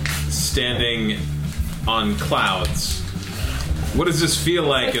around, standing on clouds. What does this feel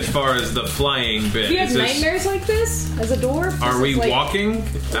like as far as the flying bit? Do you have nightmares like this as a dwarf? Are we walking?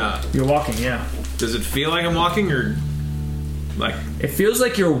 You're walking, yeah. Does it feel like I'm walking, or like? It feels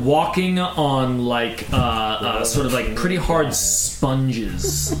like you're walking on like sort of like pretty hard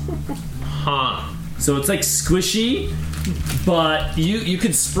sponges. Huh. So it's like squishy, but you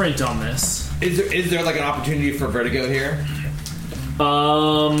could sprint on this. Is there like an opportunity for vertigo here?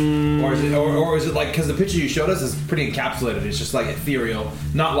 Or is it like, because the picture you showed us is pretty encapsulated, it's just like ethereal,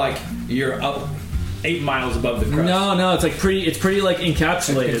 not like you're up 8 miles above the crust. No, it's like pretty. It's pretty like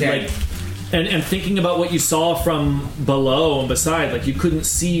encapsulated. Contained. Like, and thinking about what you saw from below and beside, like you couldn't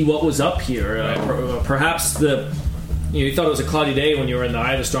see what was up here. Perhaps you thought it was a cloudy day when you were in the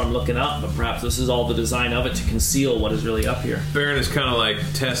eye of the storm looking up, but perhaps this is all the design of it to conceal what is really up here. Baron is kind of like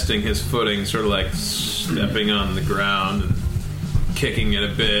testing his footing, sort of like stepping on the ground and kicking it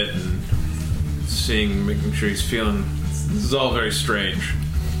a bit and making sure he's feeling. This is all very strange.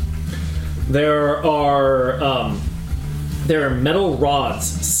 There are metal rods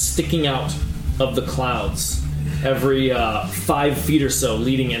sticking out of the clouds every 5 feet or so,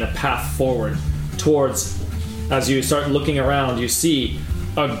 leading in a path forward towards. As you start looking around, you see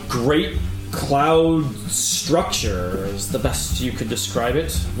a great cloud structure, is the best you could describe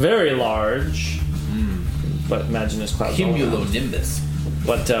it. Very large, but imagine this cloud. Cumulonimbus.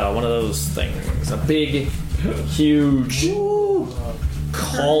 But one of those things, a big, huge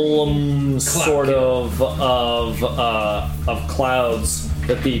column sort of clouds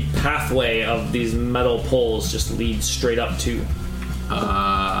that the pathway of these metal poles just leads straight up to.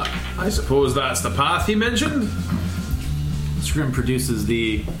 I suppose that's the path he mentioned? Scrim produces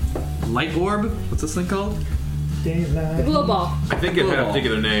the light orb. What's this thing called? Daylight. Glow ball. I think it had a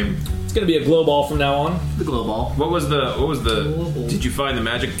particular name. It's going to be a glow ball from now on. The glow ball. What was the did you find the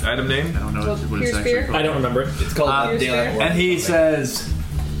magic item name? I don't know what Pierce it's actually spear? called. I don't remember it. It's called Pierce Daylight spear? Orb. And he says,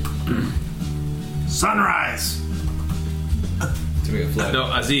 "Sunrise." To make it float. No,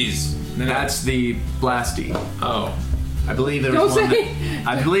 Aziz. That's the blasty. Oh. I believe there Don't was one. say.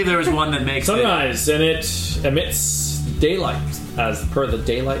 I believe there was one that makes Sunrise, and it emits daylight as per the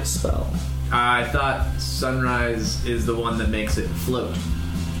daylight spell. I thought sunrise is the one that makes it float.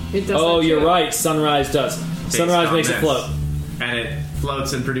 It does Oh, that you're too. right. Sunrise does. Sunrise on makes it this. float. And it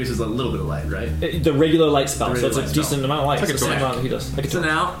floats and produces a little bit of light, right? The regular light spell, The so it's a regular light decent spell. amount of light. Like It's a the same torch. amount that he does. Like a So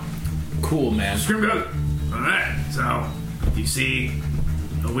torch. now, Cool, man. Scrim goes, alright, so if you see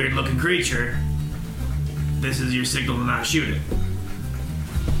a weird looking creature, this is your signal to not shoot it.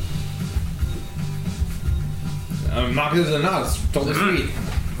 Mark this is a nod. It's totally sweet.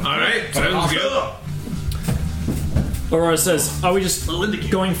 Alright, sounds good. Aurora says, are we just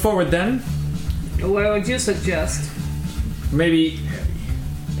going forward then? What would you suggest? Maybe...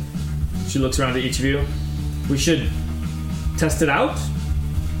 She looks around at each of you. We should test it out?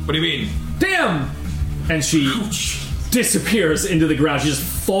 What do you mean? Damn! And she disappears into the ground. She just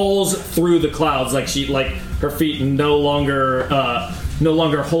falls through the clouds like her feet no longer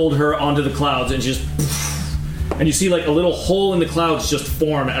hold her onto the clouds, and she just... And you see like a little hole in the clouds just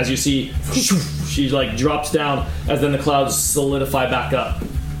form as you see she like drops down as then the clouds solidify back up.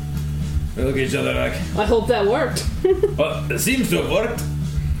 We look at each other like, I hope that worked. well, it seems to have worked.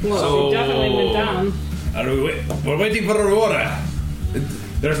 Well, she definitely went down. We're waiting for Aurora.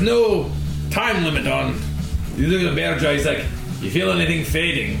 There's no time limit on. You look at the bear jaw, he's like, you feel anything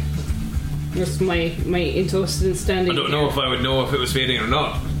fading? Just my interest in standing. I don't know if I would know if it was fading or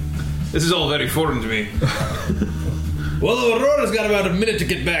not. This is all very foreign to me. Well, Aurora's got about a minute to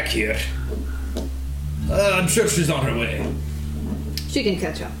get back here. I'm sure she's on her way. She can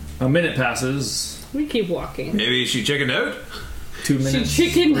catch up. A minute passes. We keep walking. Maybe she chickened out? 2 She minutes.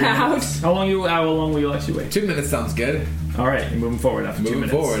 chickened out. How long will you actually wait? 2 minutes sounds good. All right, you're moving forward after 2 Moving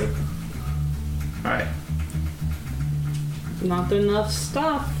minutes. forward. All right. Not enough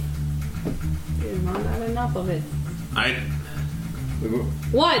stuff. There's not enough of it.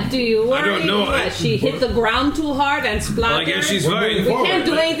 What do you worry? I don't know. What, she hit the ground too hard and splattered? Well, I guess she's fine. We can't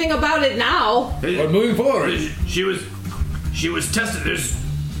do anything about it now. We're moving forward. She was tested.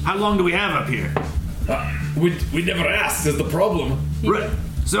 How long do we have up here? We never asked is the problem. Right.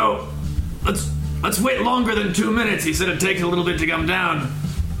 So let's wait longer than 2 minutes. He said it'd take a little bit to come down.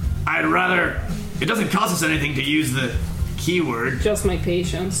 I'd rather. It doesn't cost us anything to use the keyword. Just my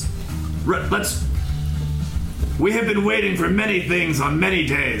patience. Right, we have been waiting for many things on many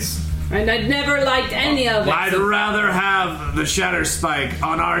days. And I'd never liked any of it. I'd rather have the shatter spike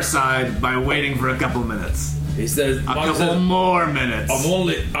on our side by waiting for a couple minutes. He says, A couple more minutes.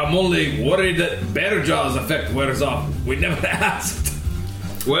 I'm only worried that Bearjaw's effect wears off. We never asked.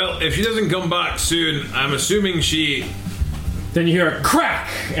 Well, if she doesn't come back soon, I'm assuming she... Then you hear a crack,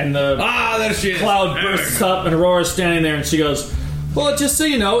 and the there she is. cloud bursts up, and Aurora's standing there, and she goes, well, just so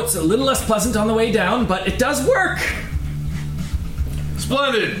you know, it's a little less pleasant on the way down, but it does work.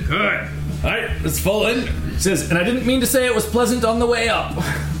 Splendid. Good. All right, let's fall in. She says, and I didn't mean to say it was pleasant on the way up.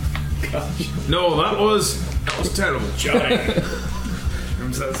 No, that was terrible. Johnny.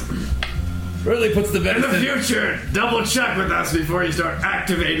 Really puts the In the benefit. future, double check with us before you start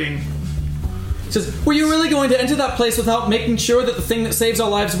activating. She says, were you really going to enter that place without making sure that the thing that saves our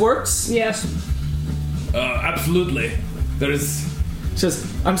lives works? Yes. Absolutely. There's. Says,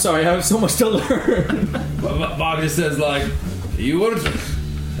 I'm sorry, I have so much to learn. Mog just says, like, you would.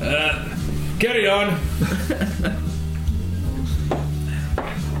 Carry on.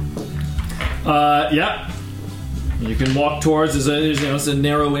 Yeah. You can walk towards. It's a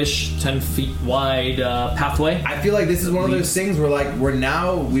narrowish, 10 feet wide pathway. I feel like this is one of those things where, like,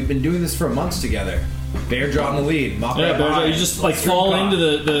 we've been doing this for months together. Bearjaw in the lead. Mop Yeah, right Bearjaw, behind. you just like fall into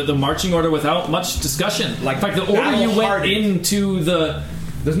the marching order without much discussion. Like, in fact, the order you went battle-hardened. into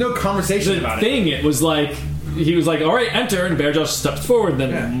There's no conversation the about thing, it was like he was like, "All right, enter," and Bearjaw steps forward,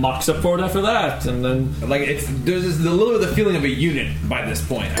 then Mock stepped forward after that, and then Like, there's a little bit of the feeling of a unit by this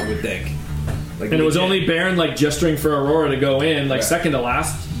point, I would think. Like, and it was legit. only Baron like gesturing for Aurora to go in, like Yeah. second to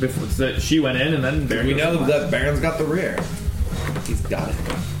last before that she went in, and then Baron. We goes know in. that Baron's got the rear. He's got it.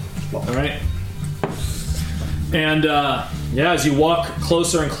 All right. And as you walk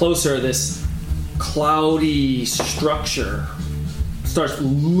closer and closer, this cloudy structure starts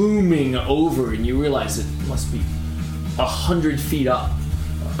looming over, and you realize it must be 100 feet up.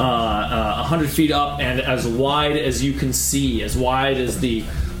 100 feet up, and as wide as you can see, as wide as the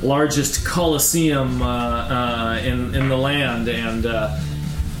largest coliseum in the land, and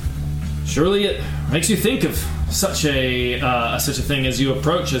surely it makes you think of such a thing as you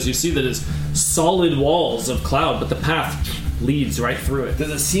approach, as you see that it's solid walls of cloud, but the path leads right through it.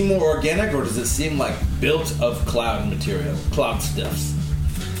 Does it seem more organic, or does it seem like built of cloud material, cloud stuffs?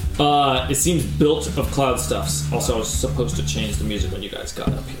 It seems built of cloud stuffs. Also, I was supposed to change the music when you guys got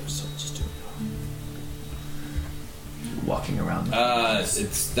up here, so I'll just do it. Walking around.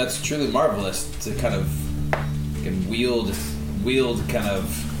 That's truly marvelous to kind of wield kind of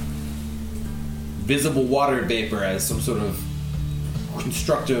visible water vapor as some sort of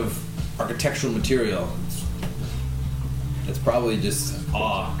constructive architectural material. It's probably just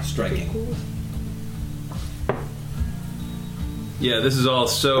awe-striking. Yeah, this is all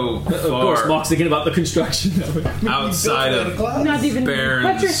so far Of course, Mock's thinking about the construction of it. outside of Not even Baron's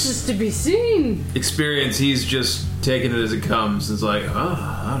buttresses to be seen. experience. He's just taking it as it comes. It's like, all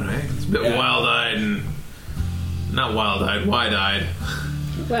right. It's a bit wild-eyed and... Not wild-eyed, wide-eyed.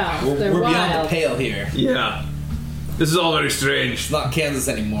 Well, they're We're wild. beyond the pale here. Yeah. This is all very strange. It's not Kansas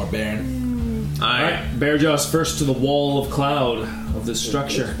anymore, Baron. Alright, Bearjaw's first to the wall of cloud of this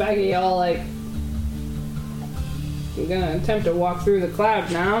structure. Baggy all like, I'm gonna attempt to walk through the cloud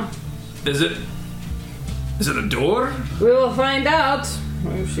now. Is it a door? We will find out.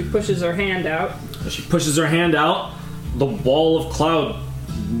 She pushes her hand out. As she pushes her hand out, the wall of cloud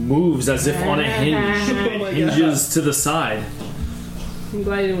moves as if on a hinge. Hinges to the side. I'm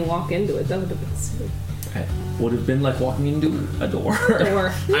glad I didn't walk into it. That would have been silly. It would have been like walking into a door.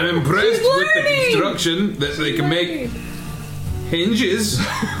 Door. I'm impressed She's with the learning! construction that they can make hinges.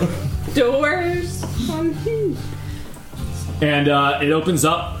 Doors on hinge. And it opens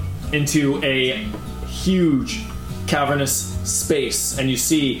up into a huge cavernous space, and you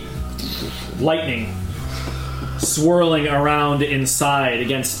see lightning swirling around inside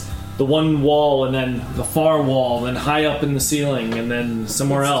against the one wall, and then the far wall, and then high up in the ceiling, and then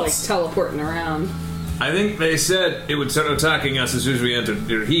somewhere else. Like teleporting around. I think they said it would start attacking us as soon as we entered.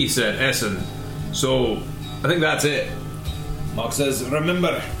 Or he said, Essen. So, I think that's it. Mock says,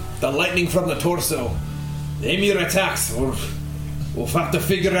 remember, the lightning from the torso. The Emir attacks. We'll have to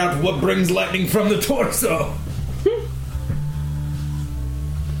figure out what brings lightning from the torso.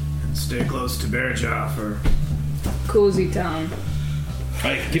 And stay close to Bearjaw for Cozy town.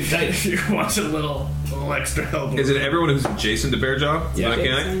 Right, keep tight. if you want a little extra help. Is it everyone who's adjacent to Bearjaw? Yeah.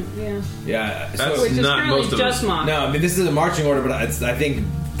 Mechanic? Yeah. Yeah, That's Which is not currently most of just us. Mock. no, I mean, this is a marching order, but I think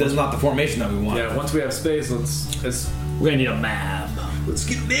that's not the formation that we want. Yeah, once we have space, let's We're gonna need a map. Let's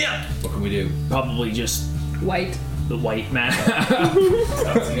get there. What can we do? Probably just White. the white map.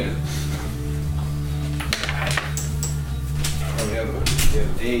 Sounds good. We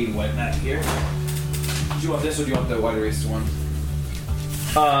have a white map here. Do you want this or do you want the white erased one?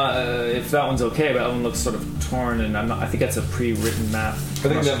 If that one's okay, but that one looks sort of torn, and I think that's a pre-written map. I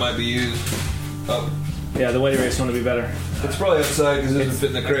think that might be used. Oh, Yeah, the white erase one would be better. it's probably outside because it doesn't fit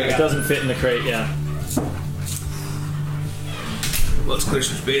in the crate. It doesn't fit in the crate, yeah. Let's clear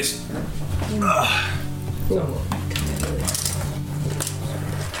some space.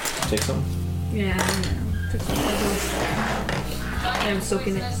 Take some. Yeah, I know. I'm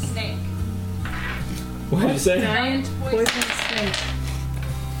soaking it. What did you say? Giant poison snake.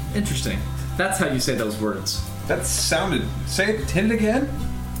 Interesting. That's how you say those words. That sounded. Say it again.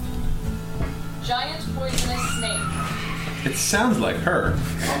 Giant poisonous snake. It sounds like her.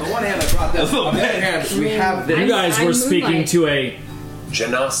 On the one hand, I brought this. On the other hand, we have this. You guys I'm were speaking Moonlight. to a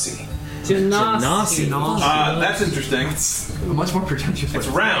Genasi. Genasi. That's interesting. Much more pretentious. It's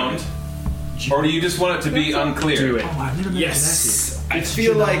round. Or do you just want it to be unclear? Do it. Yes. I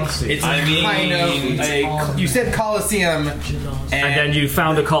feel like it's kind of a. You said Colosseum, And then you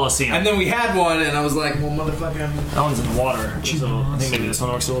found a Colosseum. and then we had one, and I I was like, well, motherfucker. That one's in water. So I think maybe this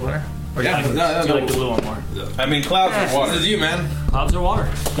one works a little better. Or Yeah, do you like the blue one more? I mean, clouds are water. This is you, man. Clouds are water.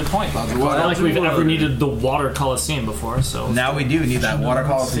 Good point. Clouds are It's water. not like we've ever needed the water Colosseum before, so. Now we do need that water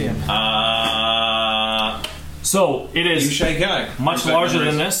Colosseum. So it is Yushikai. much larger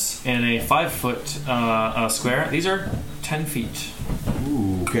than this in a 5-foot square. These are 10 feet.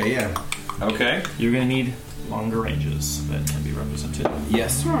 Ooh, okay, yeah. Okay. You're going to need longer ranges that can be represented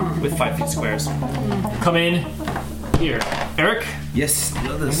Yes. with 5 feet squares. Come in here. Eric, Yes. I'm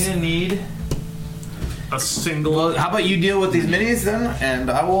going to need a single. Well, how about you deal with these minis then,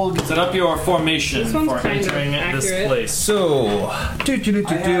 and I will Set up your formation This one's for kind of entering this accurate. place. So,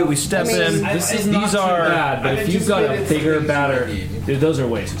 we step in. These are bad, but if you've got a bigger batter, dude, those are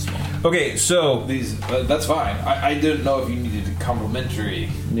way too small. Okay, so these. That's fine. I didn't know if you needed a complimentary.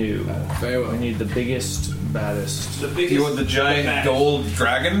 No. Very well. We need the biggest, baddest. you want the giant gold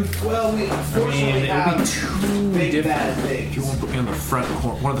dragon? Well, we unfortunately have big bad things. You want to put me on the front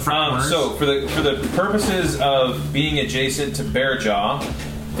corner, one of the front corners? So for the purposes of being adjacent to Bearjaw,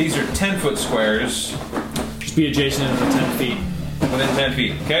 these are 10-foot squares Just be adjacent to the 10 feet. within 10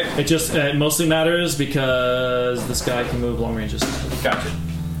 feet. Okay, It just mostly matters because this guy can move long ranges. gotcha.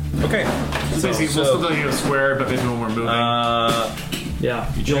 Okay, So basically, we'll still do a square, but maybe when we're moving. Yeah,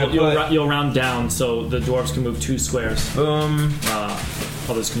 trying to put- you'll round down so the dwarves can move 2 squares. boom.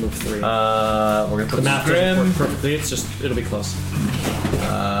 Others can move 3. We're gonna the put math doesn't Scrim. work perfectly. It'll be close.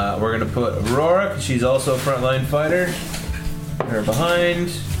 We're gonna put Aurora, 'cause she's also a frontline fighter. Her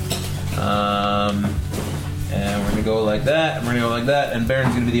behind. And we're gonna go like that, and we're gonna go like that, and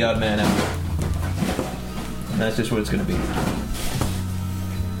Baron's gonna be the odd man out. And that's just what it's gonna be.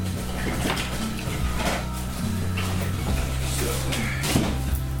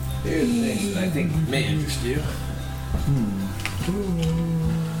 Here's the things that I think may interest you.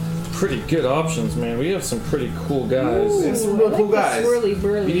 Pretty good options, man. We have some pretty cool guys. There's some real cool guys. Swirly You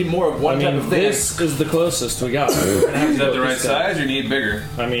burly. need more of one type of thing. this is the closest we got. We're gonna have to Is go that the with right this guy. size, or need bigger?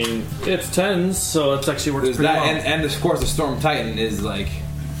 I mean, it's 10s, so it actually works There's pretty that, well. and of course the Storm Titan is like.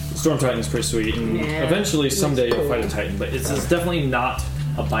 Storm Titan is pretty sweet, and Yeah. eventually someday you'll fight a Titan, but it's definitely not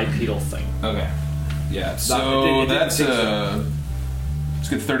a bipedal thing. Okay. Yeah. It's So not, it didn't that's think so. it's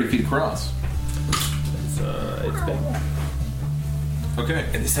good 30 feet across. It's big. Okay.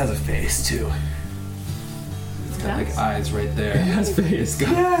 And this has a face too. It's got like eyes right there. That's face.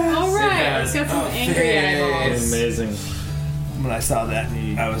 All right, it's got some angry eyeballs. Amazing. When I saw that,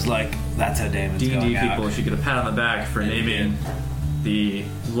 I was like, "That's how Damon's D&D going out." people should get a pat on the back for naming the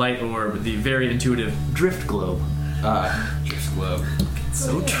light orb the very intuitive Drift Globe. Just globe.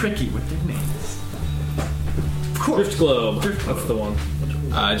 So tricky with their names. Drift Globe. That's the one.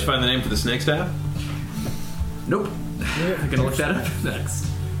 Did you find the name for the snake staff? Nope. I'm gonna look that up next.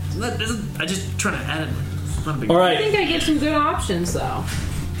 I just trying to add it. It's not a big All I right. think I get some good options though.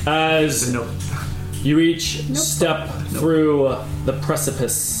 As Nope. you each step through the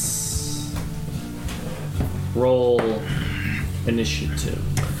precipice, roll initiative.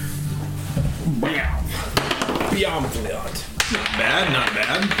 Bad, not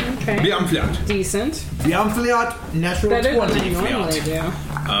bad. Okay. Beyond flat. Decent. Biamfliot, natural Better than 20. I normally do.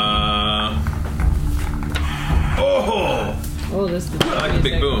 Oh! Oh, this is I like the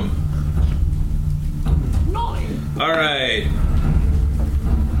big boom. All right.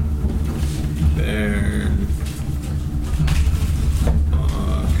 Baron.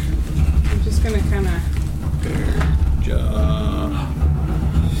 I'm just gonna kind of. Bearjaw.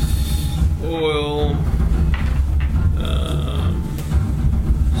 Oil.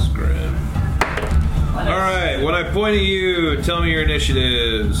 Scrim. All right. When I point at you, tell me your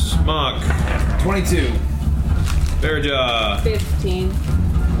initiatives. Mock. 22. Bearjaw. 15.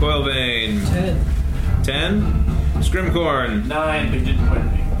 Coilbane. 10. 10. Scrimcorn. 9, but didn't put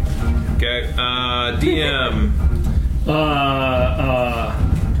any. Okay. DM.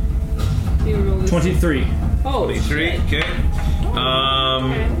 You roll this. 23. Oh, 23. shit. Okay.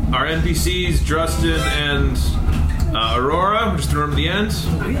 Our NPCs, Drustin and Aurora. Just throw them at the end.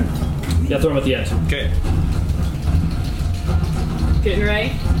 Yeah, throw them at the end. Okay. Getting ready.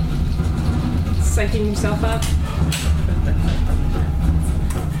 Psyching yourself up. I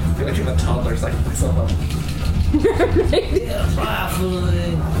feel like you're the toddler psyching myself up.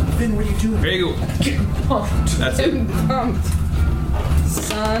 Finn, what are you doing? There you go. That's it. I'm pumped.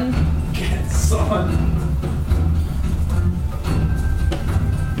 Son. Son.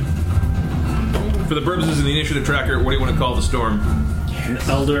 For the purposes of the initiative tracker, what do you want to call the storm? An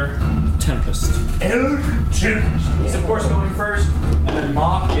Elder Tempest. He's of course going first, and then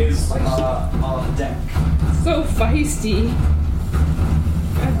Mock is on deck. So feisty.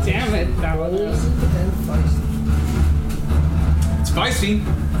 God damn it, that was. It's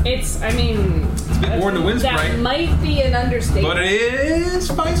feisty. It's, I mean. It's a bit more than the wind that sprite. might be an understatement. But it is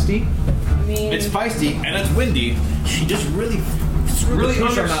feisty. I mean, It's feisty and it's windy. She just really Really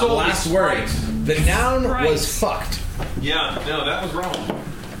on that undersold last the word. sprite. The noun Sprite. was fucked. Yeah, no, that was wrong.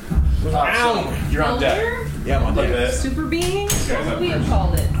 Ow. You're on deck. Elder? Yeah, I'm on deck. Super being? What would we have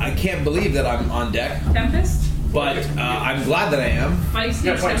called it? I can't believe that I'm on deck, Tempest? but I'm glad that I am. Feisty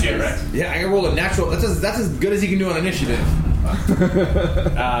You got 22, Tempest? right? Yeah, I can roll a natural. That's as good as you can do on initiative.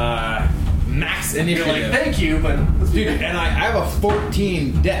 Max You're initiative. like, thank you, but let's Dude, and I have a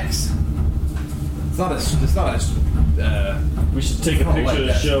 14 dex. It's not a. We should take a Oh, picture like to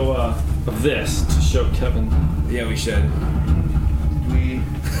that. show of this to show Kevin. Yeah, we should.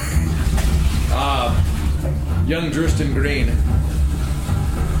 Young Drustin Green.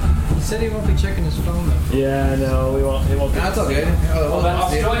 He said he won't be checking his phone though. Yeah, no, we won't. It won't. That's all good. well, that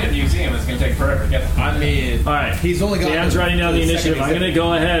Australian museum is going to take forever to get. I mean, All right. he's only got. Dan's writing down the initiative. I'm going to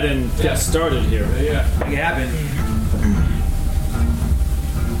go ahead and get started here. Yeah, make it happen.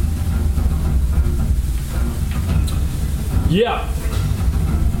 Yeah.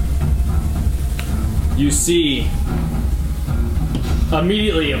 You see,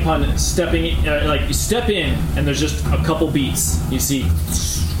 immediately upon stepping, you step in, and there's just a couple beats. You see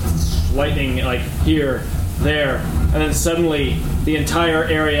lightning, like here, there, and then suddenly the entire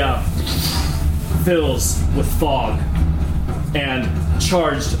area fills with fog and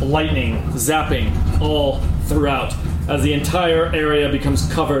charged lightning zapping all throughout as the entire area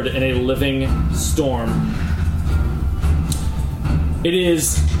becomes covered in a living storm. It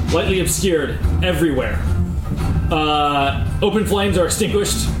is lightly obscured everywhere. Open flames are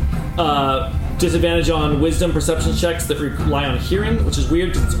extinguished. Disadvantage on wisdom perception checks that rely on hearing, which is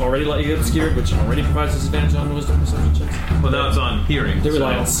weird because it's already lightly obscured, which already provides disadvantage on wisdom perception checks. Well, now it's on hearing. They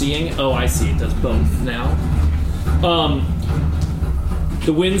rely on seeing. Oh, I see. It does both now.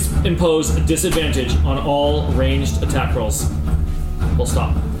 The winds impose a disadvantage on all ranged attack rolls. Full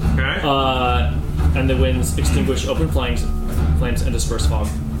stop. Okay. And the winds extinguish open flames and disperse fog.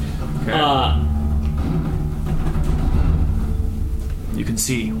 Okay. You can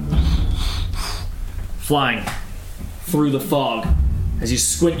see flying through the fog as you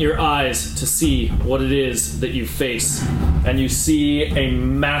squint your eyes to see what it is that you face, and you see a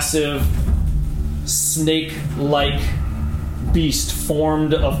massive snake-like beast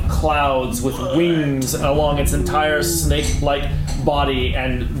formed of clouds with wings along its entire snake-like body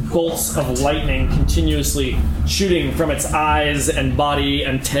and bolts of lightning continuously shooting from its eyes and body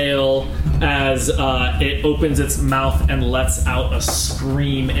and tail as it opens its mouth and lets out a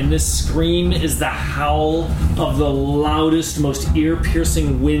scream. And this scream is the howl of the loudest, most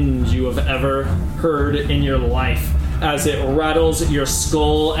ear-piercing wind you have ever heard in your life as it rattles your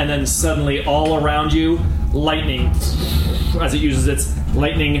skull, and then suddenly all around you, lightning as it uses its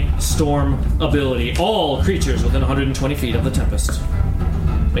lightning storm ability. All creatures within 120 feet of the Tempest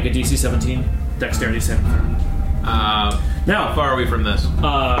make a DC 17 dexterity saving throw. Now, how far are we from this?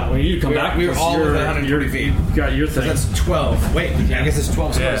 When you come back, We were all you're- within 140 feet. You got your thing. That's 12. Wait, I guess it's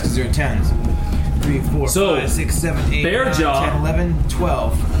 12 squares because you're 10s. 3, 4, So, 5, 6, 7, 8, Bear 9, Jaw. 10, 11,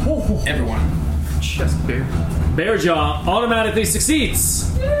 12. Everyone. Chest bear. Bearjaw automatically succeeds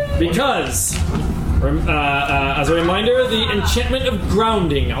because, as a reminder, the enchantment of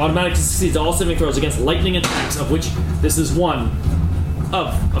grounding automatically succeeds all saving throws against lightning attacks, of which this is one of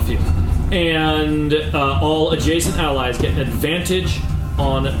a few. And all adjacent allies get an advantage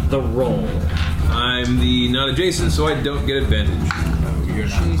on the roll. I'm the not adjacent, so I don't get advantage. You're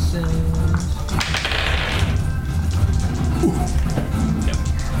not. Jason.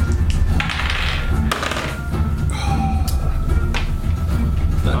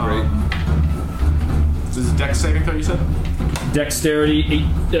 Not great. This is a dex saving throw, you said? Dexterity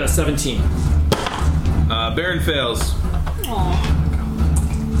 17. Baron fails.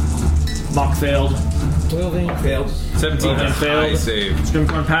 Mock failed. Wielding. Failed. 17 Well, is failed. high save.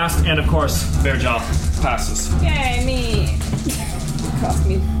 Scrimcorn passed, and of course, Bearjaw passes. Yay, me. Cost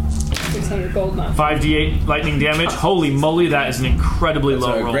me 600 gold now. 5d8 lightning damage. Holy moly, that is an incredibly That's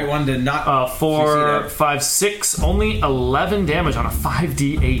low a roll. great one to not 4, succeed 5, 6, only 11 damage on a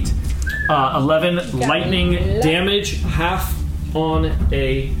 5d8. 11 lightning damage, half on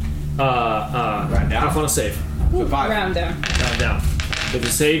a half on a save. So 5. Round down. Round down. With the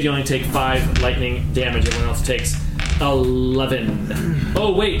save, you only take 5 lightning damage. Everyone else takes 11.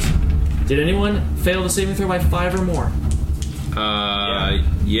 Oh wait, Did anyone fail the saving throw by 5 or more?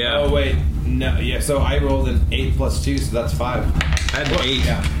 Yeah. Oh wait, no, yeah. So I rolled an 8 plus 2, so that's 5. I had an 8.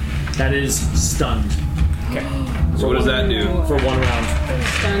 Yeah. That is stunned Okay. So what does that do? for 1 round.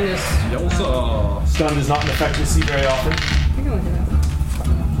 Stun is. Stunned is not an effect you see very often. I can look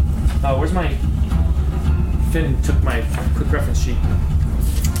it up. Where's my... Finn took my quick reference sheet.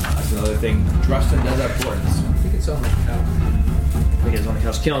 That's another thing. Drustin does have portents. I think it's on the couch. I think it's on the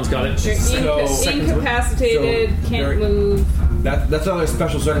couch. Keelan's got it. You're incapacitated, so can't very- move. That's another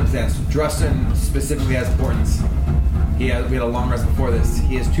special circumstance. Drustin specifically has portents. We had a long rest before this.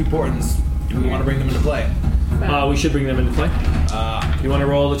 He has 2 portents. Do we want to bring them into play? We should bring them into play. You want to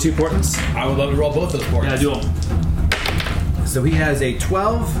roll the 2 portents? I would love to roll both those portents. Yeah, do them. So he has a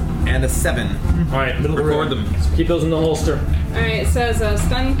 12 and a 7. All right, Record them. keep those in the holster. Alright, it says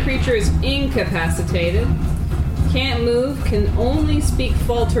stunned creature is incapacitated, can't move, can only speak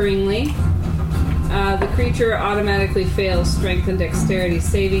falteringly. The creature automatically fails strength and dexterity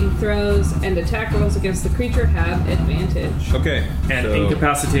saving throws, and attack rolls against the creature have advantage. Okay. And so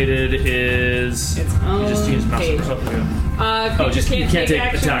incapacitated is... Its You just own use mouse page. over. Creature just- you can't take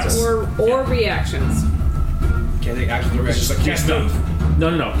actions attacks. or reactions. Can't take actions or reactions, but can't move.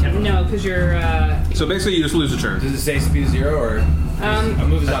 No. Can't move. No, because you're. So basically, you just lose a turn. Does it say speed 0 or a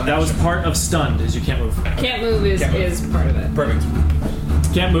move is on That was part of stunned, is you can't move. Can't move is part of it. perfect.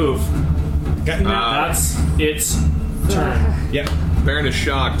 Can't move. Okay. That's its turn. Yep. Baron is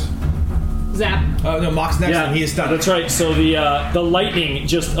shocked. Zap. Oh no, Mock's next, Yeah, and he is stunned. that's right. So the lightning,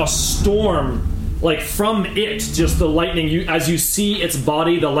 just a storm, like from it, just the lightning. As you see its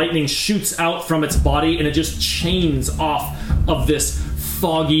body, the lightning shoots out from its body, and it just chains off of this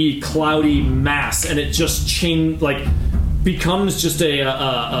foggy, cloudy mass, and it just becomes just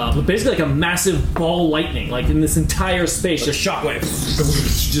basically like a massive ball lightning, like in this entire space, just Shockwave.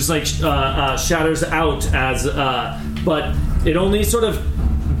 just like shatters out as but it only sort of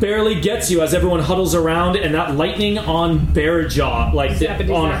barely gets you as everyone huddles around, and that lightning on Bearjaw,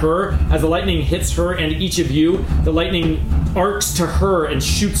 on her, as the lightning hits her and each of you, the lightning arcs to her and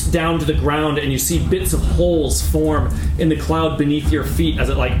shoots down to the ground, and you see bits of holes form in the cloud beneath your feet as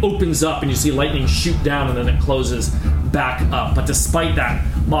it opens up, and you see lightning shoot down, and then it closes back up. But despite that,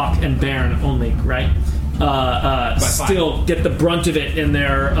 Mock and Baron only, right? Still get the brunt of it in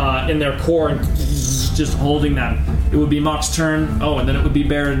their core and just holding them. It would be Mock's turn. Oh, and then it would be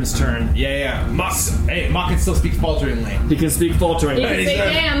Baron's turn. Yeah. Mock can still speak falteringly. He can speak falteringly. He can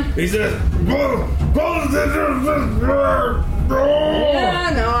say damn. He says,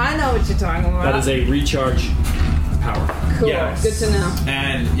 Yeah, no, I know what you're talking about. That is a recharge power. cool. Yes. Good to know.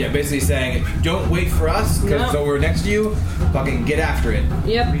 And basically saying, don't wait for us, because so we're next to you. Fucking get after it.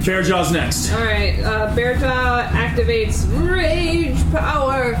 Yep. Bearjaw's next. Alright, Bearjaw activates Rage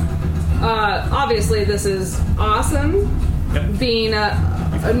Power. Obviously, this is awesome. Yep. Being I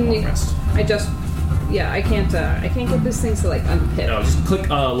can't get this thing to unpip. No, just click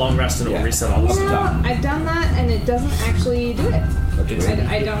long rest and it will reset all this stuff. I've done that and it doesn't actually do it.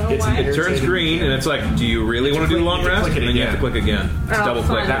 I don't know why. It turns green and it's like, do you really want to do long rest? And then you have to click again. Just double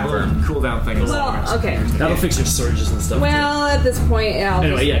click. fine. Confirm. Cooldown thing is long rest. Well, okay. That'll fix your surges and stuff. Well, at this point,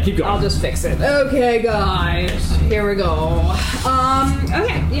 keep going. I'll just fix it. Okay, guys, here we go.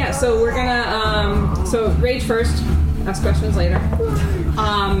 Okay, yeah. So we're gonna so rage first, ask questions later.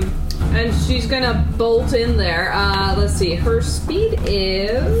 And she's gonna bolt in there. Let's see, her speed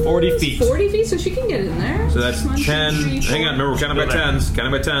is 40 feet. 40 feet, so she can get in there. So that's 1, 2, 10. 3, 4. Hang on, remember, we're counting by tens.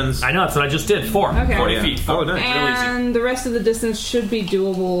 Counting by tens. I know, that's what I just did. 4. Okay. 40 Yeah. feet. Oh, nice. And the rest of the distance should be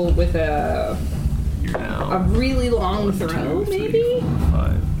doable with a really long throw, maybe.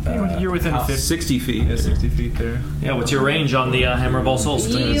 You're within 60 feet. 60 feet there. Yeah, what's your range on the Hammer of All Souls?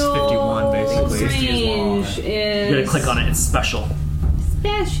 It's 51 basically. 60 range You is gotta click on it, it's special.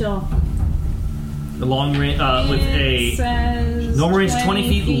 special. The long range, with It a says normal range of 20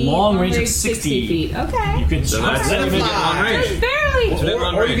 feet, long range of 60 feet. Okay. You can So that's choose. it. You make it long range. Just barely. So then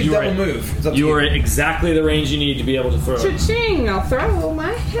long Or you range. can double move. It's up to You you. are at exactly the range you need to be able to throw it. Cha-ching! I'll throw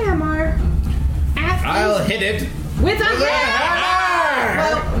my hammer at I'll hit it. with a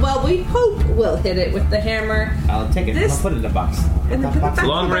hammer. Well, we hope we'll hit it with the hammer. I'll take it. This- I'll put it in the box. And then put it back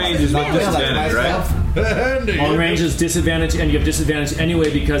Long in the box range and is not mail it. disadvantage, right? Long range is disadvantage, and you have disadvantage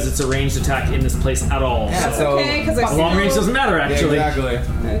anyway because it's a ranged attack in this place at all. Yeah, so so Okay, because I long range doesn't matter actually. Yeah, exactly. I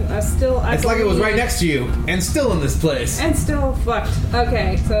It's like it was believe- right next to you, and still in this place. And still fucked.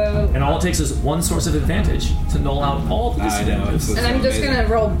 Okay, so. And all it takes is one source of advantage to null out all the I know. disadvantages. It's And I'm just amazing. gonna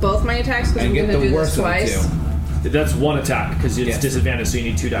roll both my attacks because I'm And get gonna the do worst this of the twice. two. That's one attack because it's Yes. disadvantage, so you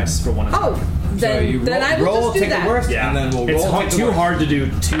need 2 dice for one attack. Oh, Then I will roll, just do take that. the worst, Yeah. and then we'll It's roll. hard, take the too worst. hard to do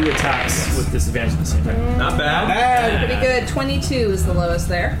 2 attacks with disadvantage at the same time. Not bad. Pretty good. 22 is the lowest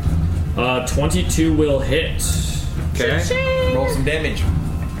there. 22 will hit. Okay. Roll some damage.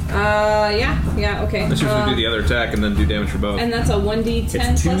 Yeah, okay. Let's usually do the other attack and then do damage for both. And that's a 1d10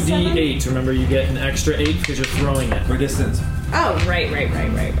 It's plus 7? 2d8. Remember, you get an extra 8 because you're throwing it. For distance. Oh, right.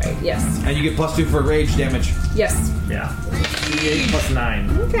 Yes. And you get +2 for rage damage. Yes. Yeah. 2d8 plus 9.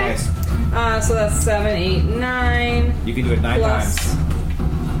 Okay. Nice. So that's 7, 8, 9. You can do it 9 Plus- times.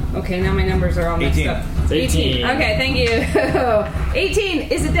 Okay, now my numbers are all mixed 18. up. 18. Okay, thank you. 18.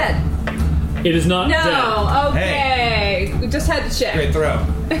 Is it dead? It is not dead. No. Okay. We just had to check. Great throw.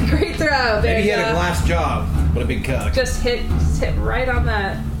 Great throw. There Maybe he you had a go. glass job, but a big cock. Just hit right on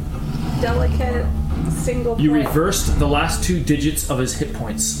that delicate single You point. reversed the last 2 digits of his hit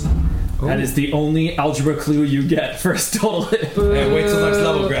points. That is the only algebra clue you get for his total hit. Hey, wait till next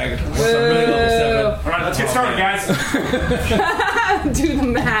level, Greg. Once I'm really level 7. All right, let's get started, guys. Do the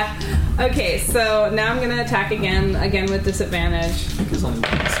math. Okay, so now I'm gonna attack again with disadvantage.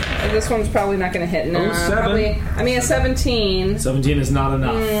 This one's probably not gonna hit. No, 7. probably. I mean, a 17. 17 is not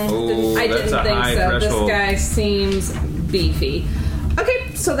enough. Oh, I that's didn't a think high so. threshold. This guy seems beefy.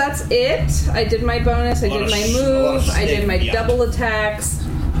 Okay, so that's it. I did my bonus. I lot did of my sh- a lot of move. I did my snake, yeah. double attacks.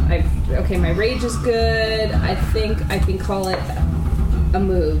 Okay, my rage is good. I think I can call it a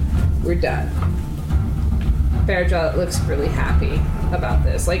move. We're done. Bearjaw looks really happy about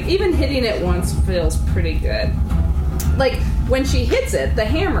this. Like, even hitting it once feels pretty good. Like, when she hits it, the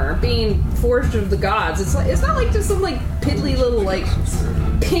hammer being forged of the gods, it's not like just some like piddly little like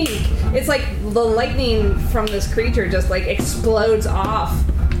pink. It's like the lightning from this creature just like explodes off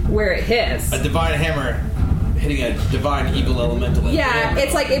where it hits. A divine hammer hitting a divine evil elemental. Yeah,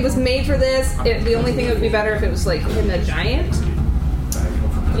 it's like it was made for this. The only thing that would be better if it was like hitting a giant.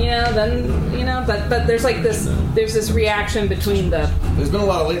 But there's like there's this reaction between the. There's been a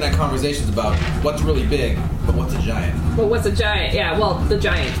lot of late night conversations about what's really big, but what's a giant. Well, what's a giant? Yeah, well, the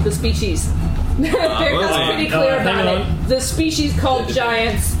giant, the species. That's pretty clear about hang it. The species called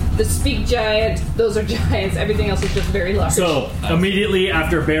giants, the speak giant, those are giants. Everything else is just very large. So, immediately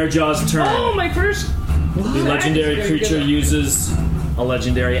after Bearjaw's turn, oh, my first. the legendary Very creature good. uses a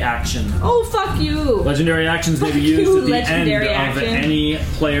legendary action. Oh, fuck you. Legendary actions may be Fuck used you, at the end legendary of action. any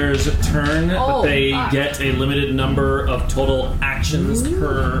player's turn, Oh, but they fuck. get a limited number of total actions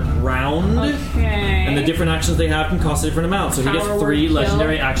per round. Okay. And the different actions they have can cost a different amount. So he gets Power 3 word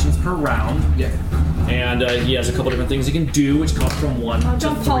legendary kill. actions per round. Yeah. And he has a couple different things he can do, which cost from 1 to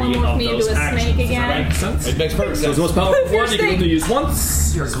don't 3 polymorph of me those into a actions. snake Does that again. make sense? It makes perfect So sense. his most powerful one First you can thing. only use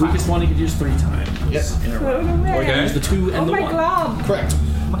once. His weakest one you can use 3 times. Yep. In a row. Okay. Use the 2 and Oh the my 1. god. Correct.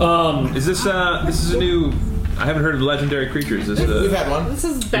 Is this a new? I haven't heard of legendary creatures. Is this We've the? had one. This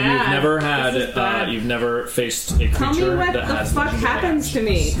is bad. You've never had. This is bad. You've never faced a Tell me creature what that the has fuck legendary happens to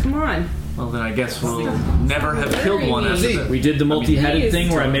actions. me. Come on. Well, then I guess we'll never have killed one after See, that. We did the multi-headed Please. thing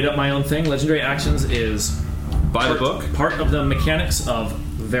where I made up my own thing. Legendary actions is By the book? part of the mechanics of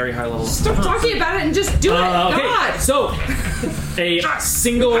very high level. Stop talking about it and just do it. Okay, God. so a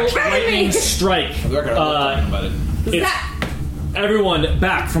single kidding lightning me. strike. For the record, I'm not talking about it. It's everyone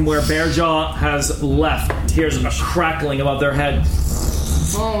back from where Bearjaw has left. Hears a crackling above their head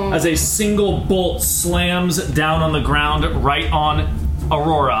as a single bolt slams down on the ground right on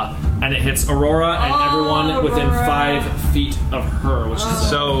Aurora, and it hits Aurora and everyone within Aurora. 5 feet of her, which is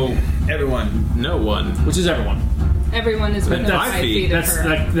So Everyone. no one. which is everyone. Everyone is within That's 5 feet of That's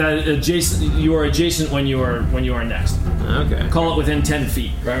her. that adjacent. You are adjacent when you are next. Okay. Call it within 10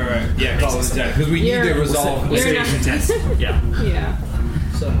 feet. Right. Yeah, call it that. Because we need You're- to resolve. We'll say You're it's not- intense. Yeah. Yeah.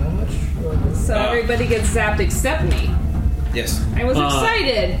 So how much? So everybody gets zapped except me. Yes. I was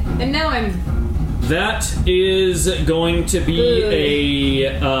excited, and now I'm. That is going to be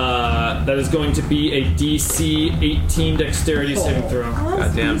a DC 18 dexterity saving throw.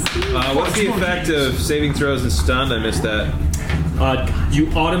 God damn. What's the effect of saving throws and stun? I missed that. You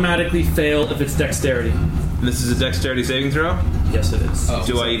automatically fail if it's dexterity. And this is a dexterity saving throw. Yes, it is.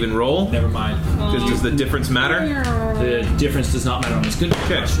 Do I even roll? Never mind. Does the difference matter? The difference does not matter on this. Good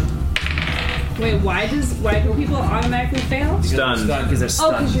question. Wait, why do people automatically fail? Stun. Because they're Oh,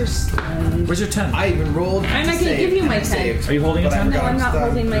 stunned. because you're stunned. Where's your 10? I even rolled. I'm not gonna give you my 10. Are you holding a 10? No, I'm not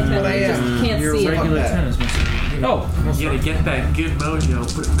holding my 10. I just can't Your see regular it. 10 is missing. Oh, You gotta get that good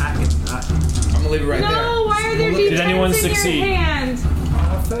mojo, put it back in that. I'm gonna leave it right there. No, why are there Did D10s anyone in succeed? your hand?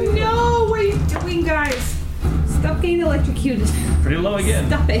 No, what are you doing, guys? Stop getting electrocuted. pretty low again.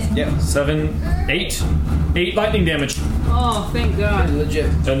 Stop it. Yeah. 7, 8. 8 lightning damage. Oh, thank God. Legit.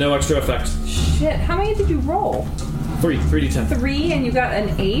 And no extra effect. Shit, how many did you roll? 3d10. 3 and you got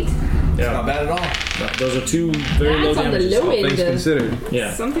an 8? Yeah. Not bad at all. Those are two very low That's on the damages. low All things end. considered.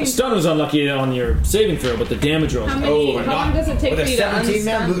 Yeah. Something- The stun was unlucky on your saving throw, but the damage roll. How long does it take With for a you to 17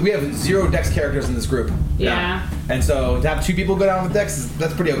 man, unstun? we have 0 dex characters in this group. Yeah. And so to have 2 people go down with dex,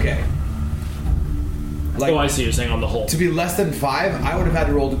 that's pretty okay. Like, Oh, I see. You're saying on the whole. to be less than 5, I would have had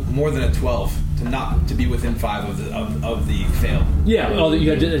to roll more than a 12 to be within 5 of the fail. Yeah. Oh,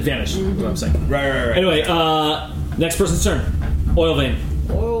 you got advantage. Is what I'm saying. Right. Anyway, next person's turn. Oil vein.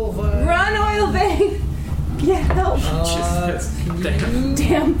 Oil vein. Run, oil vein! Get help!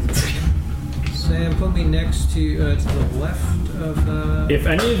 Damn. Sam, put me next to the left of the. If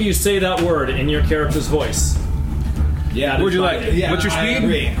any of you say that word in your character's voice, Yeah. What would you like? Yeah, What's your I speed?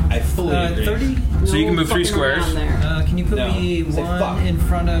 agree. I fully agree. 30? So you can move 3 Fucking squares. around there. Can you put No. me Say one fuck. in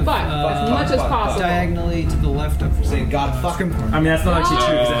front of. Fuck, as much as possible. Diagonally to the left of. Say God fuck him. I mean that's not actually true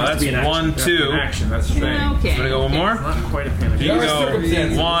because it has to That's be an action. 1, 2. Action. That's strange. Okay. You wanna go one more? Not quite a panic. You There are go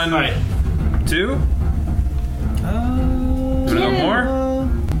circumstances. 1, 2. You wanna go more?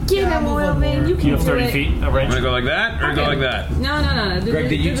 Get him, oil vein. You can You have do 30 it. feet of You range. wanna go like that, or go like that? No. Do, Greg,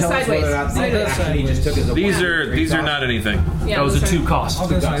 did do you the tell us sideways. whether or not the Sideways. action he just took is a These one? are not anything. Yeah, That was a those are- 2 cost. I'll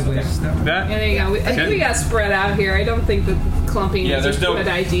go sideways. That? Yeah, there you go. I think we got spread out here. I don't think that clumping Yeah, is there's a no- good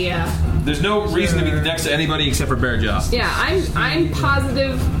idea. There's no reason to be next to anybody except for Bearjaw. Yeah, I'm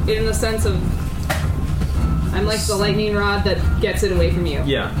positive in the sense of I'm like the lightning rod that gets it away from you.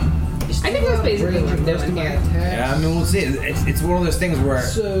 Yeah. I think that's basically what I'm doing here. Yeah, I mean, we'll see. It's one of those things where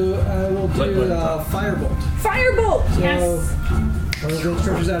So I will do firebolt. Firebolt! So Yes! one of the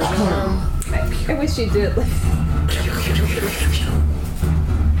stretches out his arm. I wish you did.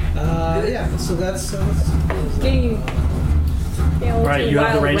 Yeah. So that's. Getting Right, you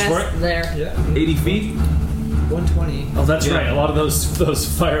have the range for it? There. Yeah. 80 feet? 120. Oh, that's right. A lot of those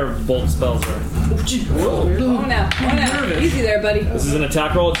fire bolt spells are. Oh no. Easy there, buddy. This is an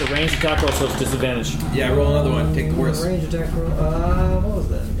attack roll. It's a ranged attack roll, so it's disadvantage. yeah, roll another one. Take the worst. Range attack roll. What was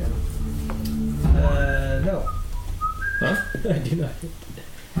that again? No. Huh? I do not.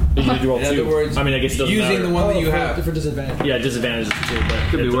 You need to roll In 2. other words, I mean, I guess it doesn't using matter. the one that you have. For disadvantage. Yeah, disadvantage is 2, but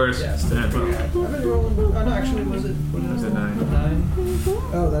Could be worse. Yes. I've been rolling. Oh, no, actually, was it? What is it? 9. 9.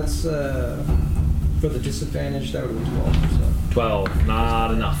 Oh, that's for the disadvantage. That would have been 12. So 12.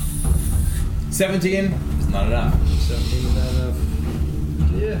 Not enough. 17 is not enough. 17 is not enough.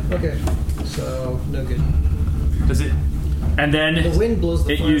 Yeah. Okay. So no good. Does it? And then The wind blows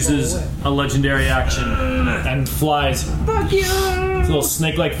the it fireball uses away. a legendary action and flies. Fuck you! This little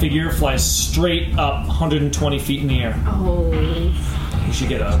snake-like figure flies straight up 120 feet in the air. Oh. You should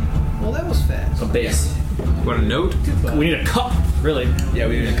get a Well, that was fast. base. Want a note? We need a cup, really. Yeah,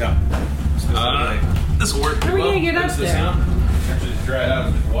 we need to come. This will work. How are we gonna get up there? Actually, dry it out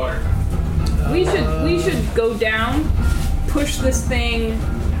with water. We should go down, push this thing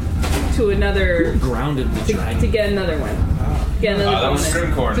to another Grounded the to dragon. get another one. Get another that was bonus.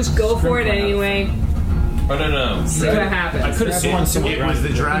 Scrimcorn. Just go for it anyway. Oh, no. See what happens. I could have sworn someone It was the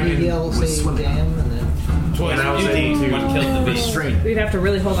dragon Yell, was saying swimming. damn, and then. And I was able to restrain. We'd have to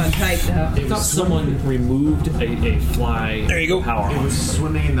really hold on tight though. It was someone removed a fly. There you go. Power. It was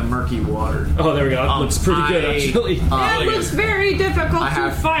swimming in the murky water. Oh, there we go. That looks pretty good, actually. That looks very difficult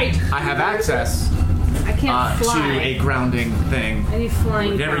to fight. I have access I can't to fly. a grounding thing. I need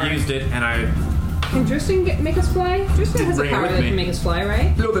flying Never power. used it, and I. Can Dristan make us fly? Dristan has a Bring it power with that me. can make us fly,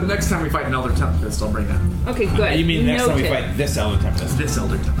 right? No, the next time we fight an Elder Tempest, I'll bring that. Okay, good. You mean next time we Noted. fight this Elder Tempest? This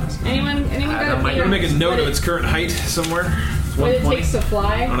Elder Tempest. Anyone that got might- You want to make a note what of its current height somewhere? It's what it 120. takes to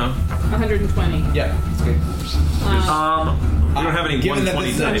fly? I don't know. 120. Yeah, it's good. We don't have any Given that 120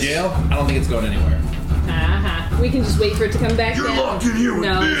 this is a dice. jail, I don't think it's going anywhere. We can just wait for it to come back. You're down. locked in here with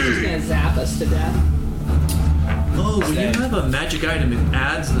No, me. it's just gonna zap us to death. Oh, when you have a magic item, it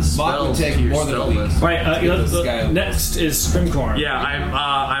adds the Mock spell would take to your more than a spell week. list. Right, This guy- next is Scrimcorn. Yeah,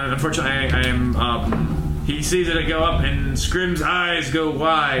 I'm unfortunately, I'm, he sees it go up, and Scrim's eyes go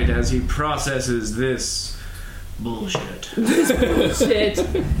wide as he processes this bullshit. Shit.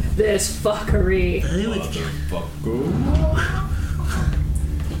 This fuckery.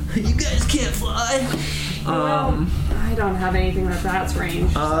 You guys can't fly. Well, I don't have anything like that's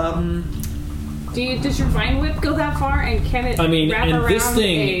range. Does your vine whip go that far? And can it? I mean, wrap and around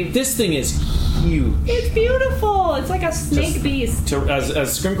this thing is huge. It's beautiful. It's like a snake beast. As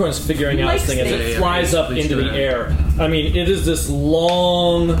Scrimcorn's figuring out this thing, as it snakes. flies up into the air. I mean, it is this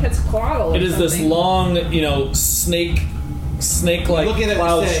long. It's coddle. It is this long, snake snake-like Look at it and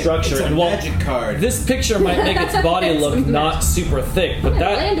cloud say, structure. it's a and while magic card. this picture might make its body look not super thick, but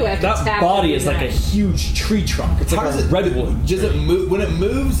land do I have to that tap body to is do like a that? huge tree trunk. It's How like does a it redwood. Does it move when it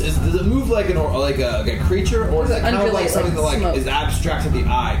moves? Does it move like a creature, or is that kind of Undulate like something that like like smoke. is abstract to the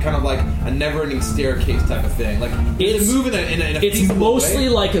eye, kind of like a never-ending staircase type of thing? Like, does It's- it move in a It's feasible mostly way?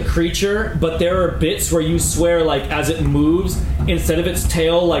 like a creature, but there are bits where you swear, like as it moves, instead of its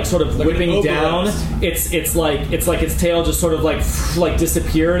tail like sort of Like an whipping down, obelisk. it's like its tail just sort of like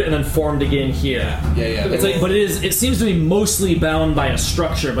disappeared and then formed again here. Yeah. It's like, but it seems to be mostly bound by a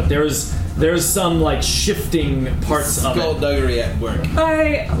structure, but there's some like shifting parts of it. skullduggery at work.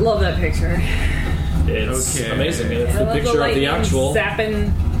 I love that picture. It's Okay. amazing. It's I the love picture of the lightning actual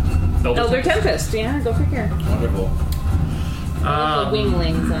zapping Elder Tempest. Yeah, go figure. Wonderful. I love the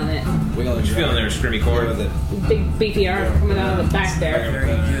winglings on it. What you feeling there, Scrimmy Cord? With it. Big beefy arm coming out of the back there. Very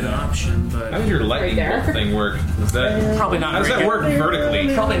good option, How but does your lightning Right there. bolt thing work? Is that Probably not How does very that good. work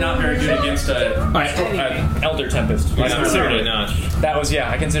vertically? Probably not very good against a Elder Tempest. I considered Probably it. not. That was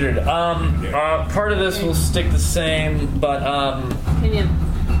I considered it. Part of this will stick the same, but Can you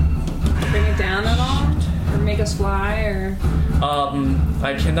bring it down at all? Or make us fly? Or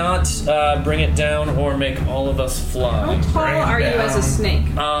I cannot bring it down or make all of us fly. how tall are you as a snake?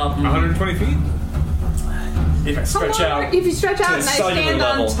 120 feet? If I stretch How long out. if you stretch out to and I cellular stand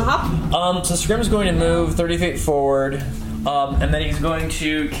level. on top? So Scrim's going to move 30 feet forward, and then he's going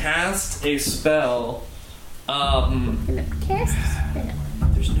to cast a spell.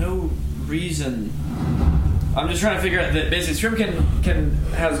 There's no reason. I'm just trying to figure out that basically Scrim can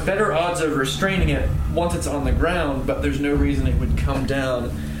has better odds of restraining it once it's on the ground, but there's no reason it would come down.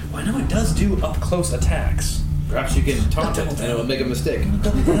 Well, I know it does do up close attacks. Perhaps you can taunt it and it'll make a mistake. I'm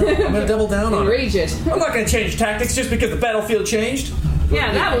gonna double down on it. Enrage it. I'm not gonna change tactics just because the battlefield changed.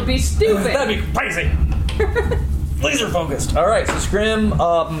 Yeah, that would be stupid. That'd be crazy. Laser focused. All right, so Scrim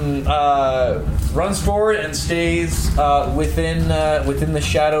runs forward and stays within the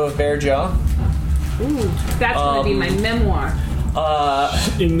shadow of Bearjaw. Ooh, that's gonna be my memoir.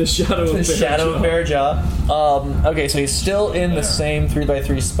 In the shadow of The shadow of Bearjaw. Okay, so he's still in the same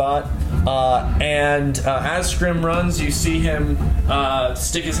 3x3 spot. And as Scrim runs, you see him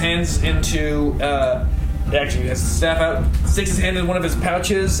stick his hands into. Actually, he has his staff out, sticks his hand in one of his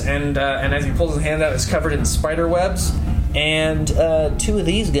pouches, and as he pulls his hand out, it's covered in spider webs. And two of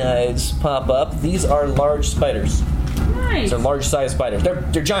these guys pop up. These are large spiders. Nice. These are large-sized spiders. They're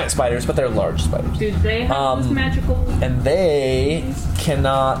giant spiders, but they're large spiders. Do they have those magical? And they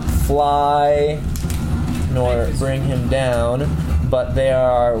cannot fly nor bring him down, but they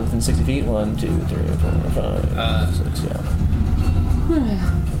are within 60 feet. 1, 2, 3, 4, 5, 6, yeah.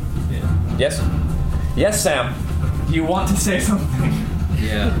 Yes? Yes, Sam. You want to say something?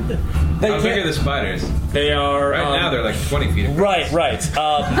 Yeah. How big are the spiders? They are Right now they're like 20 feet across. Right.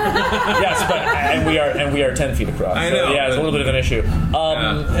 Yes, but and we are 10 feet across. I So, know, yeah, it's a but- little bit of an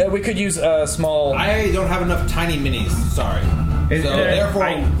issue. We could use a small. I don't have enough tiny minis. Sorry. So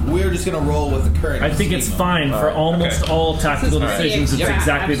therefore, we're just gonna roll with the current. I think it's schema. fine for almost all tactical This is decisions. It's pretty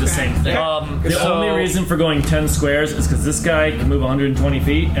exactly the same thing. The so- only reason for going 10 squares is because this guy can move 120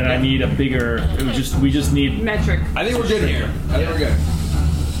 feet, and I need a bigger. We just need. Metric. I think we're good here. I think we're good.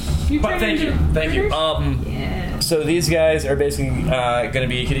 But thank you. Yeah. So these guys are basically going to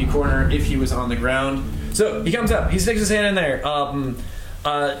be kitty corner if he was on the ground. So he comes up. He sticks his hand in there.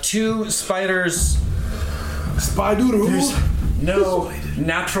 Two spiders. There's no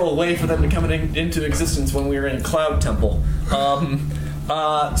natural way for them to come into existence when we were in Cloud Temple.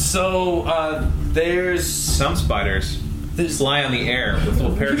 There's Some spiders fly on the air with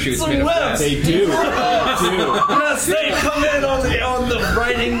little parachutes Some made of webs. glass. They do. yes, they come in on the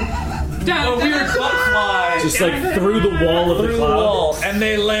writing. A weird butterfly Just like through the wall of the through the cloud. wall, and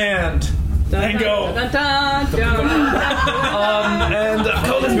they land and go. Dun, dun, dun, dun. And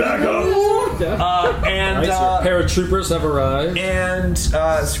coming back up. Right, so paratroopers have arrived. And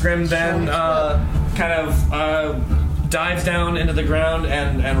Scrim then kind of dives down into the ground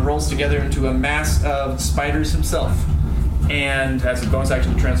and rolls together into a mass of spiders himself. And has a bonus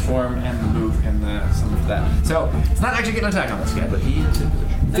action to transform and move in some of that. So it's not actually getting an attack on this guy, but he is in position.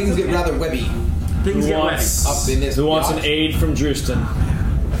 Things get rather webby Things Who get wants, up in this. who wants an yacht. aid from Drewston?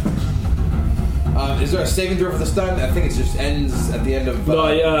 Is there a saving throw for the stun? I think it just ends at the end of. No,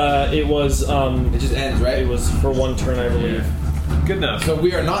 it was. It just ends, right? It was for one turn, I believe. Good enough. So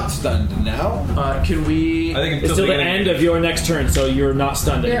we are not stunned now. Can we? I think It's till the end of your next turn, so you're not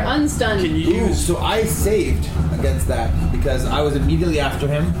stunned You're anymore. unstunned. Can you Ooh, use? so I saved against that because I was immediately after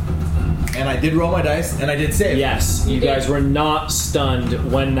him, and I did roll my dice, and I did save. Yes, you guys were not stunned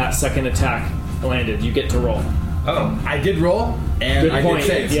when that second attack landed. You get to roll. I did roll, and Good I point. did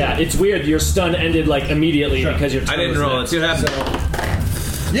save. Yeah, it's weird. Your stun ended like immediately because your turn I didn't was roll. next. Let's see what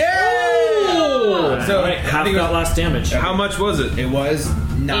happened. Yeah! So half that last damage. How much was it? It was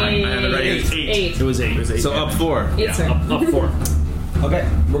 9. I have it right. 8. It was 8. So up 4. 8, sir. Up 4. Okay,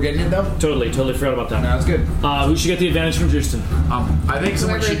 we're getting it though? Totally forgot about that. No, that's good. Who should get the advantage from Drustin? I think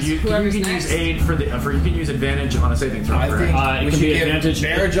someone should use. You can use aid for the. You can use advantage on a saving throw. I think it we can should be give advantage.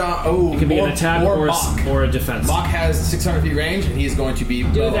 Bearjaw. It can be an attack or Mock. a defense. Mock has 600 feet range, and he's going to be.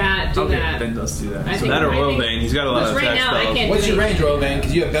 Do that. Do Okay, that. then let's do that. I So think, that or I think- Oilbane. He's got a lot of Right attack now, I spells. can't What's do your range, anything. Rovan?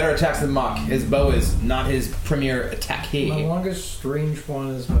 Because you have better attacks than Mock. His bow is not his premier attack. My longest range one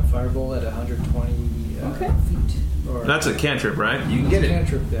is my firebolt at 120 Okay. feet. Or That's a cantrip, right? You can get it.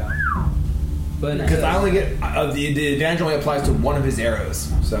 cantrip, yeah. But Because I only get the advantage only applies to one of his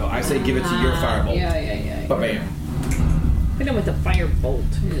arrows, so I say give it to your firebolt. Yeah. But bam. Hit him with the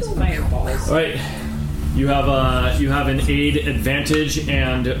firebolt. His fireballs. All right. You have an aid advantage,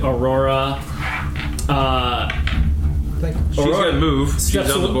 and Aurora. thank you. She's Aurora gonna move. She's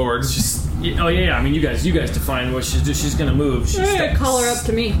steps on the aw- board. Oh yeah. I mean, you guys define what she's doing. She's gonna move. She Call her up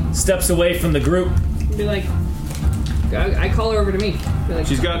to me. steps away from the group. Be like, I call her over to me. Be like,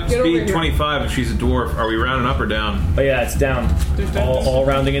 She's got "Get over speed here." 25 if she's a dwarf. Are we rounding up or down? Oh yeah, it's down. All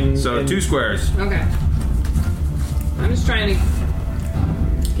rounding in. So in 2 squares. Okay. I'm just trying to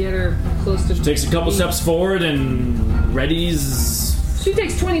get her close to. Takes a couple me. steps forward and readies. She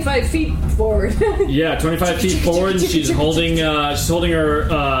takes 25 feet forward. Yeah, 25 feet forward. And she's holding her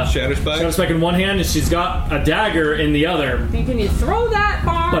Shatterspike? in one hand, and she's got a dagger in the other. Can you throw that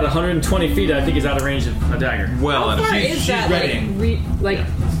far? But 120 feet, I think, is out of range of a dagger. Well, How far she's is that? readying. Like,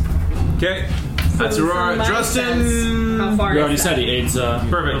 okay. That's from Aurora. my sense, Justin. how far You is already that? said he aids.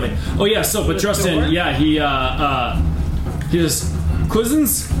 Perfect. moving. Oh yeah, so but Justin, yeah, he goes,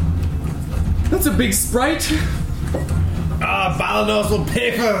 cousins. That's a big sprite. Balanos will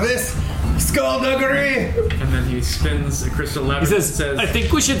pay for this skullduggery! And then he spins a crystal lever. He says, and says, I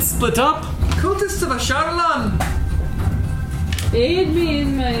think we should split up. "Cultists of Asharlan, Aid me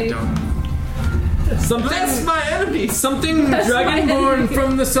in my. Something, bless my enemies." something That's dragonborn my-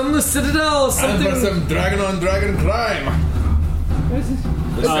 from the Sunless Citadel. And for Something. some dragon on dragon crime.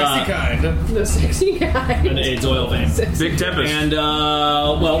 The sexy kind. The sexy guy. And aids oil vein. Big Tempest. And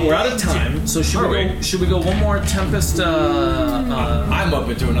well, we're out of time. So should we go one more Tempest I'm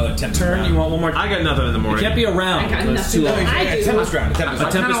open to another Tempest turn? round. You want one more? I got nothing in the It morning. can't be a I round. got That's too nothing. long. I do. Tempest round. Tempest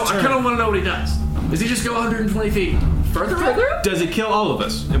round. Tempest I turn. kind of want to know what he does. Does he just go 120 feet further? up? Does it kill all of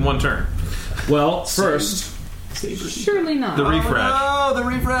us in one turn? Well, first, Surely not. The refresh. Oh, the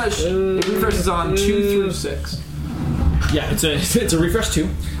refresh. The refresh is on 2 through 6. yeah, it's a refresh 2.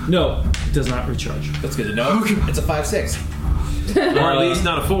 No, it does not recharge. That's good to know. It's a 5-6. Or at least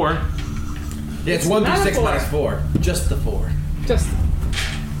not a 4. Yeah, it's 1 not through a 6 4. minus 4. Just the 4. Just.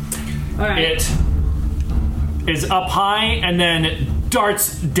 All right. It is up high and then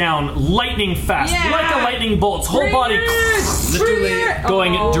darts down lightning fast, Yeah. like a lightning bolt. Its whole Bring body it! literally Bring it!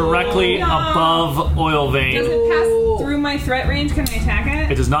 going Oh, directly no. above oil Does vein. it pass through my threat range? Can I attack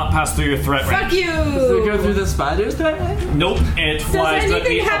It it? does not pass through your threat Fuck range. you! Does it go through the spiders that way? Nope, it flies anything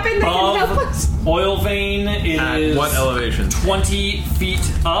directly happen that can help above us? oil vein. It At is what elevation? 20 feet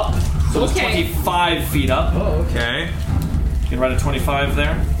up. So it's Okay. 25 feet up. Oh, okay. Okay. You can write a 25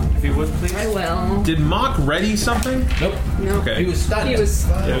 there, if you would, please. I will. Did Mock ready something? Nope. No. Okay. He was stunned. He was-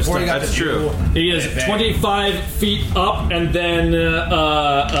 Before he got That's to true. He is 25 feet up, and then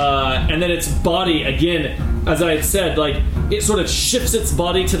its body again, as I had said, like it sort of shifts its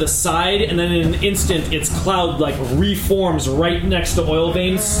body to the side, and then in an instant, its cloud like reforms right next to oil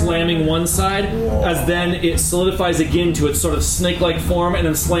vein, slamming one side, as then it solidifies again to its sort of snake-like form, and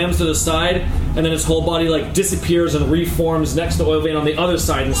then slams to the side, and then its whole body like disappears and reforms next to oil vein on the other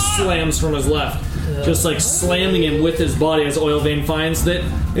side, and slams from his left. Just like slamming him with his body as oil vein finds that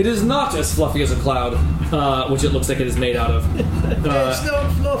it is not as fluffy as a cloud, which it looks like it is made out of. It's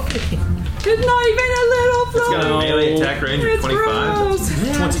not fluffy. It's not even a little It's got a No. melee attack range of It's 25.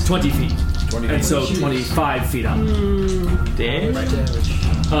 gross. 20 feet. And so 25 feet up. Damn.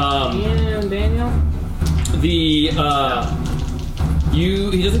 Damn, Daniel. He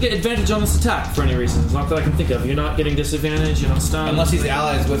doesn't get advantage on this attack for any reason. It's not that I can think of. You're not getting disadvantage, you're not stunned. Unless he's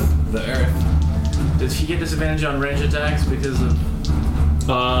allies with the Earth. Does he get disadvantage on range attacks because of...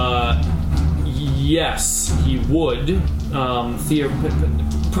 Yes, he would.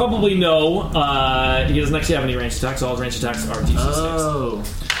 Probably no. He doesn't actually have any ranged attacks. All his ranged attacks are DC6. Oh.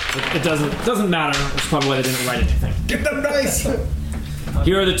 It doesn't matter. That's probably why they didn't write anything. Get them dice!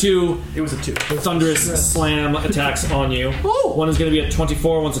 Here are the two It was a 2. thunderous slam attacks on you. One is going to be a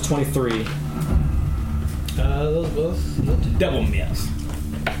 24, one's a 23. Those both hit. Double miss.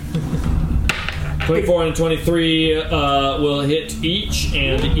 24 and 23 will hit each,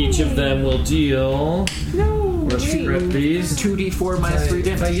 and each of them will deal. No. Let's rip these. 2d4 minus 3 If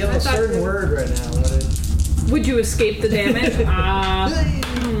I damage. yell a certain word right now, Would you escape the damage?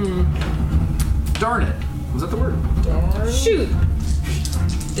 Darn it. Was that the word? Shoot.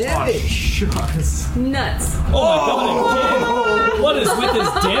 damage. Shucks. Nuts. Oh my god! What is with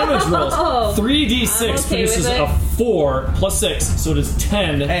his damage rolls? 3d6 I'm okay produces with it. a 4 plus 6, so it is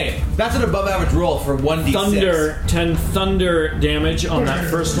 10. Hey, that's an above average roll for 1d6. Thunder, 10 thunder damage on that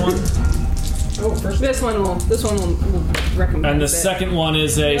first one. Oh, first. This one will recommend. And the second one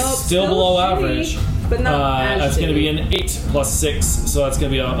is a Nope, still below shitty, average. but not as That's going to shitty. be an 8 plus 6, so that's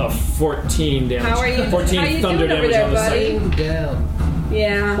going to be a 14 damage. How are you? 14 how you thunder doing over damage there, on the buddy? second. Down.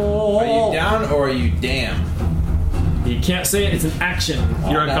 Yeah. Are you down or are you damn? You can't say it, it's an action.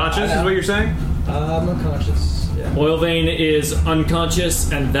 You're unconscious, is what you're saying? I'm unconscious. Yeah. Oil Vein is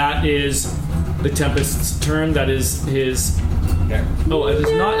unconscious, and that is the Tempest's turn. That is his. Okay. Oh, it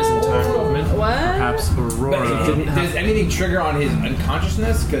is not his entire movement. What? Perhaps But Aurora. does anything trigger on his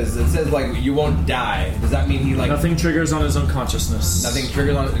unconsciousness? Because it says like you won't die. Does that mean he like Nothing triggers on his unconsciousness. nothing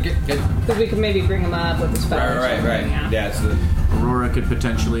triggers on? Get. Because we could maybe bring him up with the spell. or Right. something, Yeah. So Aurora could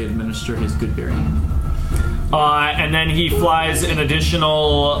potentially administer his good berry. And then he flies an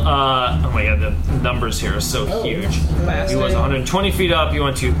additional. Oh my god, the numbers here are so huge. He was 120 feet up. He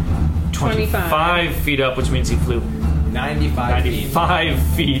went to 25 feet up, which means he flew 95 feet. 95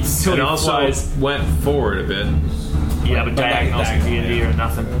 feet. So And he also flies. went forward a bit. Yeah, but diagonals in diagonal, D&D or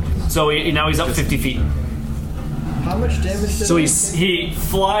nothing. So now he's up 50 feet. How much damage did So I he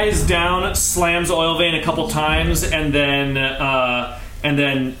flies down, slams Oil Vein a couple times, and then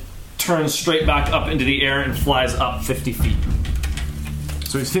turns straight back up into the air and flies up 50 feet.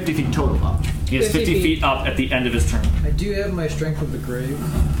 So he's 50 feet total up. He is 50 50 feet up at the end of his turn. I do have my Strength of the Grave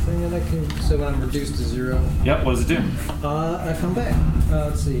thing that I can. So when I'm reduced to 0, Yep, what does it do? I come back.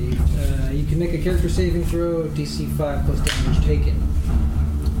 Let's see. You can make a character saving throw, DC 5 plus damage taken.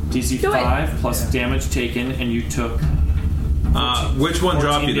 DC Do it. 5 plus damage taken, and you took Which one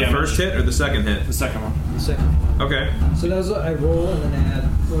dropped you, the damage. first hit or the second hit? the second one. The second one. Okay. So that was what I roll and then add.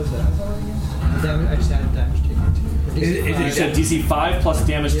 What was that? Damage. I just added damage taken too. Or DC Is it- You said DC 5 plus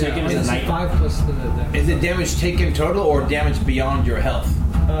damage taken is a DC 19. 5 plus the damage. Is it damage taken total or damage beyond your health?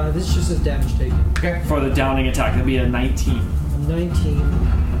 This just says damage taken. Okay. For the downing attack, that'd be a 19.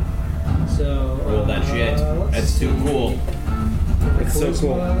 19. So. Roll that shit. let's That's too see. cool. It's so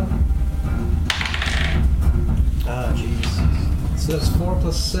cool. Jeez. So that's 4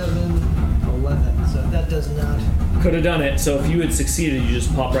 plus 7, 11. So that does not. Could have done it, so if you had succeeded, you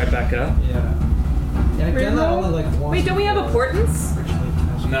just pop right back up. Yeah. Yeah, I've done that only like once. Wait, don't we have a portents?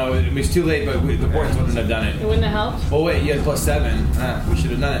 No, it was too late, but the portents wouldn't have done It it. wouldn't have helped. Oh wait, you had plus 7. We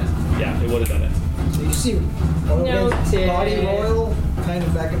should have done it. Yeah, it would have done it. So you see Oilman's Noted. body royal, kind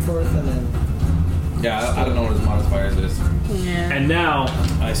of back and forth, and then. Yeah, I don't know what his modifiers is. Yeah. And now,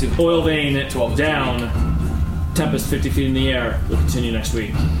 I assume Oil Vein 12 is down, Tempest 50 feet in the air. We'll continue next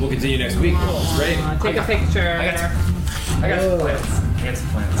week. We'll continue next week. That's great. Take a picture. I got some plants. I got some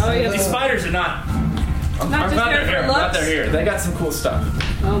plants. Oh, yeah. These spiders are not. I'm Not just glad there they're for here. I'm glad looks? they're here. They got some cool stuff.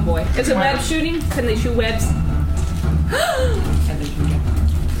 Oh boy. Is it web shooting? Can they shoot webs?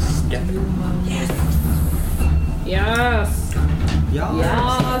 Yes.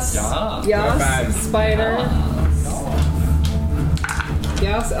 Yes. Yes. Spider.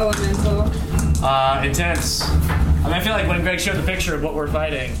 Yes, elemental. Intense. I mean, I feel like when Greg showed the picture of what we're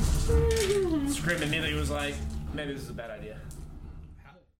fighting, Scrim immediately was like, maybe this is a bad idea.